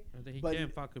Right. me? And then he But- came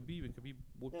and fought Khabib, and Khabib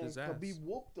whooped And his ass. Khabib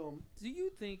whooped him. Do you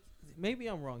think? Maybe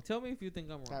I'm wrong. Tell me if you think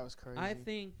I'm wrong. That was crazy. I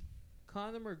think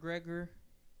Conor McGregor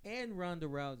and Ronda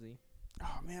Rousey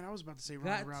Oh man, I was about to say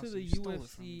Ronda got Rousey. to the You stole it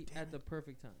from me. UFC Damn at the it.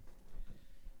 perfect time,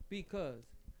 because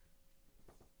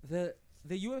the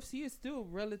UFC is still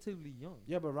relatively young.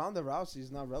 Yeah, but Ronda Rousey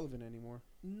is not relevant anymore.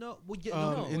 No, well, yeah,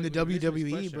 no, in the wait, listen to this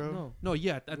WWE, question. bro. No, No,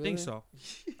 yeah, I Really? think so.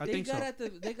 I they think so. got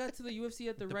they got to the UFC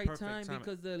at the, The right perfect time time.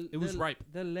 because It was ripe.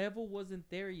 The level wasn't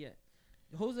there yet.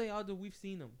 Jose Aldo, we've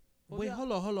seen him. Wait,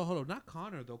 Jose- hold on. Not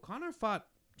Conor though. Conor fought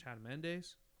Chad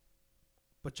Mendes,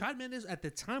 but Chad Mendes at the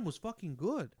time was fucking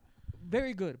good.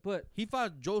 very good, but He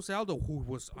fought Jose Aldo, who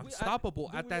was unstoppable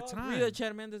do at we that all time. agree that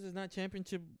Chad Mendes is not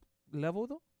championship level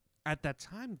though. At that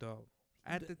time, though.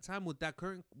 At the time with the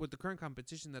current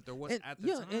competition that there was at the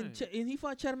time. And he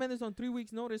fought Chad Mendes on 3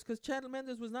 weeks' notice because Chad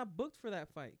Mendes was not booked for that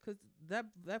fight because that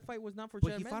fight was not for but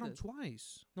Chad he Mendes. fought him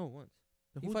twice. No, once.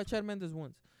 He Who- fought Chad Mendes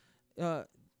once.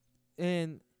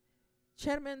 And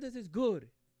Chad Mendes is good.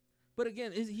 But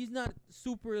again, he's not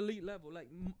super elite level. Like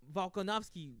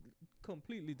Volkanovski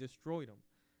completely destroyed him.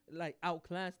 Like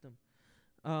outclassed him.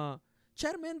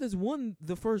 Chad Mendes won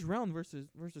the first round versus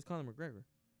Conor McGregor.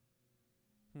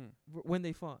 When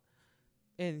they fought.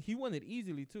 And he won it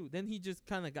easily too. Then he just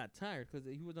kind of got tired because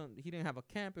he didn't have a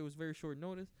camp. It was very short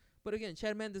notice. But again,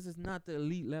 Chad Mendes is not the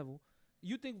elite level.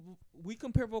 You think we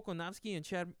compare Volkanovski and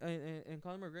Chad and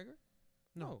Conor McGregor?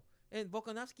 No. And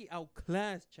Volkanovski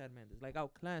outclassed Chad Mendes, like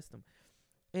outclassed him.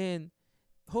 And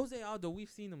Jose Aldo, we've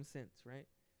seen him since, right?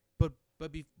 But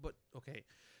okay.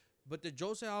 But the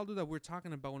Jose Aldo that we're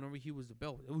talking about whenever he was the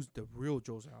belt, it was the real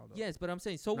Jose Aldo. Yes, but I'm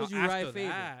saying so Now, was Uriah after Faber.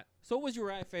 that- So was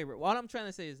Uriah Faber. What I'm trying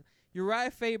to say is Uriah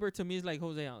Faber to me is like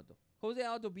Jose Aldo. Jose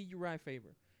Aldo beat Uriah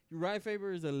Faber. Uriah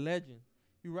Faber is a legend.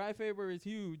 Uriah Faber is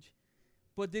huge.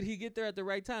 But did he get there at the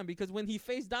right time? Because when he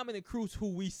faced Dominic Cruz, who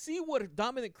we see what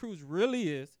Dominic Cruz really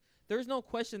is, there's no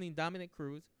questioning Dominic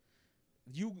Cruz.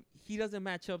 He doesn't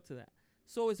match up to that.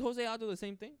 So is Jose Aldo the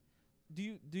same thing?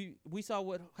 We saw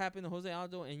what happened to Jose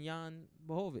Aldo and Jan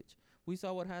Blachowicz. We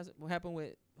saw what happened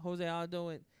with Jose Aldo,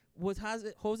 and was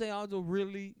Jose Aldo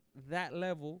really that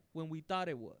level when we thought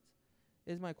it was?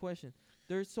 Is my question.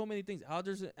 There's so many things.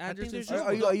 Anderson there's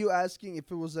Silva. just- Are you asking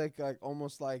if it was like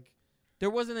almost like There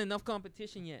wasn't enough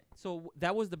competition yet, so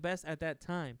that was the best at that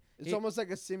time. it's almost like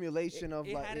a simulation of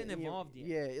it like hadn't evolved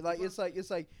yet. Yeah, like it's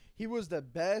like he was the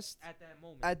best At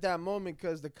that moment.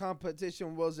 because the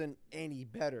competition wasn't any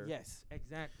better. Yes,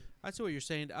 exactly. I see what you're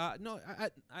saying. No,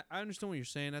 I understand what you're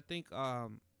saying. I think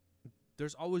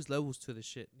there's always levels to the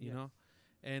shit, you Yes. know,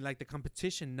 and like the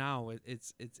competition now,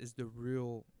 it's the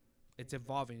real, it's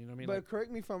evolving. You know what I mean? But Like,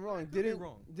 correct me if I'm wrong. could be Didn't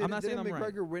wrong. didn't, I'm not saying didn't I'm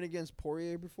right. McGregor win against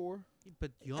Poirier before?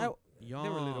 but young, They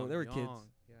were little. They were kids.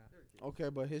 Yeah. Okay,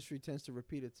 but history tends to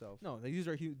repeat itself. No, these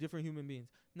are different human beings.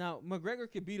 Now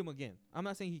McGregor could beat him again. I'm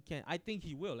not saying he can't. I think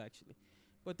he will actually,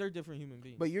 but they're different human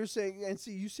beings. But you're saying, and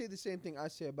see, you say the same thing I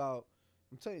say about.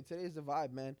 I'm telling you, today's the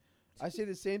vibe, man. I say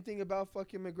the same thing about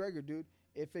fucking McGregor, dude.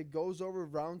 If it goes over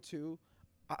round 2,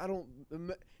 I don't.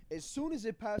 As soon as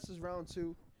it passes round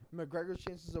 2, McGregor's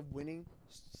chances of winning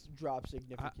drop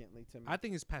significantly to me. I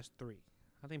think it's past 3.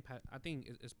 I think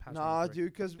it's past. Nah, round 3.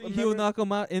 dude, because Think he'll knock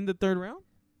him out in the third round.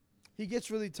 he gets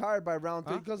really tired by round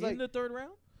 3. Huh? Because In like the third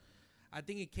round. I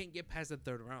think it can't get past the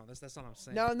 3rd round. That's all I'm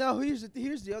saying. now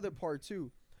here's the other part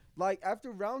too. Like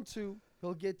after round 2,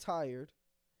 he'll get tired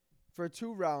for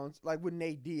 2 rounds, like with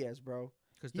Nate Diaz, bro.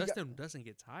 Because He got- Dustin doesn't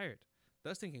get tired.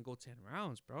 Dustin can go 10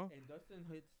 rounds, bro. And Dustin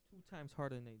hits 2 times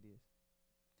harder than Nate Diaz.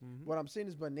 Mm-hmm. What I'm saying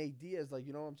is, but Nate Diaz, like,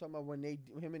 you know what I'm talking about? When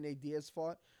him and Nate Diaz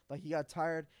fought, like, he got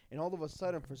tired, and all of a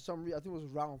sudden, for some reason, I think it was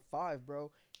round 5,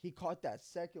 bro, he caught that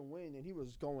second win, and he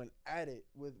was going at it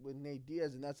with Nate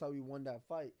Diaz, and that's how he won that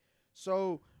fight.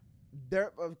 So,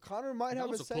 Conor might That have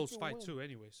was a a close second fight win. To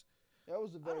this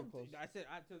I close. said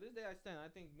to this day I stand. I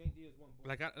think Nate Diaz won.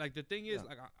 Both. Like the thing is, Yeah.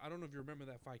 like I don't know if you remember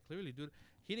that fight clearly, dude.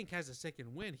 He didn't catch the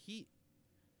second win.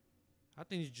 I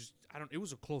think it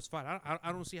was a close fight.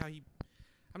 I don't see how he.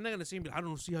 I'm not gonna say, but I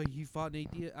don't see how he fought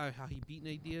Nate Diaz, how he beat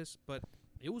Nate Diaz, but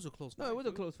it was a close fight. No, it was a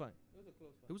dude. close fight. It was a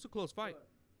close fight. It was a close fight.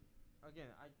 But again,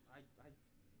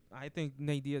 I think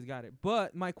Nate Diaz got it.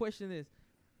 But my question is,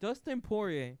 Dustin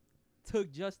Poirier took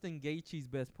Justin Gaethje's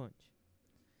best punch.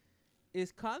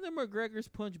 Is Conor McGregor's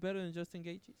punch better than Justin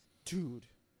Gaethje's? Dude.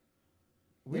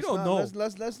 We don't know.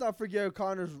 Let's not forget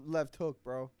Conor's left hook,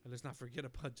 bro. And let's not forget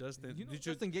about Justin. You know who Did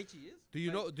you- Justin Gaethje is? do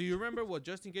you Like- know? Do you remember what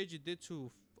Justin Gaethje did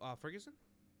to Ferguson?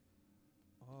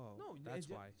 Oh, No, that's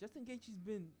why. Justin Gaethje's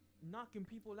been knocking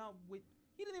people out with.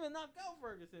 He didn't even knock out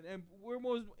Ferguson, and we're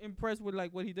most impressed with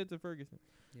like what he did to Ferguson.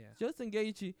 Yeah. Justin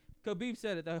Gaethje, Khabib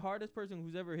said it. The hardest person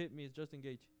who's ever hit me is Justin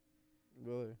Gaethje.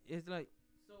 Really? It's like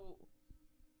so.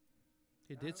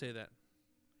 He did say that.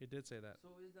 He did say that. So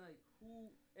it's like who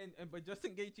and but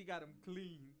Justin Gaethje got him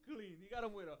clean. He got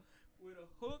him with a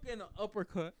hook and an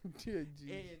uppercut, Dude,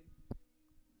 jeez.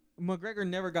 and McGregor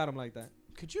never got him like that.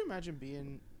 Could you imagine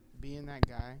being that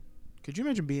guy? Could you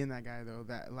imagine being that guy though?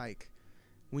 That like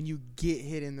when you get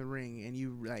hit in the ring and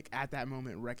you like at that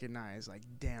moment recognize like,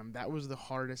 damn, that was the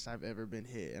hardest I've ever been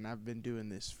hit, and I've been doing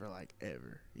this for like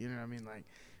ever. You know what I mean? Like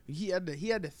he had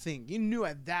to think. You knew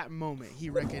at that moment he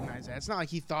recognized that. It's not like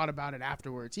he thought about it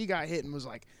afterwards. He got hit and was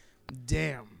like,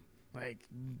 damn, like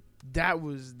that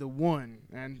was the one.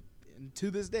 And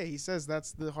to this day, he says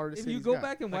that's the hardest. If hit you he's go got.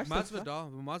 back and Like watch the fight,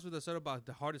 Masvidal said about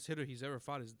the hardest hitter he's ever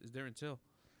fought is Darren Till.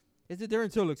 is that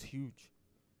Darren Till looks huge.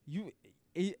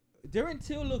 Darren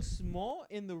Till looks small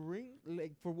in the ring,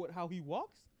 like for how he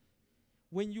walks.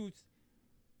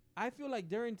 I feel like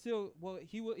Darren Till. Well,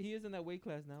 he is in that weight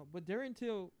class now, but Darren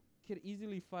Till could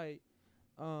easily fight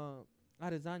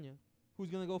Adesanya, who's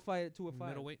gonna go fight at 205.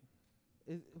 Middleweight.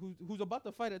 Who's about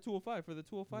to fight at 205 for the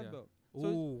 205 Yeah. belt.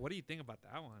 Ooh, what do you think about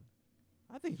that one?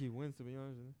 I think he wins, to be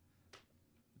honest with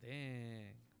you.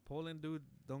 Dang. Poland dude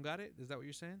don't got it? Is that what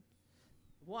you're saying?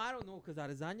 Well, I don't know, because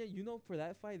Adesanya, for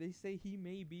that fight, they say he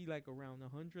may be like around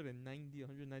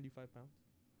 195 pounds.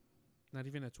 Not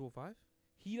even at 205?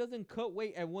 He doesn't cut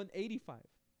weight at 185.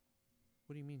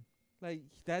 What do you mean? Like,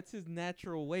 that's his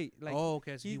natural weight. Like, oh,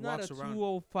 okay. So he's he not walks a around.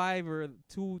 205 or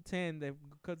 210 that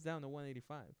cuts down to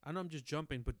 185. I know I'm just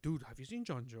jumping, but dude, have you seen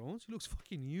John Jones? He looks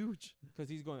fucking huge. Because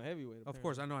he's going heavyweight. Of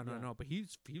course, I know, Yeah. but he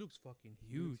looks fucking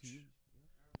He looks huge.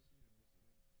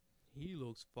 He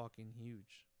looks fucking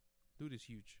huge. Dude is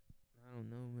huge. I don't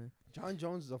know, man. John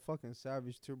Jones is a fucking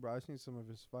savage too, bro. I've seen some of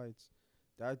his fights.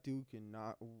 That dude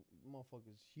cannot.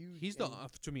 Motherfucker's huge. He's the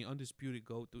and- to me undisputed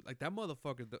GOAT, dude. Like that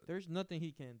motherfucker. There's nothing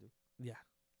he can do. Yeah.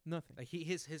 Nothing. Like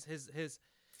he's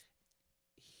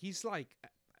like,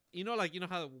 you know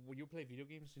how when you play video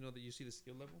games, you know that you see the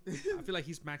skill level. I feel like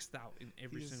he's maxed out in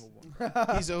every He's- single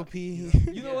one. He's OP. You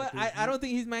know Yeah, what? dude, I don't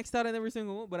think he's maxed out in every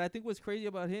single one, but I think what's crazy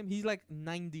about him, he's like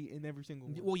 90 in every single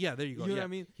one. Well, yeah, there you go. You know yeah. what I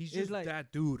mean? He's It's just like-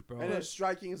 that dude, bro. And then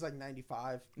striking is like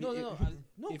 95. No.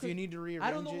 If you need to rearrange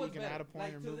I don't know it, you what's can better. add a point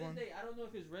Like, or to move this on. day, I don't know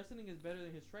if his wrestling is better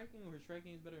than his striking or his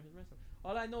striking is better than his wrestling.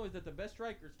 All I know is that the best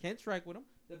strikers can't strike with him.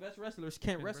 The best wrestlers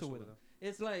can't Can wrestle with him. him.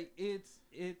 It's like it's.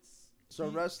 So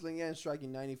he- wrestling and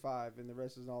striking 95, and the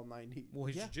rest is all 90. Well,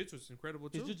 his Yeah. jiu-jitsu is incredible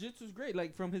His too. jiu-jitsu is great.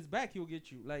 Like from his back, he'll get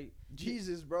you. Like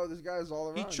Jesus, bro, this guy's all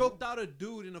around. He choked out a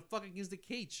dude in a fucking against the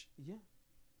cage. yeah.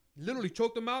 Literally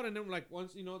choked him out, and then like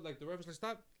once like the ref was like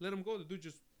stop, let him go. The dude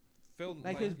just fell.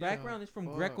 Like his yeah. background is from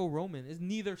Fuck. Greco-Roman. It's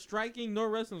neither striking nor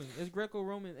wrestling. It's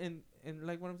Greco-Roman, and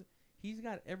like what I'm saying, he's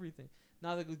got everything.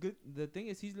 Now the thing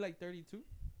is, he's like 32,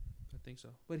 I think so.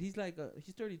 but he's like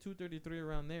he's 32, 33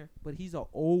 around there. But he's a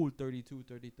old 32,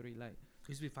 33. Like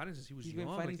He's been fighting since he was he's young.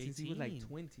 been fighting like since he was like 18.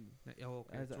 20. Oh,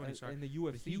 okay, 20. Sorry. In the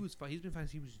But UFC. he's been fighting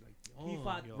since he was like young. He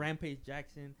fought yo. Rampage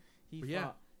Jackson. He But yeah,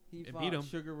 fought he and fought beat him.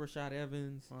 Sugar Rashad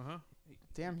Evans Uh-huh.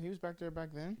 Damn, he was back there back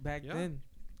then. back Yeah. then,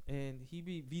 and he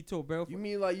beat Vito Belfort. You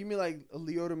mean like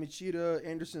Lyoto Machida,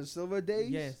 Anderson Silva days?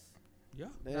 Yes. Yeah.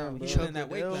 Damn, he's bro. in that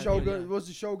weight Shogun- class. Shogun yeah. was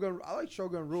the Shogun. I like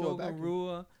Shogun Rua back. Shogun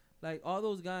Rua, like all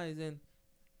those guys, and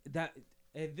that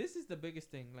And this is the biggest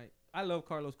thing. Like, I love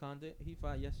Carlos Condit. He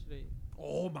fought yesterday.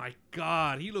 Oh my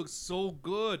God, he looks so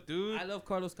good, dude. I love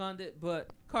Carlos Condit, but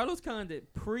Carlos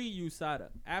Condit pre-USADA,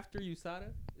 after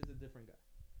USADA is a different guy.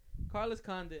 Carlos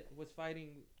Condit was fighting,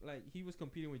 like, he was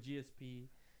competing with GSP.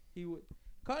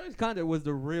 Carlos Condit was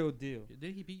the real deal.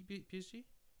 Did he beat PSG?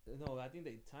 No, I think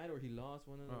they tied or he lost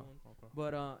one of them. Okay.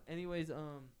 But anyways,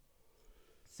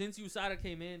 since USADA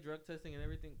came in, drug testing and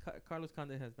everything, Carlos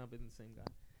Condit has not been the same guy.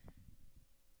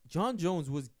 John Jones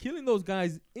was killing those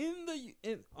guys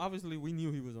obviously we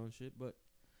knew he was on shit, but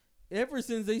ever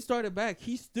since they started back,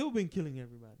 he's still been killing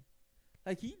everybody.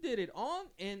 Like, he did it on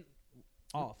and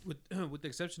off. With the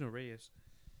exception of Reyes.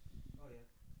 Oh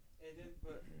yeah. And then,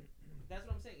 but that's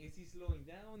what I'm saying. Is he slowing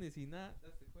down? Is he not?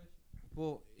 That's the question.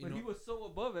 Well, But he was so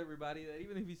above everybody that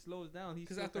even if he slows down, he's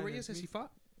because after Reyes, has he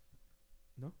fought?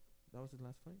 That was his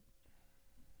last fight.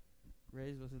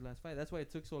 Reyes was his last fight. That's why it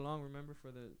took so long, remember,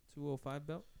 for the 205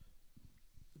 belt?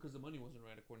 Because the money wasn't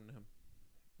right, according to him.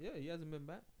 Yeah, he hasn't been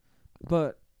back.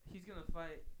 But he's going to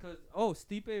fight.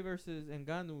 Stipe versus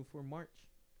Ngannou for March.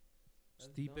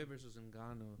 That's Stipe done. versus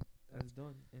Ngannou. That's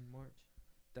done in March.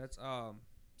 That's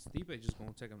Stipe just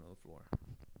gonna take him to the floor.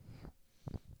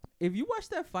 If you watch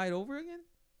that fight over again,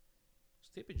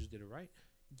 Stipe just did it right.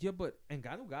 yeah, but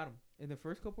Ngannou got him in the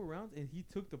first couple rounds, and he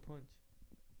took the punch.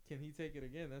 Can he take it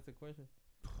again? That's the question.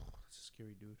 That's a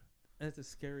scary dude. That's a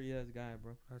scary ass guy,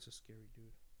 bro. That's a scary dude.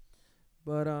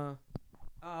 But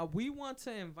we want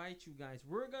to invite you guys.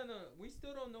 We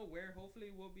still don't know where.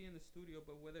 Hopefully we'll be in the studio,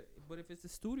 but if it's the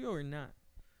studio or not,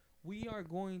 we are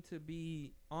going to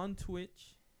be on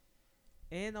Twitch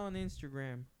and on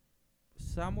Instagram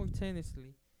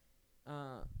simultaneously,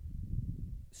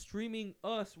 streaming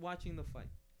us watching the fight.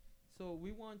 So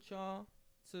we want y'all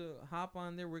to hop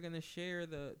on there. We're gonna share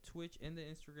the Twitch and the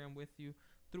Instagram with you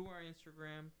through our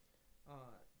Instagram,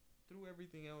 through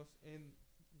everything else, and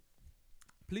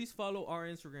please follow our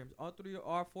Instagrams. All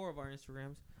four of our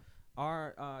Instagrams.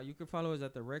 You can follow us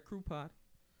at the Red Crew Pod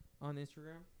on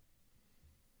Instagram.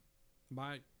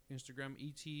 My Instagram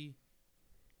ET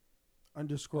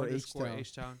 _H Town.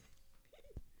 H-Town.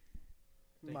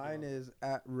 Mine is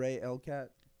at Ray Elcat.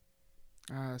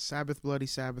 Sabbath Bloody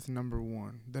Sabbath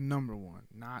 #1. The number one.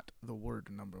 Not the word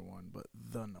number one, but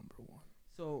the number one.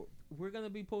 So we're going to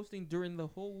be posting during the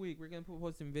whole week. We're going to be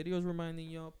posting videos reminding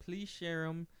y'all. Please share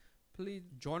them. Please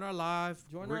Join our live.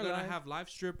 Join We're our gonna live. have live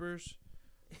strippers.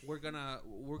 We're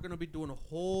gonna be doing a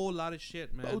whole lot of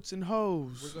shit, man. Boats and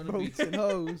hoes. We're gonna be Boats and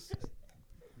hoes.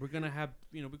 we're gonna have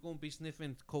we're gonna be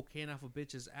sniffing cocaine off of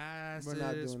bitches' asses. We're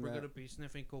not doing that. gonna be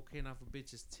sniffing cocaine off of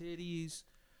bitches' titties.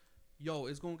 Yo,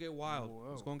 it's gonna get wild.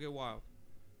 Whoa. It's gonna get wild.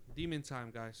 Demon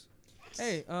time, guys.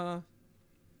 Hey, y'all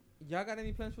got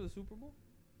any plans for the Super Bowl?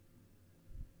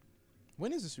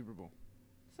 When is the Super Bowl?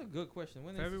 That's a good question.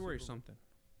 When is the February Super Bowl? something.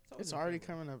 always It's in already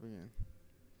February. coming up again.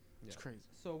 It's Yeah. crazy.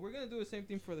 So we're gonna do the same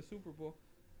thing for the Super Bowl,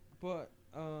 but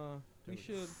we Dude.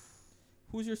 should.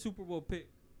 Who's your Super Bowl pick?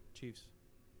 Chiefs.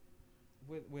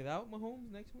 Without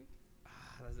Mahomes next week?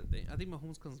 That's the thing. I think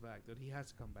Mahomes comes back, dude. He has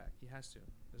to come back. He has to.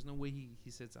 There's no way he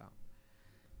sits out.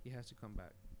 He has to come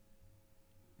back.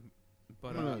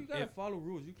 But You gotta if, follow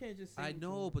rules. You can't just say. I what you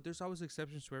know, want. but there's always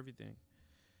exceptions to everything.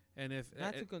 And if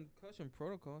Not to concussion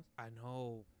protocols. I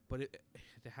know, but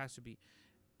there has to be.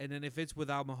 And then if it's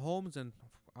without Mahomes, then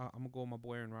I'm gonna go with my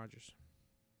boy Aaron Rodgers.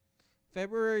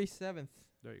 February 7th.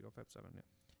 There you go, Feb 7. Yeah.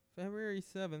 February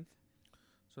 7th.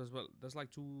 So that's like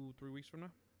 2-3 weeks from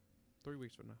now. 3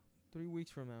 weeks from now. 3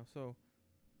 weeks from now. So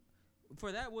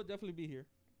for that, we'll definitely be here,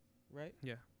 right?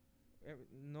 Yeah.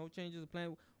 No changes of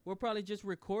plan. We'll probably just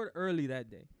record early that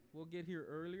day. We'll get here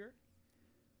earlier,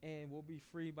 and we'll be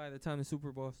free by the time the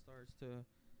Super Bowl starts.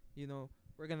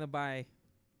 We're gonna buy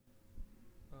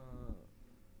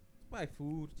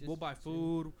food. We'll buy just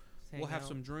food. hang We'll have out.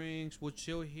 some drinks. We'll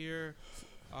chill here.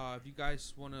 If you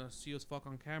guys wanna see us fuck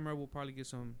on camera, we'll probably get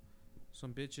some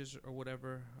bitches or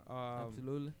whatever.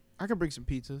 Absolutely. I can bring some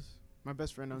pizzas. My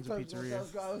best friend owns a pizzeria.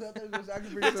 I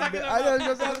can bring some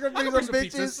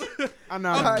bitches. I know.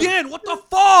 Alright. Again, what the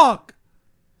fuck?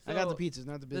 I got the So, pizzas,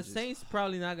 not the The bitches. Saints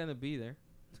probably not gonna be there.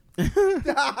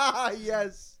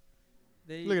 Yes.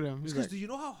 They Look at him. He's Because like, do you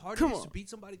know how hard Come it is to on. beat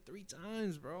somebody 3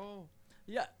 times, bro?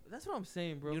 Yeah, that's what I'm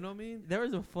saying, bro. You know what I mean? There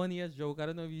was a funny ass joke. I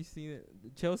don't know if you've seen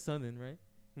it. Chael Sonnen, right?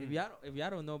 Hmm. If y'all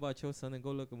don't know about Chael Sonnen,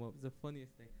 go look him up. It's the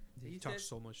funniest thing. He He talks said-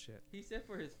 so much shit. He said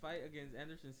for his fight against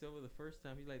Anderson Silva the first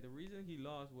time, he's like, the reason he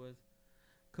lost was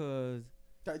cause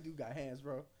That dude got hands,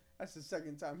 bro. That's the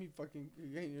second time he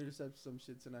intercepted some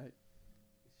shit tonight.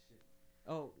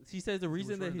 he says the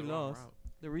reason that running he the wrong lost. route.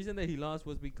 The reason that he lost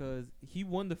was because he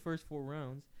won the first 4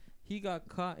 rounds. he got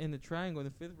caught in the triangle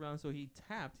in the 5th round, so he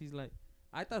tapped. He's like,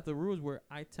 I thought the rules were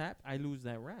I tapped, I lose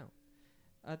that round.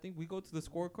 I think we go to the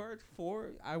scorecard.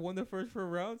 4, I won the first 4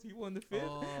 rounds. He won the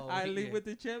 5th. I leave with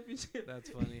the championship.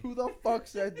 That's funny. Who the fuck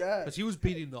said that? Because he was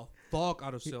beating the fuck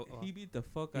out of Silva. He beat the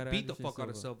fuck He out of beat the Anderson fuck out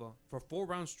of Silva. Silva for 4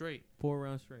 rounds straight. 4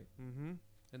 rounds straight. Mm-hmm.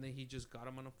 And then he just got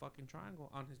him on a fucking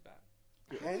triangle on his back.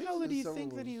 How the hell did he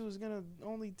think that he was gonna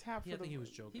only tap Yeah, I for the? think he was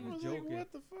joking. He was like, joking.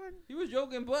 what the fuck? He was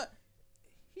joking, but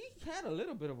he had a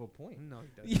little bit of a point. No,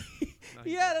 he doesn't. No,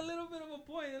 He had a doesn't. little bit of a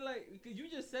point. And like, cause you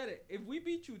just said it. If we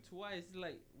beat you twice,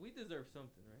 like, we deserve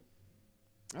something,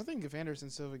 right? I think if Anderson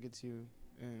Silva gets you,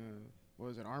 what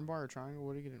was it, armbar or triangle?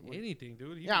 What are you gonna? Anything,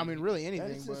 dude. Yeah, I mean, really anything.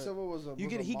 Anderson But Silva was a you was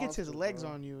get a he gets his monster, legs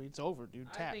bro. on you, it's over, dude.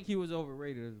 I Tap. think he was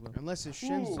overrated as well. Unless his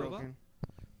shin's Ooh. broken.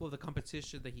 Well, the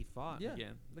competition that he fought Yeah,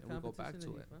 again. The And we'll go back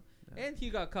competition to that it. he found. Yeah. And he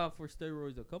got caught for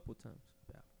steroids a couple times.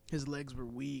 His legs were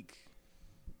weak.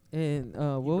 And He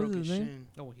what was broke his his name? shin.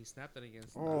 Oh, when he snapped it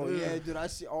against. Oh Ugh. yeah, dude. I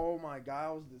see. Oh my god,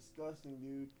 that was disgusting,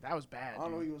 dude. That was bad. I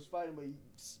don't know who dude. he was fighting, but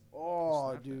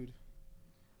oh, Snapped it. dude.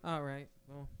 All right.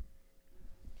 Well,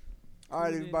 All right,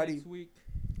 tune in everybody. Next week.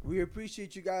 We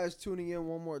appreciate you guys tuning in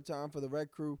one more time for the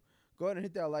Red Crew. Go ahead and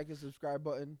hit that like and subscribe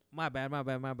button. My bad.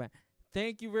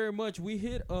 Thank you very much. We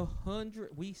hit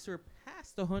 100. We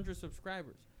surpassed 100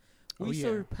 subscribers. We Oh, yeah.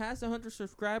 surpassed 100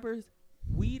 subscribers.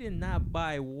 We did not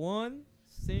buy one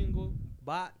single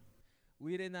bot.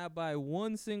 We did not buy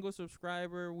one single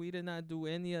subscriber. We did not do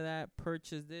any of that.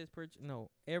 Purchase this, purchase no.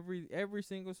 Every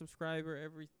single subscriber,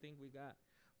 everything we got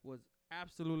was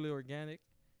absolutely organic.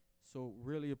 So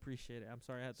really appreciate it. I'm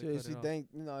sorry I had to Seriously, cut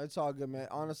it off. it's all good, man.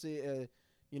 Honestly,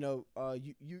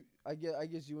 I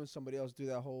guess you and somebody else do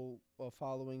that whole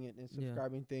following and Yeah.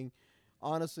 subscribing thing.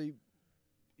 Honestly,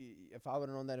 if I would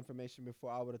have known that information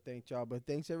before, I would have thanked y'all. But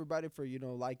thanks everybody for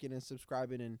liking and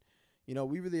subscribing, and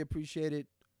we really appreciate it.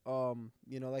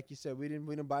 Like you said, we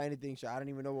didn't buy anything, so I didn't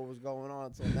even know what was going on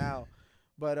until now.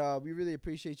 But we really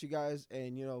appreciate you guys,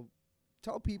 and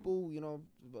tell people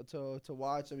to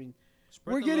watch. I mean,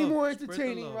 Spread we're the getting love. more Spread the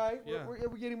entertaining, love. right? Yeah.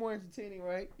 We're getting more entertaining,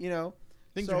 right?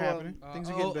 Things So, are happening. Uh, Things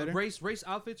are getting better. Race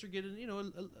outfits are getting,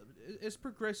 it's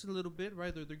progressing a little bit,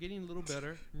 right? They're getting a little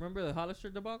better. Remember the Hollister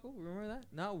debacle? Remember that?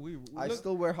 No, we I look,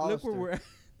 still wear Hollister. look where we're at.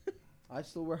 I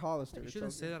still wear Hollister. You It's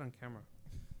shouldn't okay. say that on camera.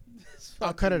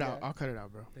 I'll cut it Fucking out. guy. I'll cut it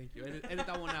out, bro. Thank you. Edit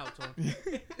that one out, Tom.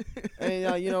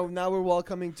 And now we're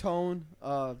welcoming Tone.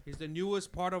 He's the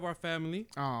newest part of our family.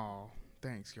 Oh,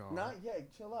 thanks, y'all. Not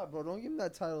yet. Chill out, bro. Don't give him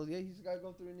that title. Yeah, he's got to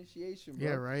go through initiation, bro.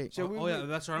 Yeah, right. So Oh, yeah,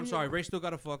 that's right. I'm sorry. Ray still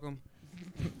got to fuck him.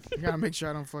 You gotta make sure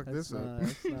I don't fuck That's this up.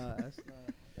 not. That's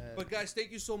not. But guys, thank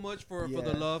you so much for the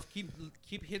Yeah. love.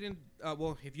 Keep hitting.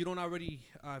 If you're not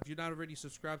already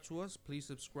subscribed to us, please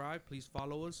subscribe. Please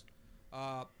follow us.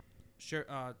 Share.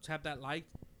 Tap that like,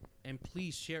 and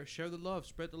please share the love.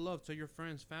 Spread the love. Tell your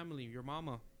friends, family, your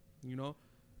mama,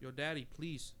 your daddy.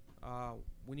 Please.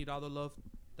 We need all the love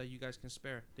that you guys can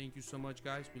spare. Thank you so much,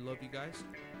 guys. We love you guys.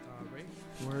 Ray.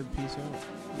 Word, peace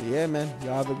out. Yeah, man.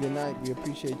 Y'all have a good night. We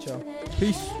appreciate y'all.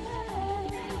 Peace.